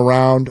have him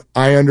around?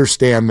 I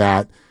understand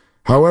that.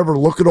 However,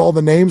 look at all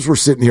the names we're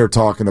sitting here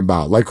talking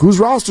about. Like, whose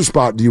roster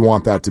spot do you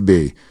want that to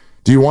be?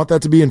 Do you want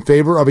that to be in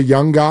favor of a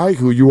young guy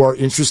who you are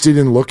interested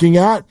in looking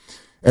at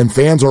and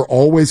fans are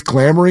always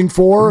clamoring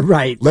for?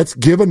 Right. Let's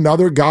give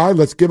another guy.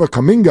 Let's give a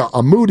Kuminga,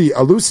 a Moody,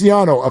 a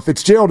Luciano, a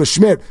Fitzgerald, a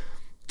Schmidt.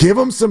 Give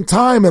them some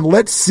time and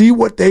let's see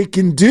what they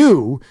can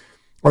do.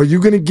 Are you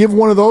going to give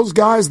one of those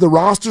guys the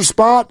roster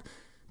spot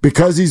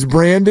because he's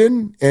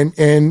Brandon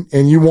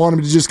and you want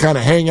him to just kind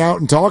of hang out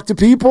and talk to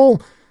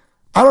people?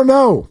 I don't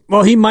know.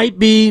 Well, he might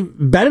be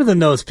better than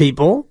those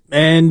people,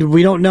 and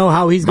we don't know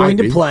how he's going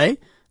to play.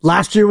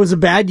 Last year was a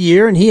bad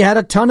year, and he had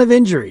a ton of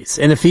injuries.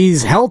 And if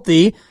he's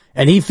healthy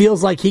and he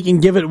feels like he can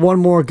give it one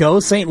more go,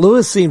 St.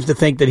 Louis seems to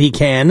think that he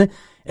can.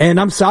 And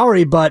I'm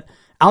sorry, but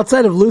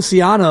outside of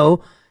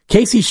Luciano,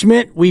 Casey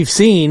Schmidt we've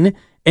seen,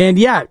 and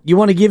yeah, you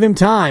want to give him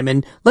time.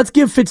 And let's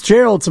give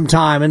Fitzgerald some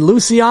time, and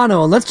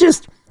Luciano, and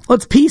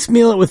let's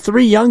piecemeal it with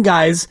three young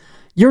guys.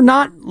 You're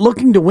not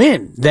looking to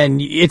win.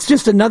 Then it's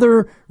just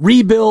another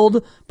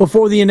rebuild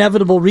before the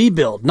inevitable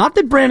rebuild. Not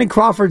that Brandon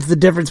Crawford's the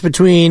difference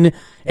between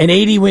an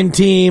 80-win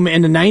team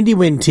and a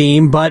 90-win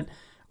team, but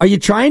are you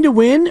trying to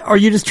win, or are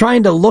you just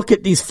trying to look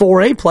at these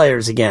 4A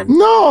players again?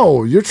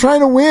 No, you're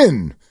trying to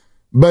win.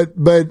 But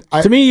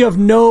to me, you have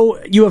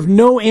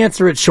no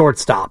answer at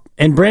shortstop.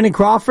 And Brandon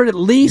Crawford, at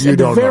least, at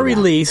the very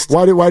least.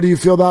 Why do you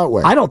feel that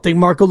way? I don't think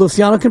Marco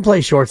Luciano can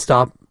play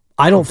shortstop.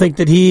 I don't think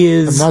that he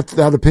is. And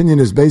that opinion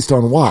is based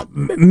on what?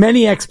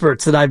 Many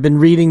experts that I've been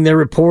reading their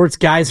reports,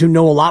 guys who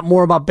know a lot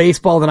more about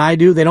baseball than I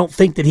do, they don't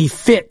think that he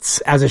fits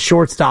as a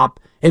shortstop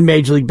in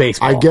Major League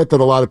Baseball. I get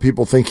that a lot of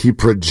people think he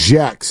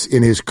projects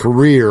in his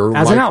career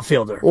as an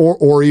outfielder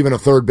or even a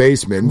third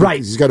baseman. Right.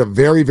 He's got a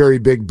very, very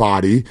big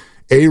body.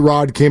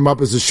 A-Rod came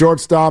up as a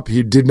shortstop.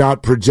 He did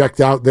not project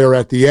out there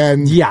at the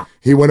end. Yeah.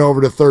 He went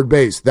over to third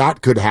base.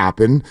 That could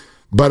happen.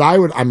 But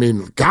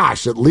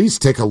at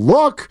least take a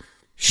look.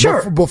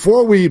 Sure.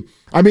 Before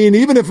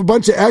even if a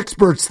bunch of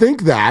experts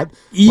think that,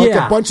 like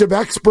a bunch of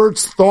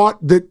experts thought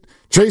that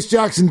Trace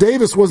Jackson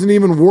Davis wasn't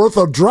even worth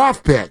a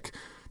draft pick.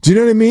 Do you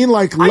know what I mean?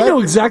 Like, I know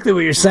exactly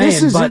what you're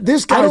saying, but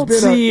I don't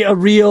see a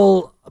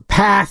real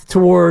path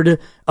toward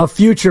a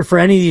future for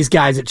any of these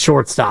guys at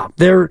shortstop.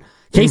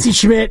 Casey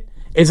Schmidt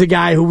is a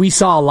guy who we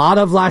saw a lot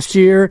of last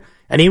year,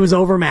 and he was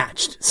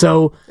overmatched.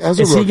 So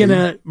is he going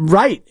to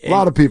right? A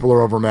lot of people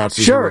are overmatched.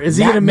 Sure. Is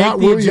he going to make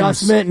the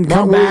adjustment and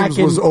come back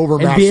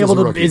and be able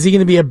to? Is he going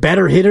to be a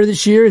better hitter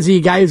this year? Is he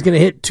a guy who's going to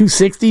hit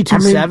 260,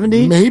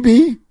 270?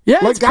 Maybe. Yeah,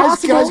 like it's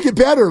possible. Guys get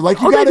better.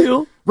 Like you got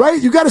to right.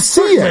 You got to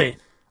see it.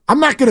 I'm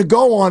not going to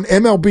go on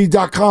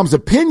MLB.com's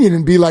opinion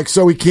and be like,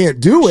 so he can't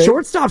do it.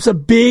 Shortstop's a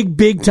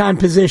big time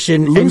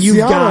position.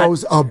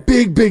 Luciano's a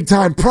big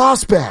time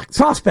prospect.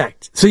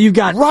 So you've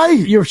got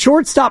your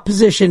shortstop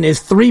position is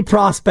 3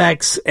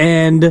 prospects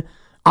and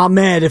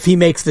Ahmed if he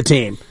makes the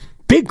team.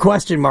 Big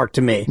question mark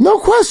to me. No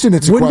question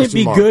it's a question mark. Wouldn't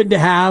it be good to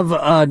have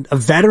a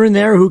veteran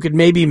there who could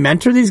maybe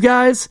mentor these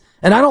guys?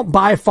 And I don't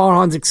buy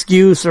Farhan's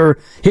excuse or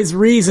his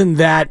reason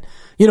that,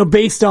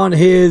 based on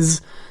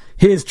his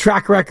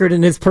track record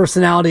and his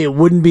personality, it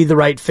wouldn't be the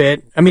right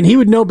fit. I mean, he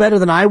would know better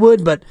than I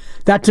would, but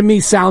that to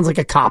me sounds like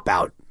a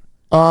cop-out.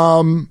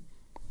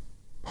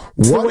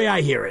 It's the way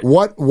I hear it.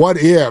 What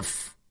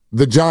if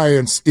the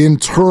Giants'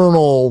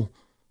 internal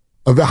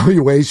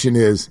evaluation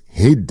is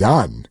he's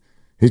done?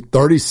 He's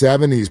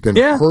 37. He's been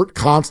hurt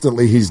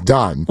constantly. He's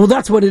done. Well,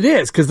 that's what it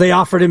is, because they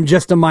offered him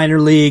just a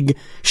minor league.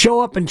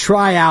 Show up and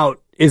try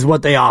out is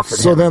what they offered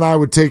him. So then I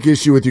would take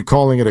issue with you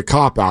calling it a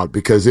cop-out,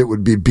 because it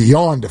would be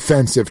beyond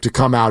offensive to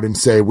come out and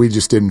say we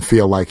just didn't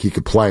feel like he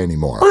could play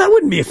anymore. Well, that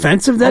wouldn't be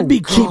offensive. That'd be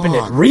keeping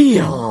it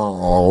real.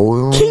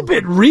 Oh, keep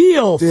it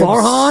real,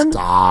 Farhan.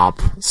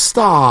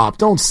 Stop.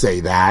 Don't say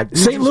that.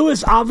 St.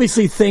 Louis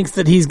obviously thinks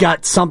that he's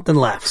got something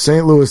left.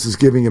 St. Louis is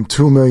giving him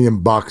 $2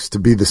 million to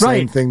be the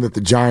same thing that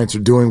the Giants are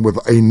doing with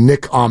a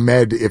Nick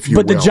Ahmed, if you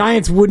will. But the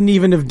Giants wouldn't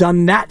even have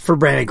done that for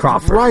Brandon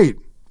Crawford.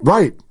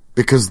 Right.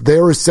 Because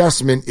their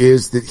assessment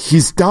is that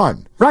he's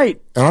done.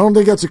 Right. And I don't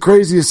think that's a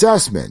crazy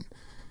assessment.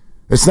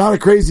 It's not a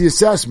crazy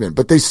assessment,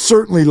 but they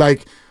certainly,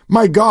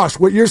 my gosh,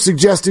 what you're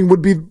suggesting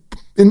would be,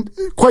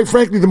 quite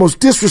frankly, the most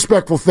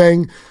disrespectful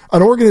thing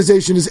an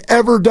organization has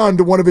ever done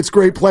to one of its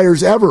great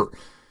players ever.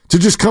 To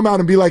just come out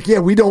and be like,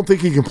 we don't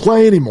think he can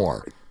play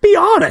anymore. Be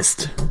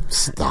honest.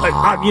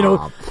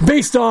 Stop.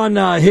 Based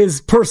on his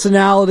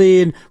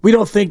personality, and we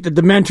don't think that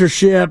the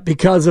mentorship,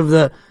 because of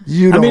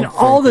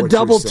all the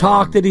double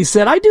talk that he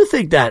said. I do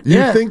think that.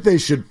 You think they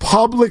should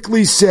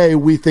publicly say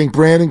we think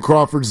Brandon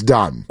Crawford's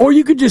done? Or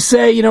you could just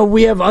say,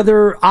 we have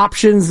other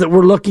options that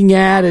we're looking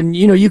at, and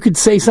you could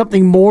say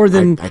something more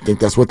than. I think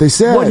that's what they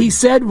said. What he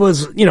said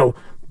was, we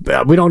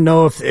don't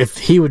know if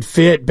he would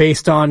fit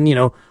based on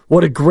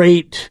what a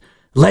great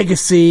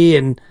legacy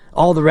and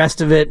all the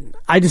rest of it.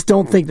 I just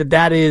don't think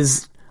that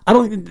is. I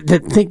don't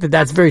think that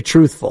that's very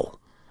truthful.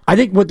 I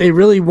think what they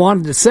really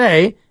wanted to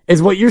say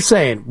is what you're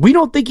saying. We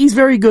don't think he's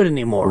very good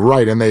anymore.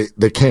 Right, and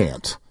they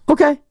can't.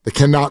 Okay. They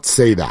cannot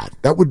say that.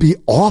 That would be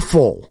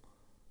awful.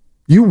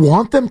 You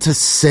want them to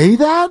say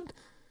that?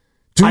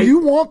 You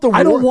want the?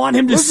 I don't want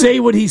him to say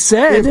what he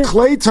said. If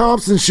Klay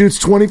Thompson shoots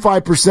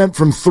 25%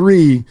 from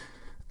 3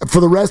 for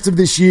the rest of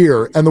this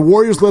year, and the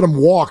Warriors let him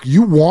walk,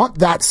 you want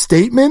that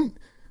statement?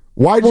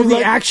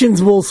 The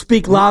actions will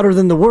speak louder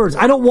than the words.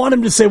 I don't want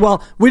him to say,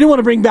 we don't want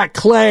to bring back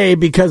Klay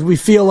because we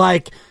feel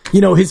like,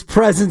 his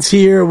presence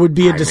here would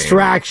be a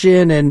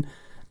distraction. And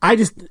I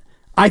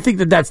think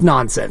that that's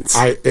nonsense.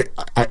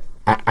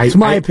 It's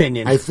my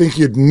opinion. I think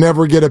you'd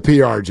never get a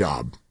PR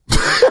job.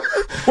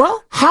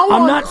 Well,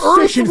 I'm not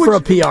fishing for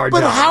a PR job.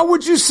 But how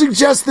would you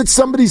suggest that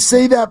somebody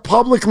say that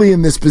publicly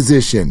in this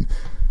position?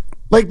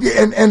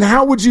 And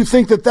how would you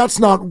think that that's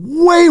not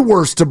way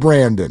worse to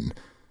Brandon?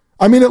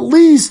 I mean, at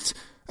least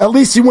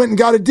he went and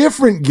got a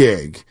different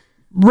gig.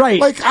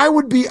 Right. I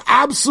would be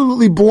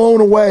absolutely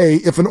blown away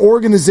if an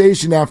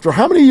organization, after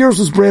how many years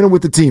was Brandon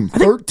with the team?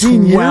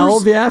 13 years?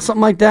 12, something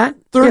like that.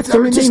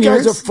 13 this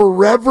years. Guy's a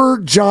forever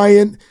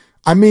Giant.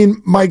 I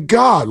mean, my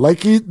God,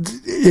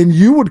 and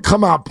you would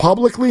come out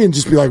publicly and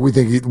just be like, we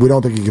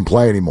don't think he can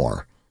play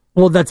anymore.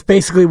 Well, that's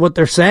basically what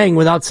they're saying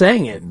without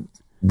saying it.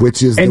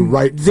 Which is the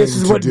right thing to do. This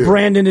is what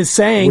Brandon is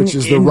saying. Which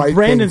is the right thing to do.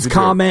 Brandon's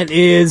comment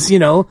is,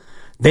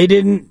 they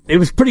didn't. It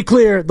was pretty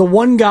clear the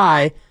one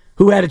guy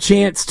who had a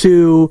chance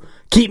to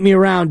keep me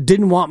around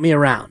didn't want me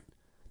around.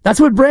 That's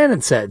what Brandon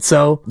said.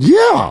 So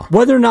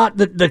whether or not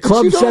the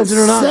club says it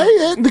or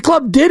not, the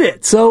club did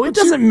it. So it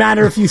doesn't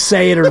matter if you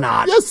say it or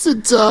not. Yes,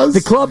 it does.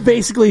 The club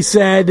basically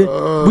said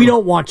we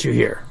don't want you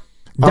here.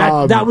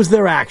 That was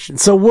their action.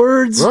 So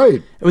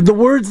the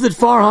words that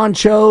Farhan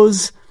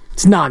chose,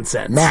 it's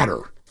nonsense.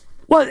 Matter.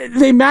 Well,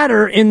 they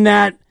matter in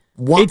that.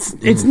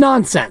 It's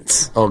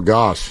nonsense. Oh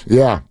gosh,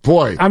 yeah,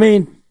 boy. I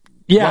mean,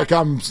 yeah.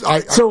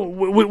 So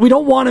we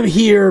don't want him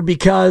here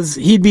because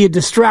he'd be a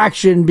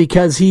distraction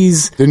because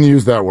he's didn't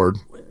use that word.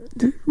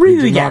 Read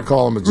it again. Did not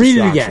call him a distraction.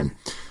 Read it again.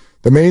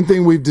 The main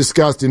thing we've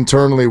discussed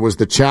internally was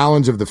the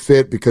challenge of the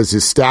fit because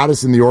his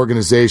status in the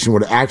organization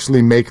would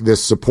actually make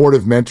this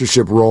supportive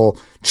mentorship role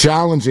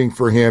challenging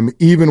for him,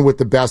 even with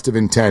the best of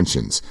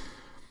intentions.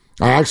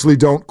 I actually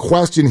don't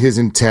question his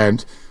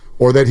intent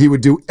or that he would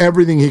do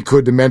everything he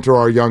could to mentor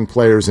our young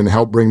players and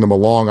help bring them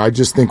along. I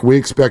just think we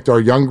expect our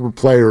younger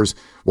players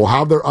will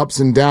have their ups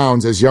and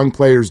downs as young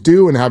players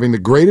do, and having the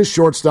greatest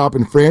shortstop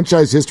in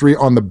franchise history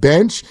on the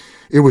bench,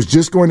 it was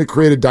just going to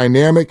create a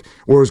dynamic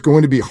where it was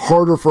going to be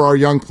harder for our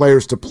young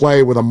players to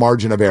play with a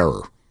margin of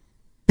error.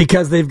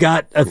 Because they've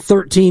got a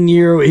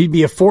 13-year, he'd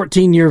be a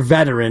 14-year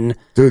veteran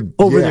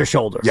over their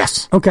shoulder.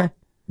 Yes. Okay.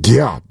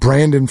 Yeah,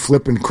 Brandon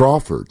flipping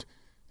Crawford.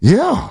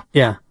 Yeah.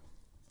 Yeah.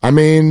 I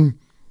mean,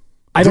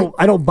 I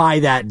don't buy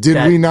that.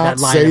 Did we not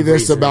say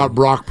this about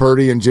Brock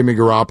Purdy and Jimmy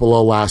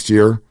Garoppolo last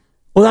year?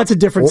 Well, that's a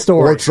different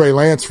story. Or Trey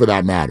Lance, for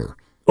that matter.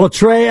 Well,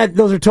 Trey,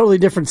 those are totally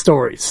different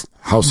stories.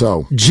 How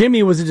so?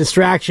 Jimmy was a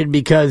distraction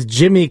because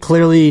Jimmy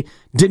clearly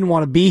didn't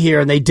want to be here,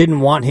 and they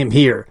didn't want him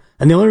here.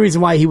 And the only reason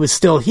why he was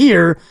still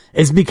here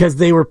is because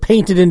they were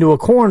painted into a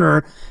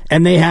corner,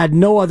 and they had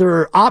no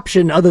other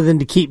option other than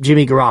to keep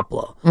Jimmy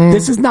Garoppolo.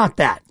 This is not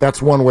that. That's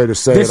one way to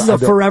say this is a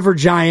forever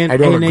giant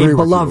and a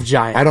beloved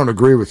giant. I don't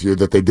agree with you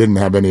that they didn't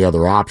have any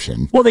other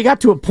option. Well, they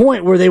got to a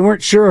point where they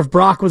weren't sure if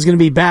Brock was going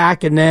to be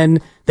back, and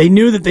then they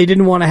knew that they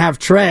didn't want to have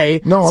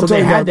Trey, so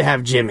they had to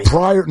have Jimmy.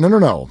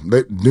 No.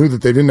 They knew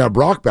that they didn't have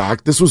Brock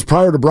back. This was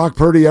prior to Brock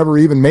Purdy ever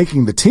even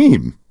making the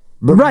team.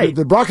 But right.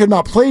 Brock had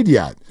not played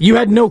yet. You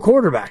had no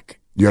quarterback.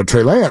 You had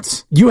Trey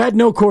Lance. You had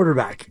no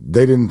quarterback.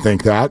 They didn't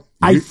think that.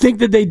 I think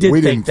that they did think that.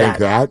 We didn't think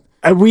that.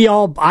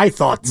 I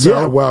thought so.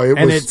 Yeah,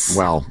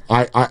 well,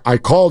 I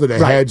called it a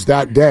hedge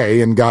that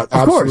day and got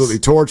absolutely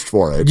torched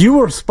for it. You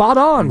were spot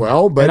on.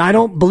 Well, but and I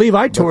don't believe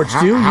I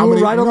torched you. You were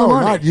right on the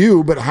money. Not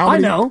you, but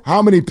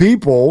how many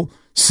people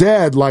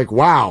said, like,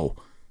 wow,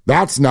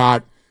 that's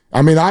not,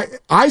 I mean,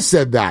 I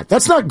said that.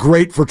 That's not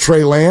great for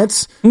Trey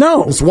Lance.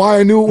 No. That's why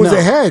I knew it was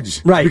a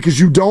hedge. Right. Because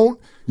you don't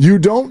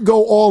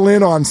go all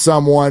in on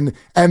someone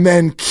and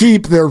then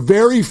keep their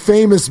very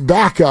famous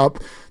backup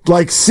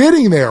like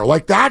sitting there.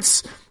 Like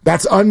that's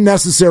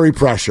unnecessary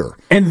pressure.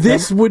 And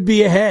this would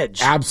be a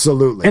hedge.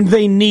 Absolutely. And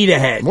they need a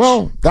hedge.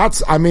 Well,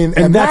 that's my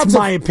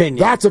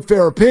opinion. That's a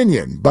fair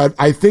opinion. But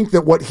I think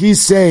that what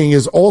he's saying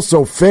is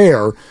also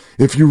fair.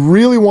 If you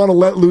really want to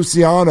let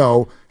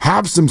Luciano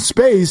have some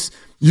space,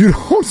 you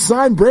don't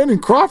sign Brandon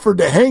Crawford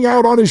to hang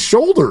out on his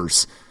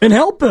shoulders. And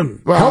help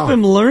him. Help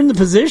him learn the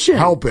position.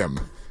 Help him.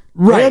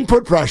 Right. And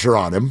put pressure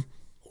on him.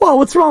 Well,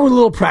 what's wrong with a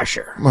little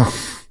pressure?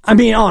 I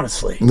mean,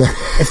 honestly,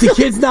 if the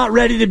kid's not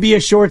ready to be a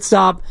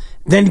shortstop,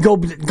 then go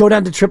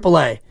down to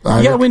AAA. You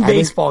got to win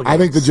baseball games. I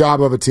think the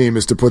job of a team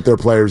is to put their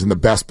players in the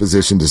best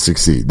position to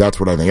succeed. That's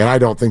what I think. And I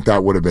don't think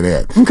that would have been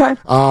it. Okay.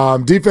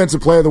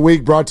 Defensive Play of the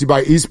Week brought to you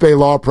by East Bay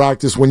Law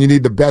Practice. When you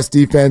need the best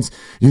defense,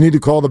 you need to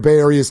call the Bay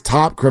Area's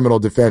top criminal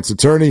defense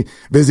attorney.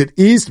 Visit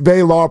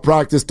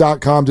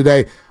eastbaylawpractice.com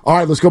today. All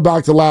right, let's go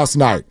back to last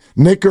night.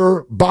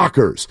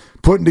 Knickerbockers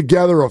putting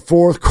together a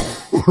fourth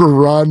quarter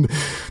run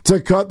to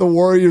cut the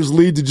Warriors'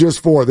 lead to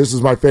just 4. This is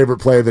my favorite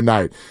play of the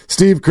night.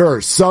 Steve Kerr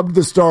subbed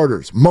the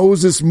starters,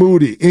 Moses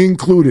Moody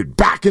included,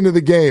 back into the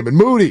game. And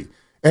Moody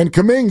and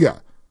Kuminga,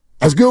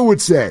 as Gil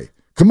would say,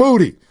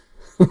 Kamoody,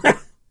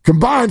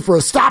 combined for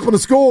a stop and a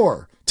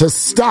score to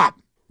stop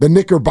the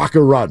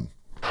Knickerbocker run.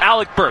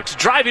 Alec Burks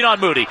driving on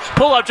Moody.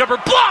 Pull-up jumper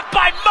blocked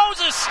by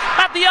Moses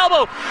at the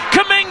elbow.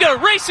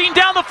 Kuminga racing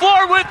down the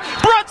floor with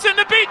Brunson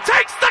to beat.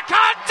 Takes the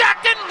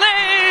contact and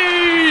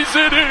lays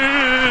it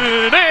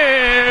in.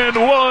 And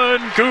one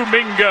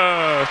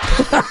Kuminga.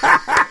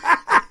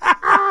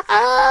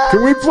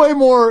 Can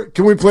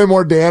we play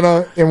more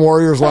Dana in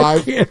Warriors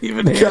Live? I can't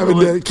even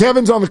handle it.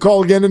 Kevin's on the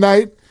call again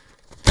tonight.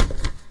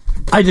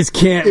 I just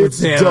can't. It's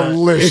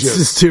delicious. It's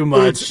just too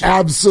much. It's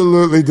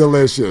absolutely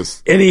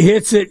delicious. And he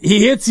hits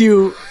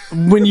you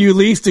when you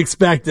least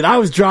expect it. I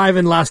was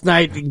driving last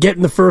night,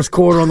 getting the first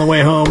quarter on the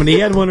way home, and he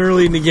had one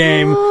early in the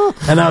game,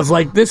 and I was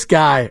like, this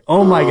guy,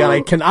 oh my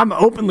God, I'm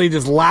openly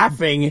just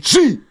laughing.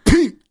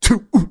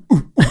 GP2.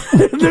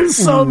 There's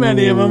so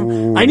many of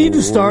them. I need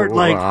to start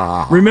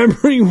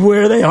remembering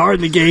where they are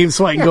in the game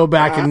so I can go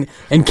back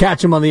and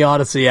catch them on the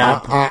Odyssey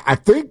app. I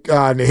think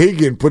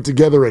Nahigian put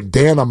together a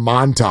Dana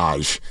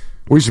montage.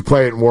 We should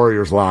play it in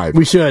Warriors Live.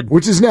 We should.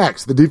 Which is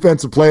next. The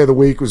Defensive Play of the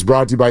Week was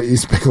brought to you by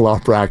East Bay Law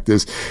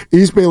Practice.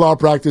 East Bay Law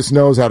Practice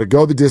knows how to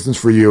go the distance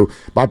for you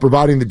by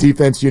providing the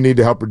defense you need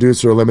to help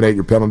reduce or eliminate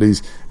your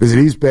penalties. Visit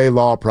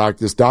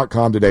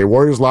eastbaylawpractice.com today.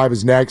 Warriors Live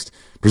is next,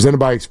 presented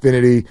by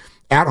Xfinity.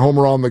 At home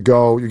or on the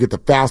go, you get the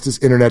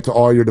fastest internet to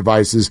all your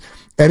devices.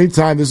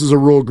 Anytime, this is a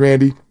rule,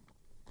 Grandy,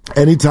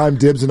 anytime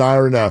Dibs and I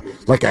are in a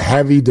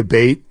heavy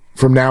debate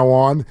from now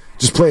on,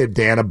 just play a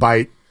Dana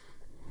bite.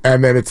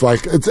 And then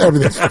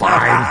everything's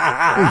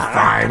fine. It's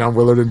fine on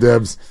Willard and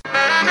Dibs.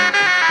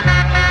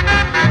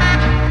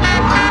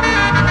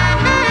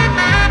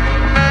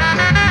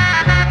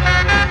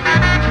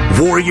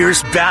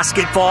 Warriors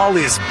basketball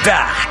is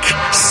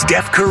back.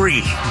 Steph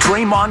Curry,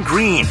 Draymond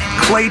Green,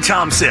 Klay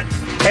Thompson,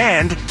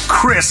 and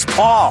Chris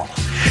Paul.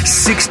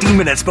 60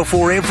 minutes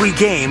before every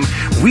game,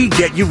 we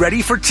get you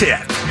ready for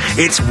tip.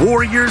 It's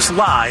Warriors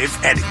Live,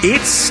 and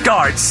it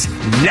starts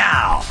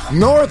now.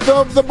 North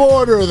of the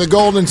border, the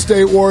Golden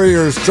State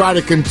Warriors try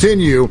to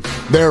continue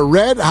their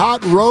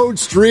red-hot road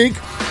streak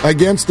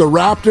against the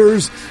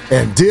Raptors.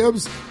 And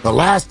Dibs, the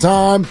last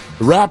time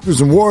the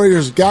Raptors and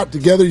Warriors got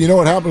together, you know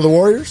what happened to the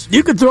Warriors?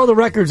 You could throw the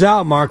records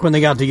out, Mark, when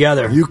they got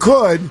together. You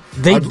could.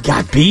 They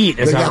got beat,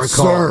 as I recall.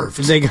 Served.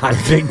 They got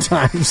big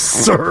time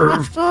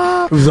served.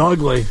 It was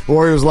ugly.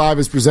 Warriors Live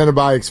is presented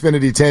by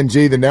Xfinity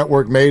 10G, the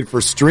network made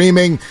for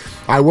streaming.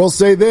 I will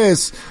say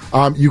this,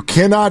 you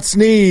cannot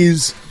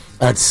sneeze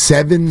at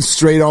 7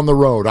 straight on the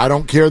road. I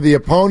don't care the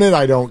opponent.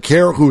 I don't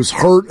care who's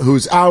hurt,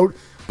 who's out,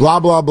 blah,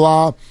 blah,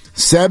 blah.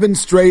 7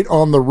 straight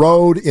on the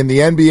road in the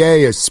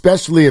NBA,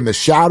 especially in the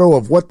shadow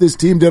of what this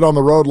team did on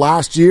the road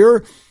last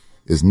year,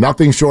 is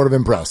nothing short of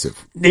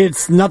impressive.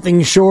 It's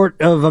nothing short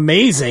of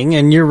amazing,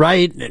 and you're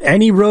right.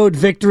 Any road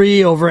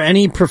victory over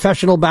any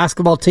professional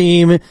basketball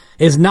team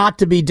is not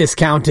to be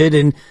discounted.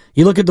 And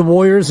you look at the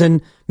Warriors,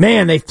 and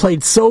man, they've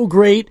played so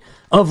great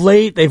of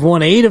late. They've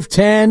won 8 of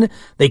 10.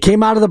 They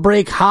came out of the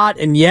break hot,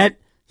 and yet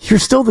you're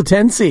still the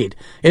 10 seed.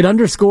 It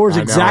underscores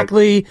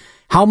exactly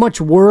how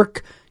much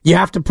work you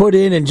have to put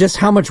in and just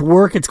how much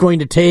work it's going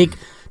to take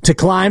to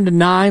climb to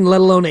 9, let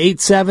alone 8,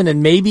 7,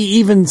 and maybe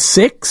even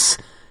 6.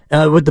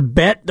 With the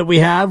bet that we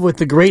have with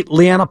the great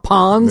Leanna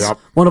Pons,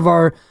 one of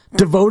our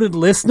devoted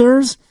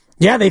listeners.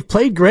 Yeah, they've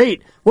played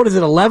great. What is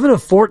it, 11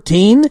 of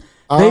 14 they've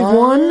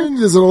won?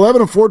 Is it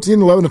 11 of 14,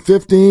 11 of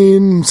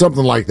 15,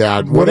 something like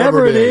that?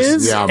 Whatever it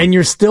is, and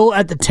you're still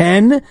at the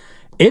 10,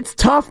 it's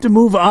tough to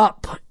move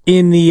up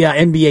in the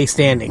NBA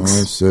standings.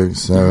 5, 6,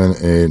 7,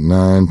 8,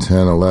 9,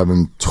 10,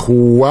 11,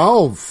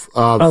 12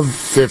 of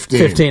 15.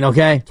 15,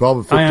 okay. 12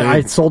 of 15.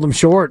 I sold them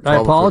short. I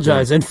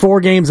apologize. And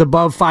 4 games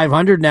above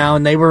 500 now,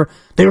 and they were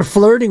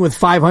flirting with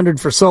 500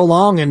 for so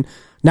long, and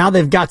now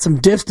they've got some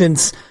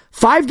distance.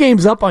 5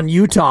 games up on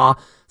Utah,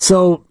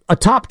 so a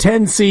top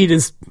 10 seed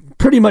is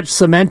pretty much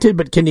cemented,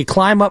 but can you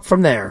climb up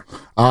from there?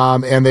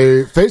 And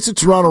they face a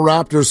Toronto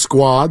Raptors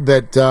squad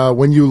that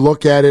when you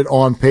look at it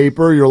on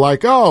paper, you're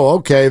like, oh,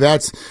 okay,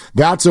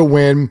 that's a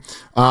win.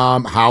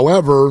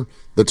 However,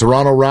 the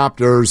Toronto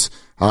Raptors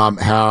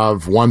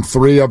have won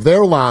 3 of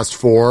their last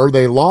 4.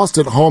 They lost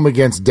at home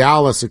against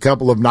Dallas a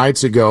couple of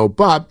nights ago,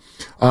 but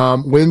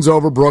wins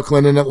over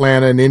Brooklyn and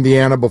Atlanta and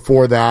Indiana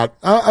before that.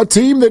 A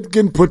team that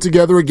can put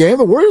together a game.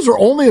 The Warriors are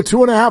only a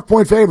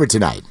 2.5-point favorite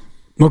tonight.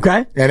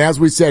 Okay. And as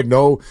we said,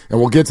 no, and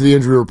we'll get to the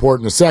injury report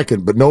in a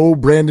second, but no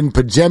Brandon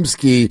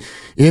Podziemski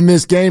in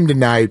this game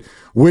tonight,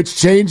 which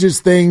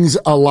changes things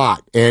a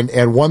lot.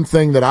 And one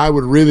thing that I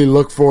would really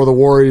look for the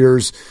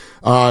Warriors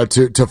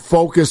to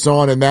focus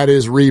on, and that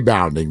is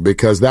rebounding,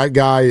 because that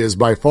guy is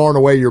by far and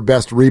away your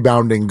best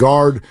rebounding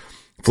guard,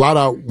 flat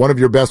out one of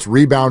your best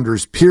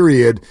rebounders,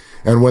 period.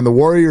 And when the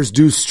Warriors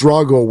do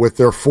struggle with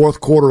their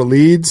fourth quarter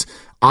leads,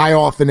 I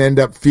often end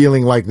up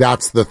feeling like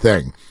that's the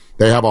thing.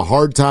 They have a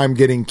hard time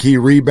getting key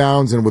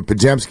rebounds, and with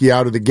Podziemski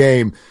out of the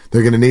game,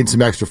 they're going to need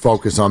some extra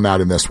focus on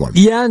that in this one.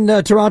 Yeah,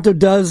 and Toronto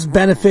does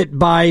benefit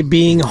by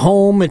being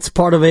home. It's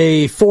part of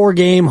a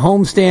 4-game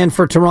homestand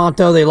for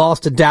Toronto. They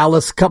lost to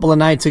Dallas a couple of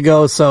nights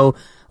ago, so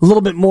a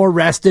little bit more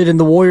rested. In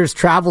the Warriors'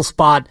 travel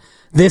spot,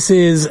 this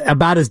is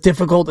about as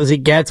difficult as it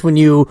gets when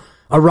you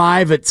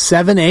arrive at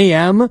 7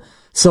 a.m.,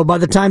 so by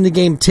the time the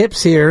game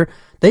tips here,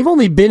 they've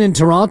only been in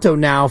Toronto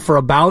now for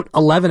about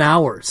 11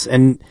 hours,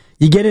 and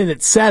you get in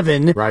at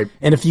 7, right?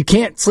 And if you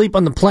can't sleep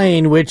on the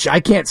plane, which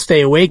I can't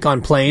stay awake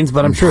on planes,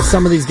 but I'm sure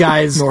some of these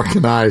guys Nor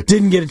can I.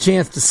 Didn't get a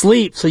chance to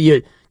sleep, so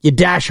you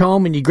dash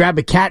home and you grab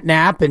a cat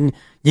nap and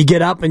you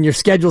get up and your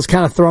schedule's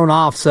kind of thrown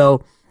off.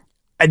 So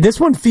this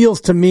one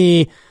feels to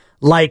me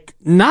like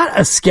not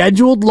a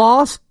scheduled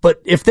loss,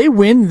 but if they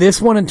win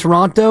this one in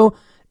Toronto,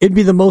 it'd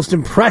be the most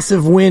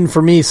impressive win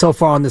for me so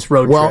far on this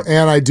road trip. Well,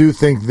 and I do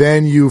think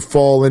then you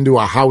fall into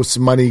a house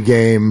money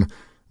game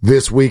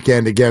this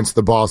weekend against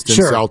the Boston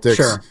Celtics.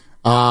 Sure.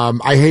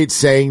 I hate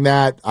saying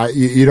that.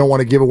 You don't want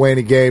to give away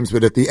any games,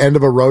 but at the end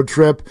of a road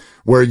trip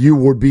where you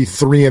would be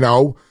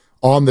 3-0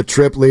 on the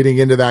trip leading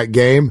into that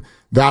game,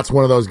 that's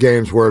one of those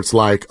games where it's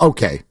like,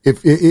 okay,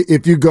 if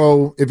you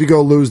go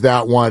lose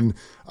that one,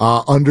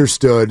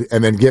 understood,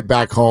 and then get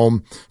back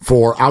home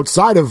for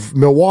outside of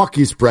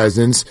Milwaukee's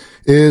presence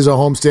is a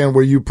homestand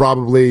where you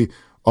probably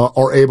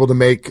are able to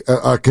make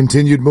a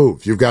continued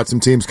move. You've got some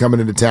teams coming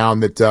into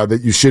town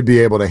that you should be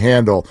able to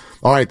handle.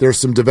 All right, there's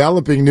some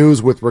developing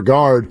news with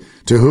regard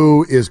to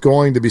who is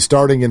going to be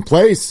starting in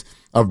place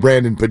of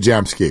Brandon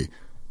Podziemski.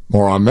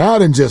 More on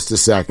that in just a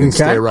second. Okay.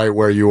 Stay right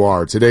where you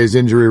are. Today's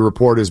injury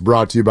report is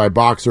brought to you by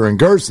Boxer &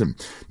 Gerson,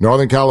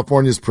 Northern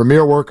California's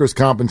premier workers'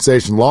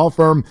 compensation law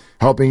firm,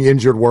 helping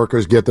injured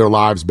workers get their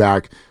lives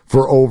back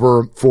for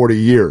over 40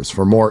 years.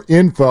 For more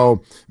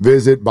info,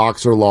 visit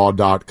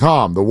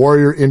boxerlaw.com. The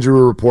Warrior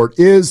injury report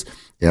is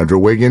Andrew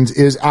Wiggins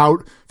is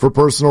out for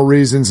personal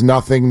reasons.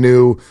 Nothing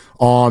new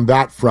on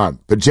that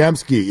front.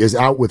 Podziemski is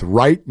out with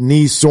right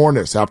knee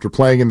soreness after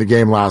playing in the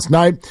game last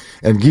night,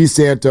 and Guy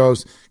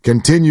Santos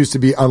continues to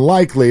be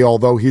unlikely,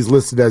 although he's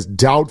listed as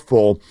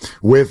doubtful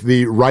with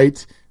the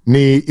right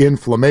knee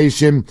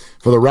inflammation.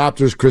 For the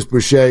Raptors, Chris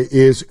Boucher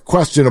is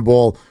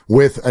questionable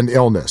with an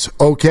illness.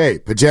 Okay,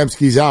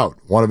 Podziemski's out.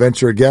 Want to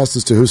venture a guess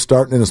as to who's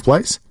starting in his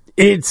place?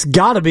 It's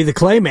got to be the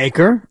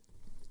Claymaker.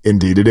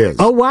 Indeed it is.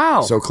 Oh,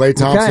 wow. So Klay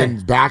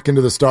Thompson back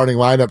into the starting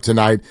lineup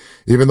tonight,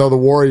 even though the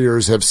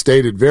Warriors have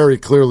stated very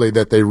clearly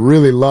that they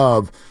really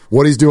love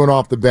what he's doing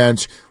off the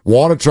bench,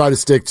 want to try to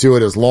stick to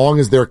it as long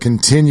as they're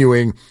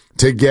continuing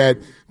to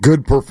get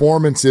good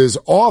performances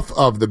off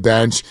of the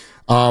bench.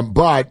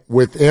 But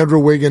with Andrew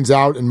Wiggins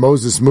out and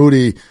Moses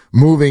Moody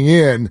moving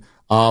in,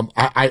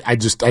 I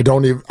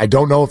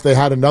don't know if they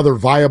had another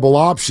viable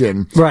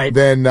option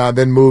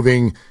than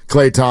moving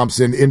Klay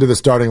Thompson into the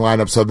starting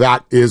lineup. So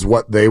that is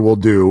what they will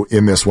do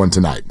in this one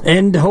tonight.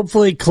 And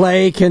hopefully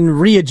Klay can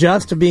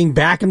readjust to being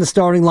back in the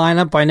starting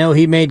lineup. I know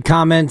he made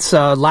comments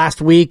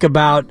last week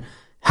about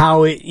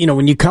how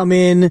when you come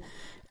in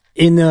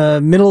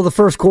the middle of the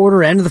first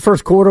quarter, end of the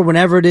first quarter,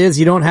 whenever it is,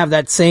 you don't have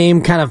that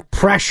same kind of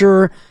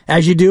pressure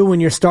as you do when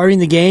you're starting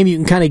the game. You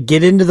can kind of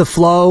get into the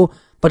flow.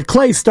 But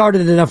Klay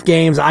started enough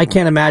games. I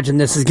can't imagine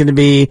this is going to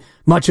be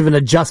much of an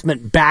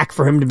adjustment back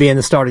for him to be in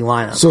the starting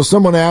lineup. So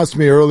someone asked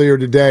me earlier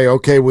today,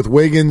 okay, with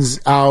Wiggins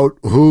out,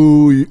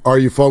 who are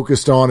you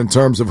focused on in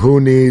terms of who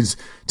needs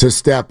to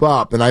step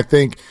up? And I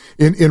think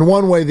in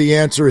one way the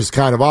answer is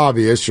kind of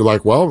obvious. You're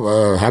like,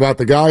 well, how about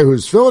the guy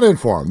who's filling in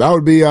for him? That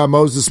would be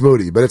Moses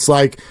Moody. But it's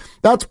like,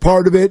 that's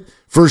part of it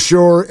for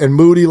sure. And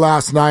Moody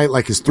last night,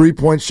 like his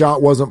 3-point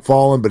shot wasn't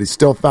falling, but he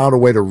still found a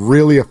way to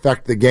really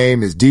affect the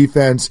game. His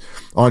defense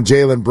on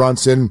Jalen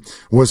Brunson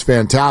was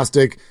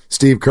fantastic.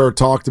 Steve Kerr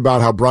talked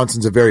about how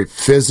Brunson's a very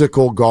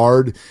physical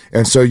guard,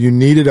 and so you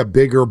needed a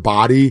bigger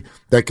body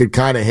that could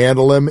kind of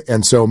handle him.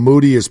 And so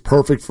Moody is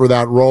perfect for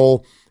that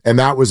role. And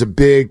that was a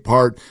big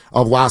part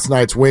of last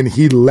night's win.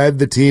 He led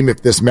the team,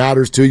 if this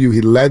matters to you,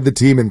 he led the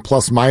team in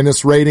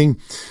plus-minus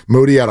rating.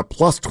 Moody had a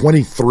plus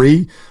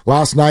 23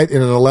 last night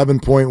in an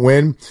 11-point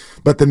win.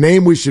 But the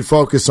name we should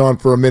focus on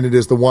for a minute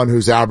is the one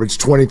who's averaged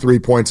 23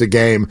 points a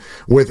game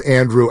with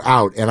Andrew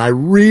out. And I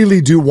really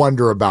do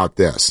wonder about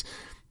this.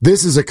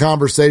 This is a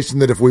conversation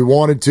that if we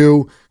wanted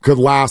to, could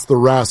last the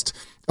rest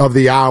of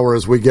the hour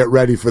as we get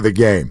ready for the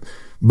game.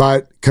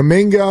 But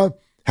Kuminga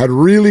had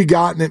really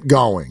gotten it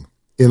going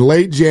in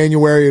late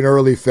January and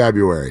early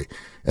February.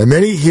 And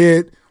then he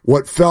hit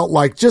what felt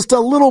like just a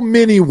little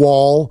mini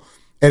wall,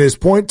 and his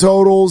point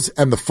totals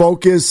and the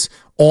focus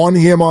on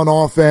him on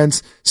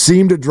offense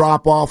seemed to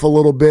drop off a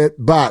little bit.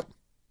 But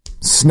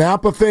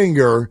snap a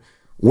finger,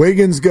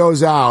 Wiggins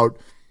goes out,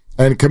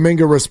 and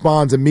Kuminga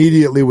responds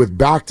immediately with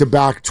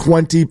back-to-back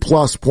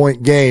 20-plus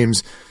point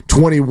games,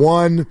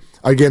 21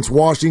 against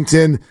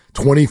Washington,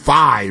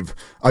 25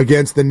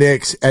 against the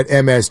Knicks at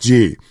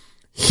MSG.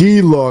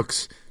 He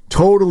looks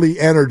totally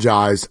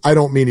energized. I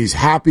don't mean he's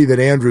happy that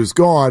Andrew's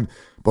gone,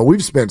 but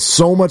we've spent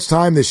so much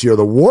time this year,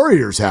 the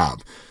Warriors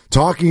have,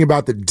 talking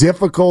about the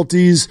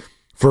difficulties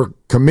for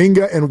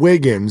Kuminga and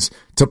Wiggins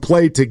to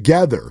play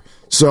together.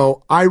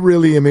 So I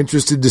really am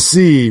interested to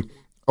see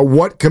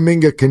what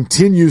Kuminga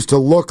continues to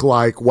look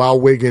like while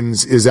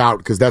Wiggins is out,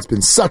 because that's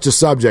been such a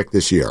subject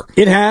this year.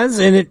 It has,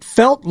 and it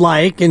felt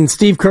like, and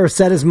Steve Kerr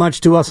said as much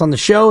to us on the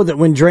show, that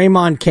when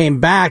Draymond came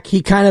back,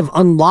 he kind of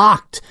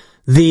unlocked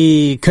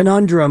the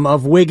conundrum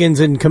of Wiggins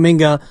and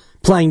Kuminga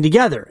playing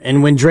together.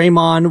 And when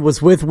Draymond was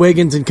with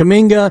Wiggins and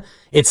Kuminga,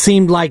 it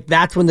seemed like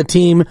that's when the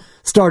team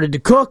started to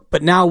cook.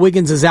 But now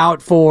Wiggins is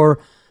out for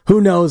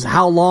who knows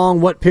how long,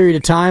 what period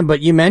of time.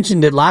 But you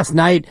mentioned it last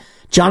night,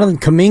 Jonathan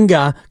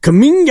Kuminga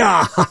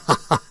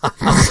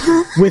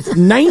with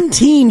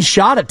 19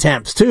 shot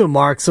attempts too,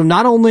 Mark. So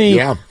not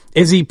only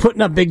is he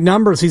putting up big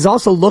numbers, he's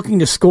also looking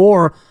to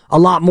score a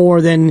lot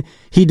more than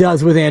he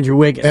does with Andrew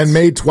Wiggins. And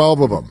made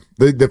 12 of them.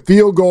 The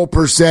field goal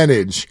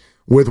percentage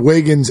with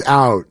Wiggins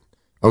out,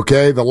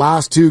 okay, the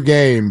last two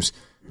games,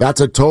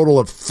 that's a total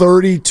of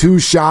 32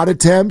 shot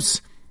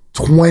attempts.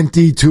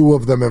 22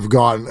 of them have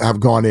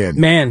gone in.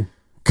 Man.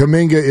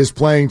 Kuminga is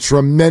playing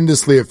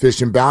tremendously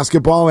efficient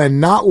basketball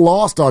and not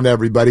lost on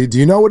everybody. Do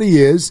you know what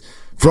he is?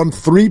 From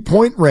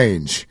 3-point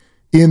range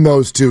in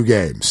those two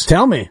games.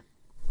 Tell me.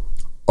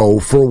 0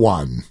 for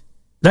 1.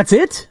 That's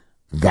it?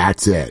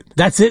 That's it.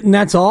 That's it and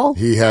that's all?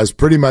 He has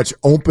pretty much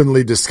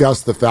openly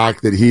discussed the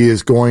fact that he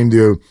is going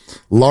to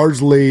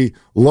largely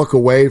look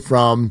away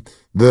from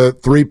the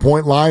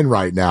 3-point line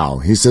right now.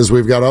 He says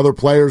we've got other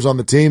players on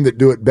the team that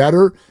do it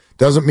better.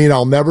 Doesn't mean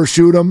I'll never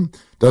shoot them.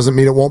 Doesn't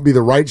mean it won't be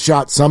the right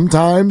shot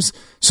sometimes.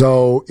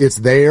 So it's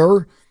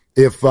there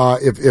if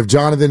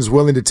Jonathan's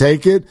willing to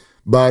take it.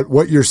 But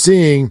what you're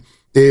seeing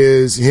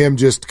is him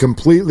just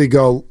completely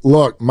go,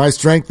 look, my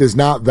strength is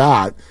not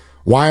that.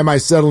 Why am I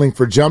settling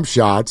for jump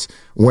shots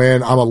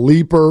when I'm a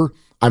leaper,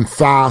 I'm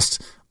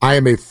fast, I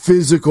am a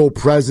physical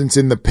presence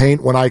in the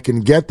paint when I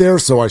can get there,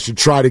 so I should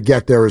try to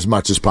get there as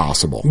much as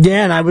possible.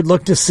 Yeah, and I would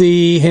look to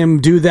see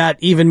him do that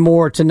even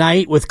more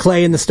tonight with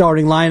Klay in the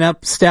starting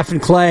lineup. Steph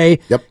and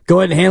Klay, go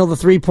ahead and handle the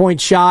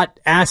 3-point shot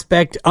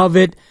aspect of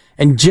it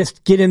and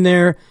just get in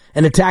there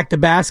and attack the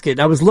basket.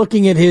 I was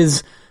looking at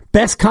his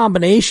best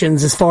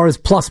combinations as far as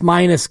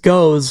plus-minus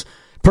goes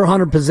per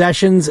 100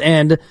 possessions,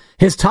 and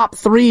his top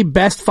 3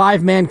 best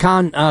 5-man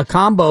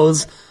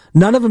combos,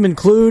 none of them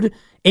include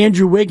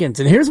Andrew Wiggins.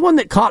 And here's one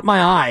that caught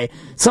my eye,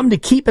 something to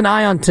keep an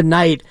eye on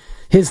tonight.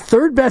 His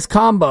third best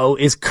combo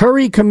is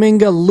Curry,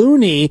 Kuminga,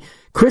 Looney,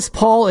 Chris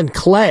Paul, and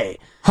Klay.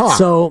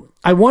 So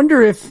I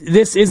wonder if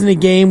this isn't a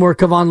game where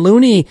Kevon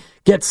Looney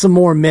gets some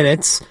more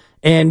minutes.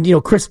 And,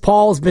 Chris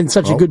Paul's been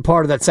such a good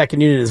part of that second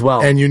unit as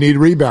well. And you need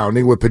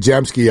rebounding with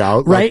Podziemski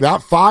out. Right.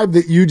 Like that 5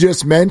 that you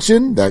just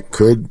mentioned, that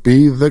could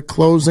be the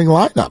closing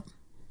lineup.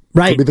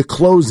 Right. Could be the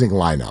closing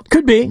lineup.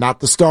 Could be. Not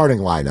the starting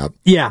lineup.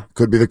 Yeah.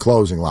 Could be the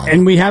closing lineup.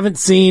 And we haven't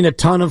seen a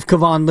ton of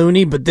Kevon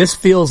Looney, but this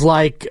feels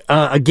like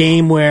a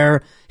game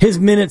where his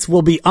minutes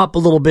will be up a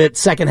little bit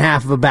second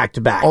half of a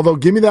back-to-back. Although,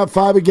 give me that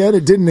 5 again.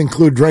 It didn't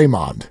include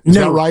Draymond. Is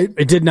that right?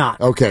 It did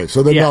not. Okay,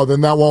 so then no,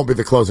 then that won't be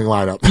the closing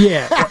lineup.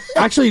 Yeah.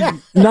 Actually,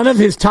 none of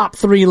his top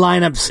 3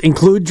 lineups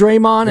include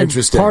Draymond.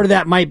 Interesting. And part of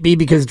that might be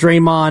because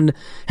Draymond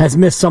has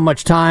missed so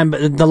much time.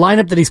 But the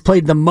lineup that he's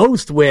played the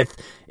most with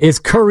is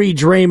Curry,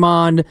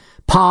 Draymond,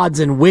 Pods,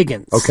 and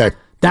Wiggins. Okay.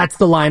 That's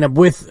the lineup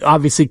with,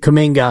 obviously,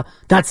 Kuminga.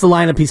 That's the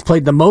lineup he's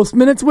played the most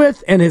minutes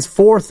with and his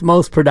 4th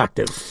most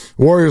productive.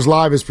 Warriors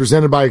Live is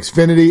presented by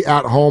Xfinity.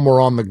 At home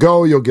or on the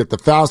go, you'll get the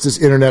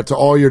fastest internet to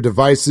all your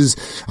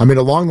devices. I mean,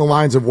 along the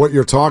lines of what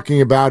you're talking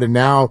about, and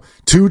now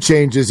 2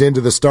 changes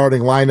into the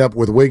starting lineup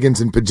with Wiggins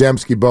and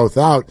Podziemski both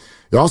out,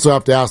 you also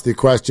have to ask the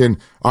question,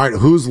 all right,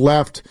 who's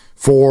left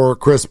for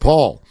Chris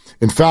Paul?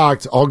 In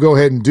fact, I'll go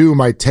ahead and do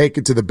my take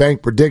it to the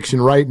bank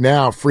prediction right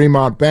now.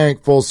 Fremont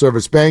Bank, full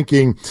service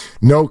banking,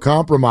 no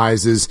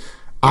compromises.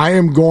 I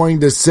am going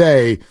to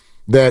say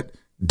that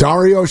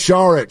Dario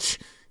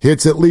Saric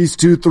hits at least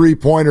 2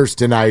 3-pointers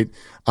tonight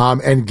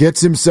and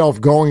gets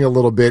himself going a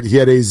little bit. He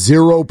had a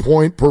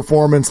 0-point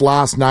performance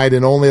last night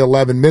in only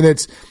 11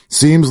 minutes.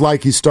 Seems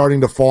like he's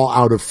starting to fall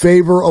out of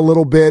favor a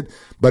little bit.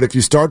 But if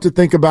you start to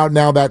think about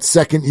now that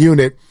second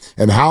unit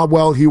and how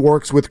well he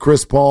works with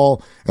Chris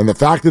Paul and the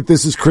fact that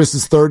this is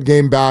Chris's 3rd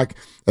game back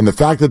and the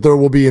fact that there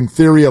will be, in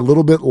theory, a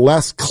little bit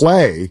less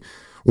Clay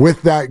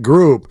with that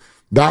group,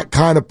 that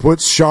kind of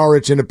puts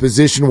Saric in a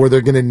position where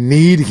they're going to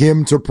need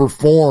him to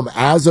perform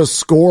as a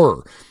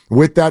scorer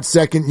with that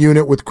second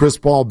unit with Chris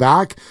Paul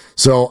back.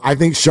 So I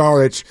think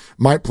Saric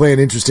might play an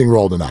interesting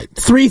role tonight.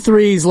 3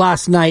 threes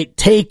last night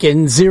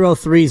taken, 0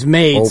 threes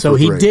made. So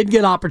he did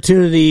get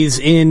opportunities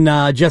in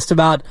just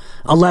about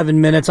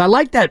 11 minutes. I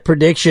like that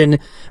prediction.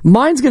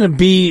 Mine's going to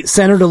be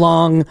centered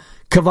along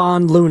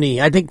Kevon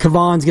Looney. I think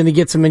Kevon's going to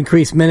get some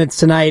increased minutes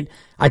tonight.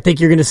 I think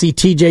you're going to see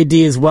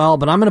TJD as well,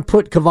 but I'm going to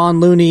put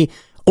Kevon Looney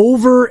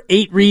over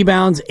 8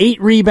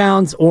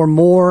 rebounds or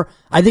more.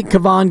 I think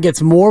Kevon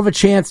gets more of a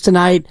chance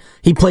tonight.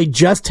 He played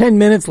just 10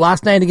 minutes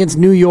last night against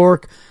New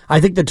York.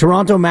 I think the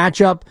Toronto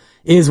matchup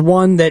is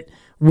one that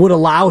would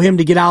allow him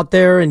to get out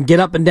there and get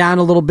up and down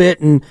a little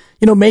bit and,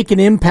 make an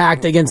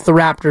impact against the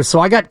Raptors. So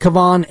I got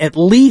Kevon at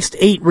least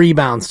 8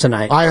 rebounds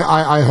tonight.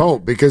 I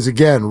hope, because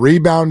again,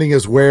 rebounding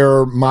is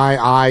where my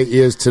eye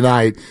is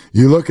tonight.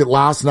 You look at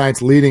last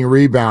night's leading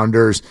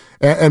rebounders,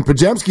 and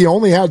Podziemski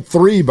only had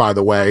 3, by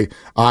the way.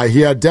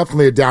 He had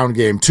definitely a down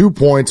game. 2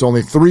 points,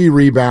 only 3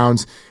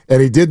 rebounds,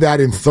 and he did that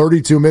in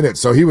 32 minutes.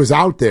 So he was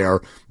out there,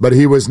 but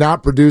he was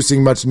not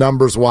producing much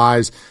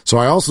numbers-wise. So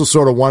I also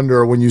sort of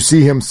wonder, when you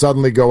see him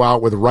suddenly go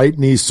out with right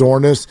knee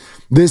soreness,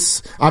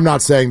 I'm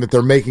not saying that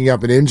they're making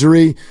up an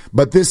injury,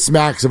 but this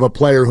smacks of a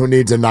player who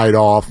needs a night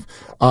off.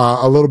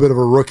 A little bit of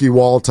a rookie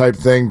wall type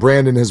thing.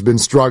 Brandon has been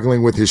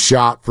struggling with his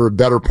shot for a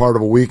better part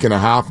of a week and a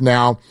half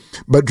now.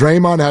 But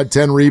Draymond had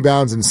 10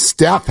 rebounds and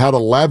Steph had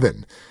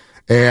 11.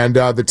 And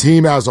the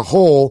team as a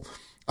whole,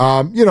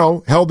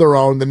 held their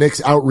own. The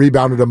Knicks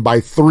out-rebounded them by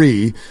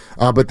 3,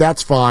 but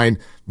that's fine.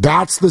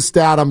 That's the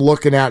stat I'm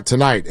looking at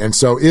tonight. And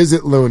so is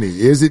it Looney?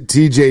 Is it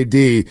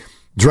TJD?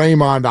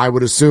 Draymond, I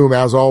would assume,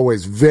 as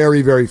always,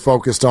 very, very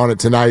focused on it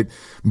tonight.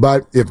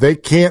 But if they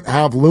can't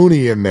have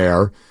Looney in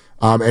there,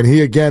 and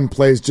he again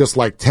plays just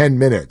like 10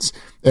 minutes,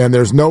 and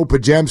there's no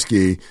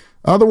Podziemski,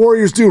 the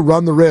Warriors do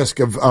run the risk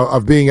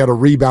of being at a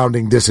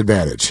rebounding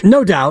disadvantage.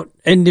 No doubt.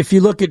 And if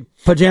you look at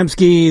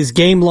Podziemski's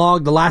game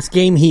log, the last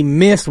game he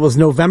missed was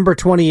November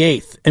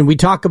 28th. And we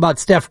talk about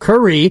Steph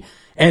Curry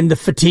and the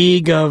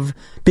fatigue of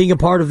being a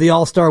part of the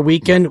All-Star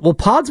weekend. Well,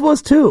 Pods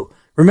was too.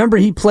 Remember,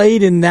 he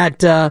played in that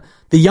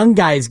the young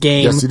guys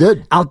game. Yes, he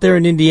did. Out there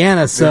in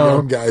Indiana. So the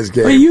young guys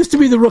game. It used to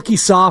be the rookie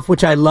soft,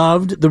 which I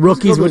loved. The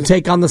rookies would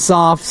take on the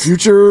softs.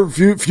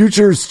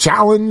 Futures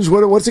Challenge.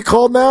 What's it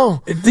called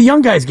now? The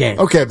young guys game.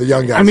 Okay, the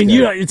young guys. I mean,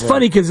 game. It's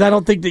funny because I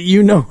don't think that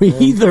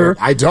either.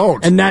 I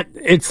don't. And that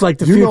it's like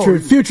the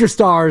future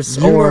stars.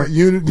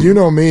 You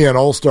know me and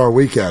All-Star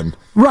Weekend.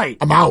 Right.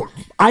 I'm out.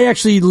 I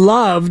actually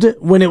loved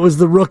when it was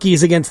the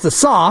rookies against the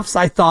softs.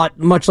 I thought,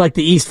 much like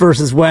the East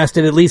versus West,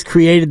 it at least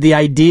created the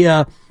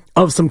idea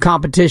of some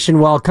competition.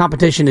 Well,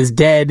 competition is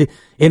dead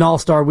in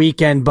All-Star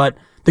Weekend, but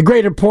the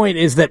greater point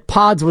is that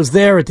Pods was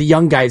there at the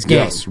young guys game.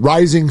 Yes,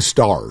 Rising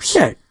Stars.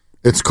 Yeah.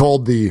 It's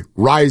called the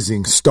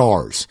Rising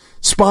Stars,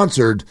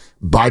 sponsored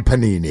by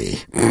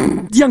Panini.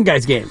 Young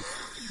guys game.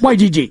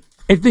 YGG.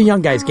 It's the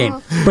young guys game.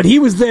 But he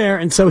was there,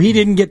 and so he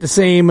didn't get the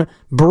same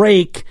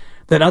break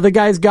that other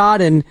guys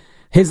got, and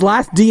his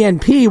last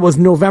DNP was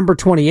November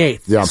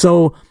 28th. Yeah.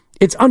 So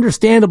it's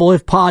understandable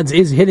if Pods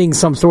is hitting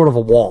some sort of a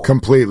wall.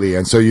 Completely.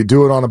 And so you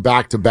do it on a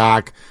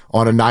back-to-back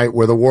on a night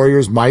where the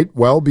Warriors might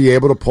well be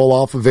able to pull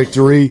off a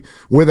victory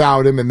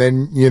without him, and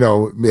then,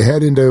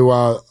 head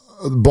into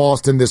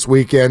Boston this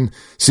weekend,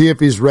 see if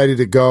he's ready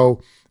to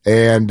go.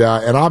 And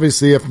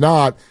obviously, if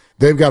not,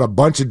 they've got a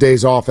bunch of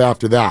days off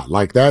after that.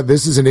 Like that,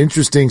 this is an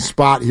interesting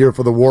spot here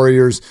for the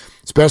Warriors,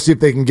 especially if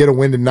they can get a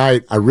win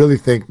tonight. I really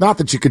think, not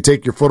that you could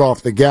take your foot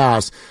off the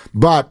gas,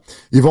 but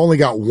you've only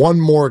got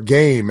one more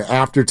game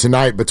after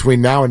tonight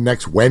between now and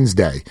next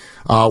Wednesday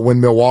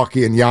when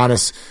Milwaukee and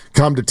Giannis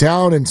come to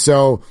town. And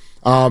so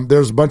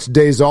there's a bunch of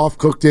days off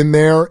cooked in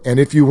there. And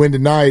if you win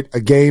tonight, a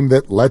game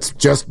that, let's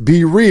just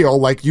be real,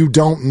 like you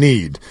don't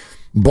need.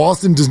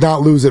 Boston does not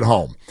lose at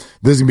home.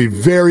 This is going to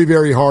be very,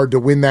 very hard to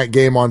win that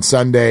game on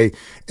Sunday,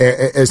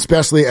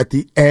 especially at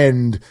the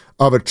end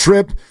of a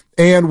trip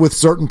and with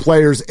certain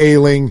players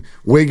ailing.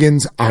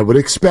 Wiggins, I would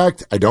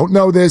expect, I don't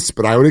know this,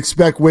 but I would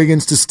expect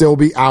Wiggins to still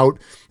be out.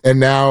 And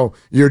now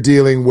you're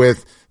dealing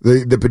with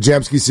the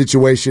Podziemski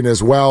situation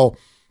as well.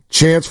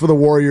 Chance for the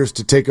Warriors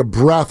to take a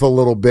breath a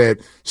little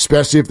bit,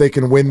 especially if they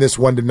can win this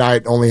one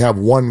tonight, only have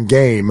one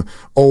game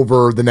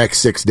over the next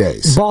 6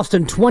 days.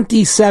 Boston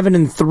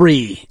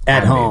 27-3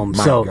 at home.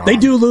 So God. they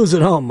do lose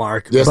at home,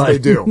 Mark. Yes, but they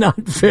do. Not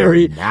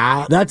very.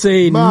 That's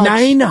a much.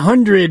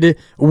 900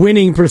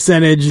 winning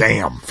percentage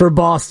for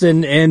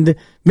Boston. And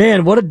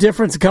man, what a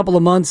difference a couple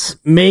of months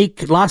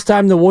make. Last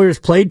time the Warriors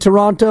played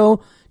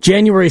Toronto,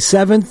 January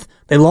 7th,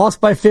 they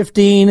lost by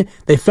 15.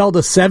 They fell to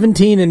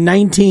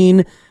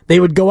 17-19. They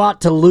would go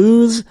out to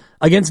lose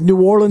against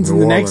New Orleans in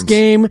the next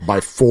game. By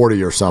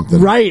 40 or something.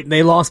 Right.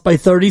 They lost by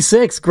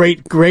 36.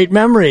 Great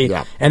memory.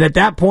 Yeah. And at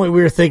that point,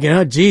 we were thinking,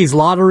 oh, geez,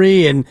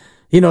 lottery and,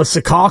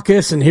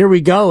 Secaucus, and here we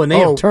go. And they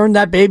have turned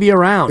that baby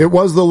around. It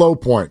was the low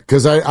point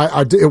because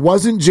it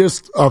wasn't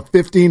just a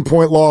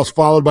 15-point loss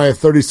followed by a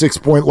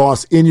 36-point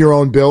loss in your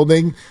own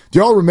building. Do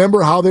y'all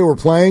remember how they were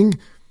playing?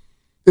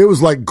 It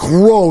was like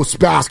gross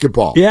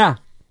basketball. Yeah.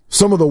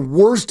 Some of the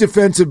worst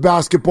defensive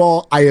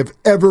basketball I have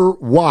ever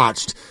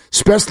watched,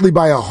 especially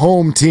by a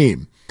home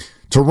team.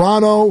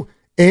 Toronto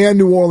and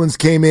New Orleans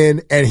came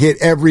in and hit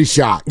every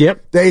shot.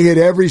 Yep. They hit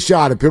every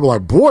shot, and people are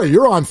like, boy,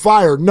 you're on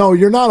fire. No,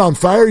 you're not on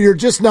fire. You're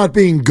just not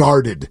being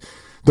guarded.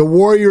 The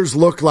Warriors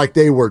looked like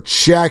they were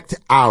checked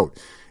out.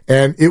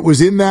 And it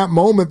was in that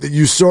moment that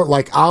you sort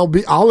like,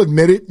 I'll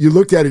admit it, you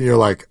looked at it and you're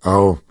like,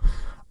 oh,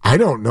 I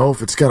don't know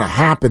if it's going to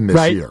happen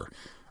this year.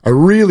 I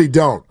really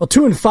don't. Well,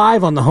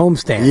 2-5 on the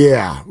homestand.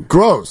 Yeah,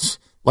 gross.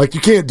 Like, you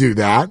can't do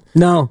that.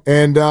 No.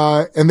 And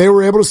they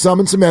were able to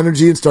summon some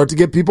energy and start to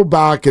get people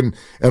back and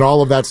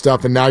all of that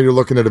stuff. And now you're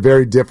looking at a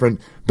very different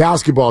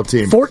basketball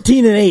team.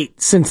 14-8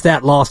 since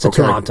that loss to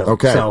Toronto.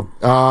 Okay. So.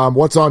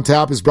 What's on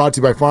Tap is brought to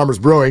you by Farmers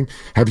Brewing.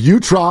 Have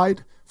you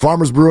tried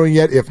Farmers Brewing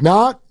yet? If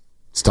not,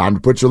 it's time to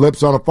put your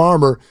lips on a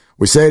Farmer.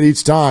 We say it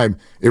each time.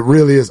 It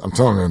really is. I'm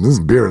telling you, this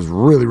beer is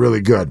really,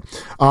 really good.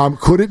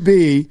 Could it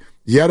be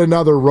yet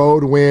another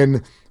road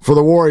win for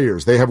the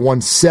Warriors? They have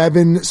won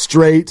 7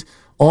 straight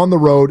on the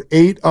road,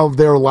 8 of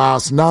their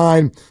last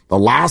 9. The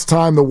last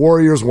time the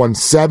Warriors won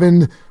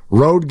 7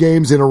 road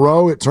games in a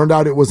row, it turned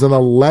out it was an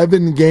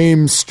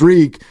 11-game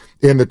streak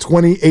in the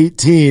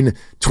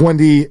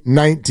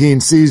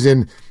 2018-2019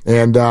 season.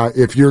 And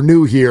if you're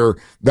new here,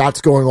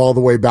 that's going all the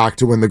way back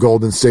to when the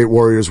Golden State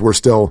Warriors were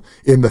still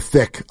in the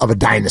thick of a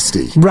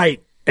dynasty.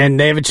 Right. And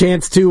they have a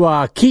chance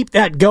to keep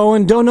that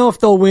going. Don't know if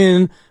they'll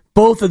win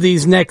both of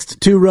these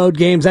next 2 road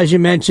games. As you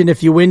mentioned,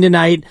 if you win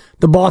tonight,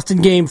 the Boston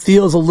game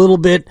feels a little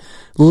bit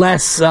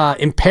less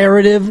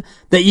imperative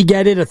that you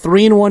get it. A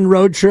 3-1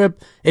 road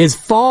trip is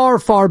far,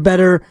 far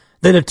better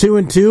than a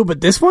 2-2,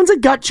 but this one's a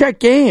gut check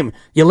game.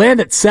 You land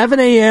at 7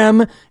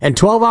 a.m. and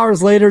 12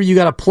 hours later, you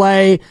got to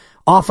play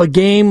off a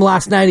game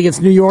last night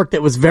against New York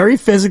that was very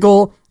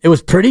physical. It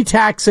was pretty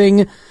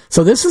taxing.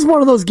 So this is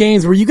one of those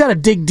games where you got to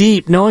dig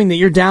deep knowing that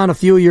you're down a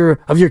few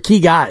of your key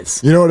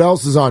guys. You know what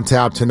else is on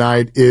tap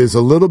tonight is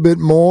a little bit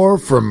more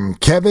from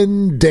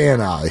Kevin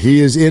Dana. He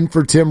is in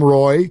for Tim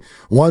Roy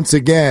once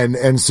again.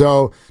 And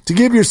so to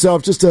give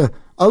yourself just a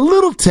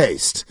little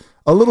taste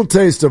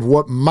of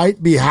what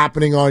might be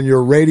happening on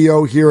your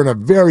radio here in a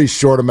very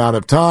short amount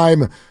of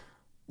time,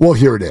 well,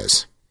 here it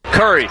is.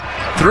 Curry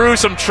through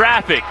some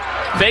traffic,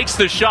 fakes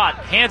the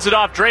shot, hands it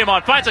off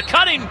Draymond, finds a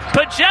cutting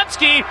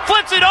Podziemski,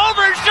 flips it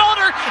over his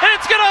shoulder, and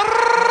it's going to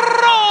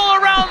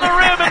roll around the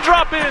rim and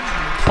drop in.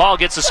 Paul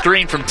gets a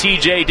screen from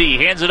TJD,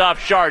 hands it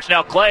off Sharks.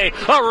 Now Clay,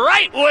 a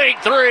right wing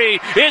 3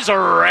 is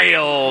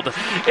railed.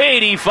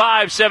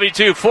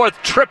 85-72,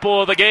 4th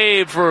triple of the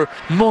game for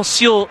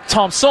Monsieur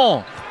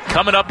Thompson.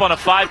 Coming up on a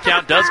 5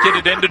 count, does get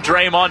it into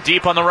Draymond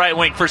deep on the right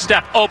wing for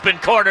Steph. Open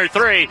corner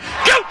 3.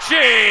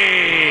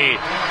 Gucci!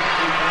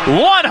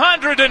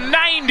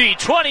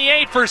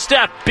 190-28 for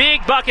Steph.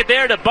 Big bucket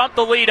there to bump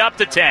the lead up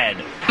to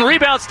 10.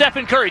 Rebound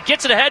Stephen Curry.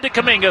 Gets it ahead to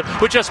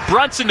Kuminga with just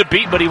Brunson to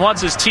beat, but he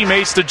wants his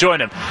teammates to join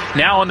him.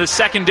 Now on the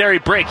secondary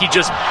break, he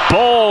just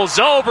bowls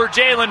over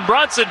Jalen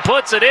Brunson,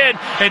 puts it in,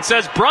 and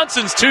says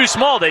Brunson's too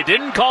small. They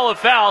didn't call a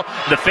foul.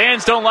 The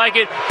fans don't like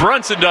it.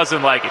 Brunson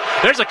doesn't like it.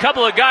 There's a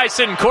couple of guys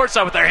sitting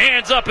courtside with their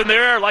hands up in the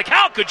air like,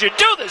 how could you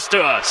do this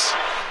to us?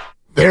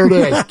 There it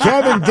is.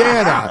 Kevin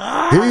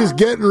Dana. He's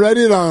getting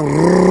ready to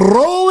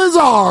roll his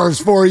stars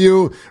for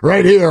you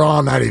right here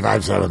on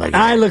 95.7.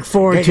 I look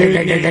forward to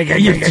it.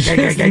 You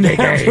just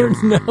never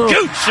know.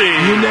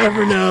 Gucci! You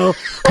never know.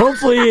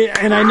 Hopefully,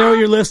 and I know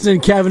you're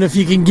listening, Kevin, if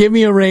you can give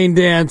me a rain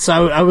dance,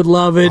 I would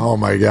love it. Oh,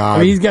 my God. I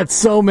mean, he's got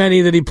so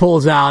many that he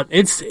pulls out.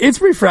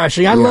 It's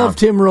refreshing. I love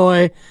Tim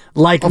Roy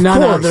like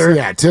none other.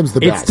 Yeah, Tim's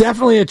the best. It's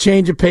definitely a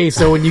change of pace,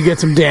 though, when you get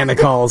some Dana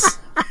calls.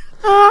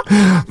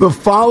 The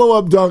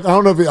follow-up dunk, I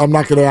don't know if I'm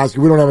not going to ask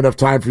you. We don't have enough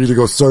time for you to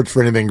go search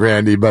for anything,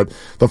 Grandy, but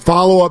the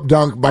follow-up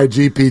dunk by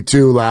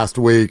GP2 last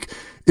week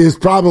is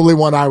probably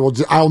one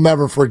I'll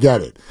never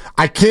forget it.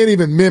 I can't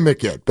even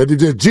mimic it, but it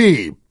did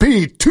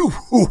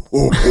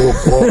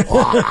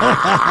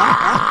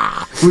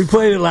GP2. We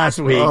played it last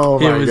week. Oh,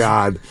 my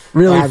God.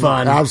 Really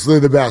fun.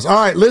 Absolutely the best. All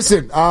right,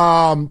 listen,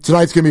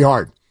 tonight's going to be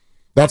hard.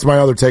 That's my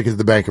other take is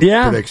the bank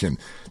prediction.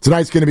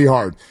 Tonight's going to be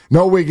hard.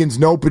 No Wiggins,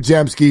 no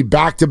Pajemski,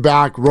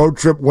 back-to-back, road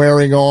trip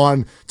wearing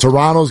on.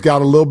 Toronto's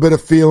got a little bit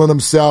of feel in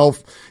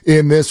himself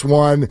in this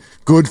one.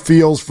 Good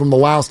feels from the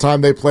last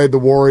time they played the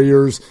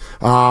Warriors.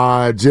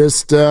 Only a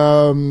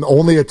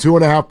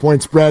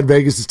 2.5-point spread.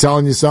 Vegas is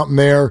telling you something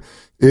there.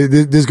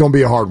 This is going to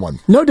be a hard one.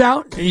 No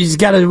doubt. You just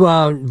got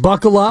to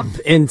buckle up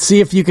and see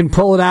if you can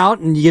pull it out,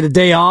 and you get a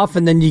day off,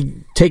 and then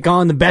you take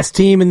on the best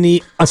team in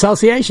the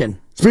association.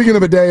 Speaking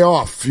of a day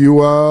off, you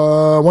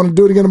want to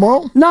do it again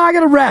tomorrow? No, I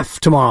got a ref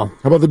tomorrow.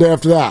 How about the day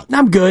after that?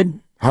 I'm good.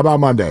 How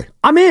about Monday?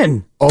 I'm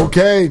in.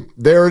 Okay,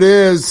 there it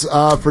is.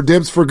 For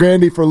Dibs, for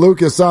Grandy, for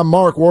Lucas, I'm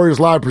Mark. Warriors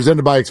Live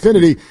presented by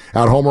Xfinity.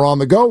 At home or on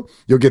the go,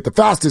 you'll get the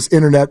fastest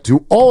internet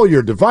to all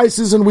your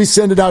devices, and we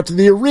send it out to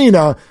the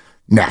arena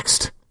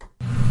next.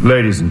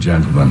 Ladies and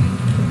gentlemen,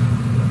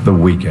 the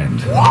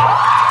weekend.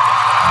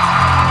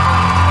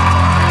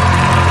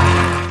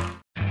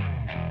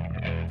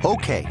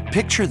 Okay,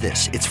 picture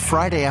this. It's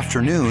Friday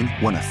afternoon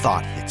when a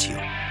thought hits you.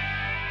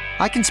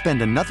 I can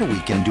spend another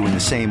weekend doing the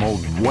same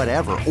old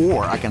whatever,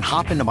 or I can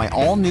hop into my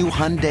all-new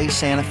Hyundai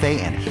Santa Fe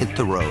and hit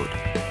the road.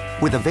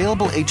 With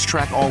available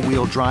H-Track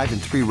all-wheel drive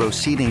and 3-row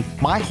seating,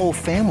 my whole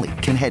family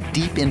can head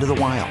deep into the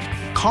wild.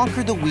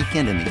 Conquer the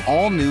weekend in the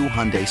all-new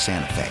Hyundai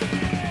Santa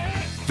Fe.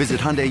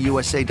 Visit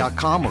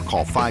HyundaiUSA.com or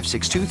call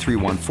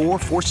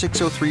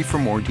 562-314-4603 for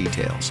more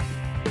details.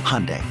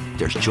 Hyundai,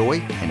 there's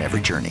joy in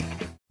every journey.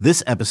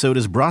 This episode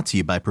is brought to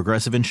you by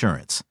Progressive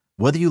Insurance.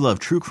 Whether you love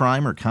true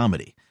crime or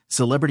comedy,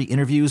 celebrity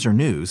interviews or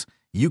news,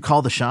 you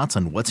call the shots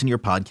on what's in your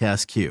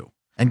podcast queue.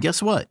 And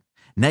guess what?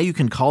 Now you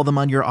can call them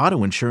on your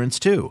auto insurance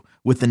too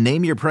with the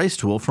Name Your Price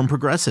tool from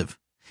Progressive.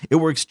 It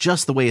works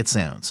just the way it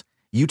sounds.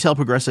 You tell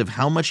Progressive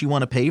how much you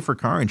want to pay for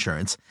car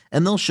insurance,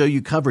 and they'll show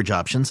you coverage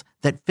options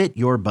that fit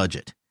your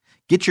budget.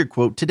 Get your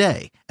quote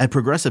today at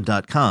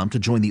Progressive.com to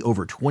join the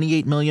over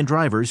 28 million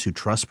drivers who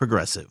trust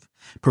Progressive.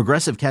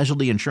 Progressive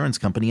Casualty Insurance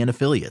Company and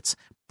Affiliates.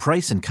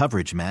 Price and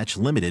coverage match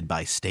limited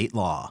by state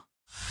law.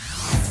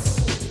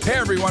 Hey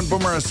everyone,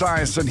 Boomer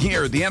Esiason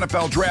here. The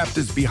NFL Draft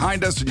is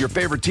behind us and your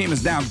favorite team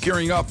is now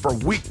gearing up for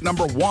week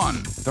number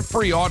 1. The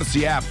free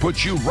Odyssey app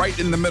puts you right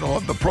in the middle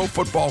of the pro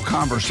football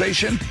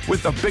conversation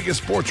with the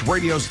biggest sports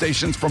radio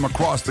stations from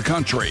across the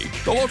country.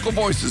 The local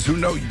voices who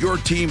know your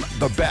team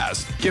the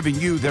best, giving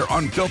you their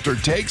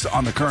unfiltered takes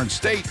on the current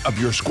state of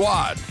your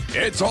squad.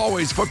 It's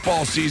always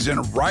football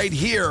season right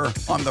here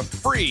on the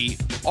free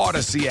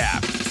Odyssey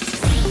app.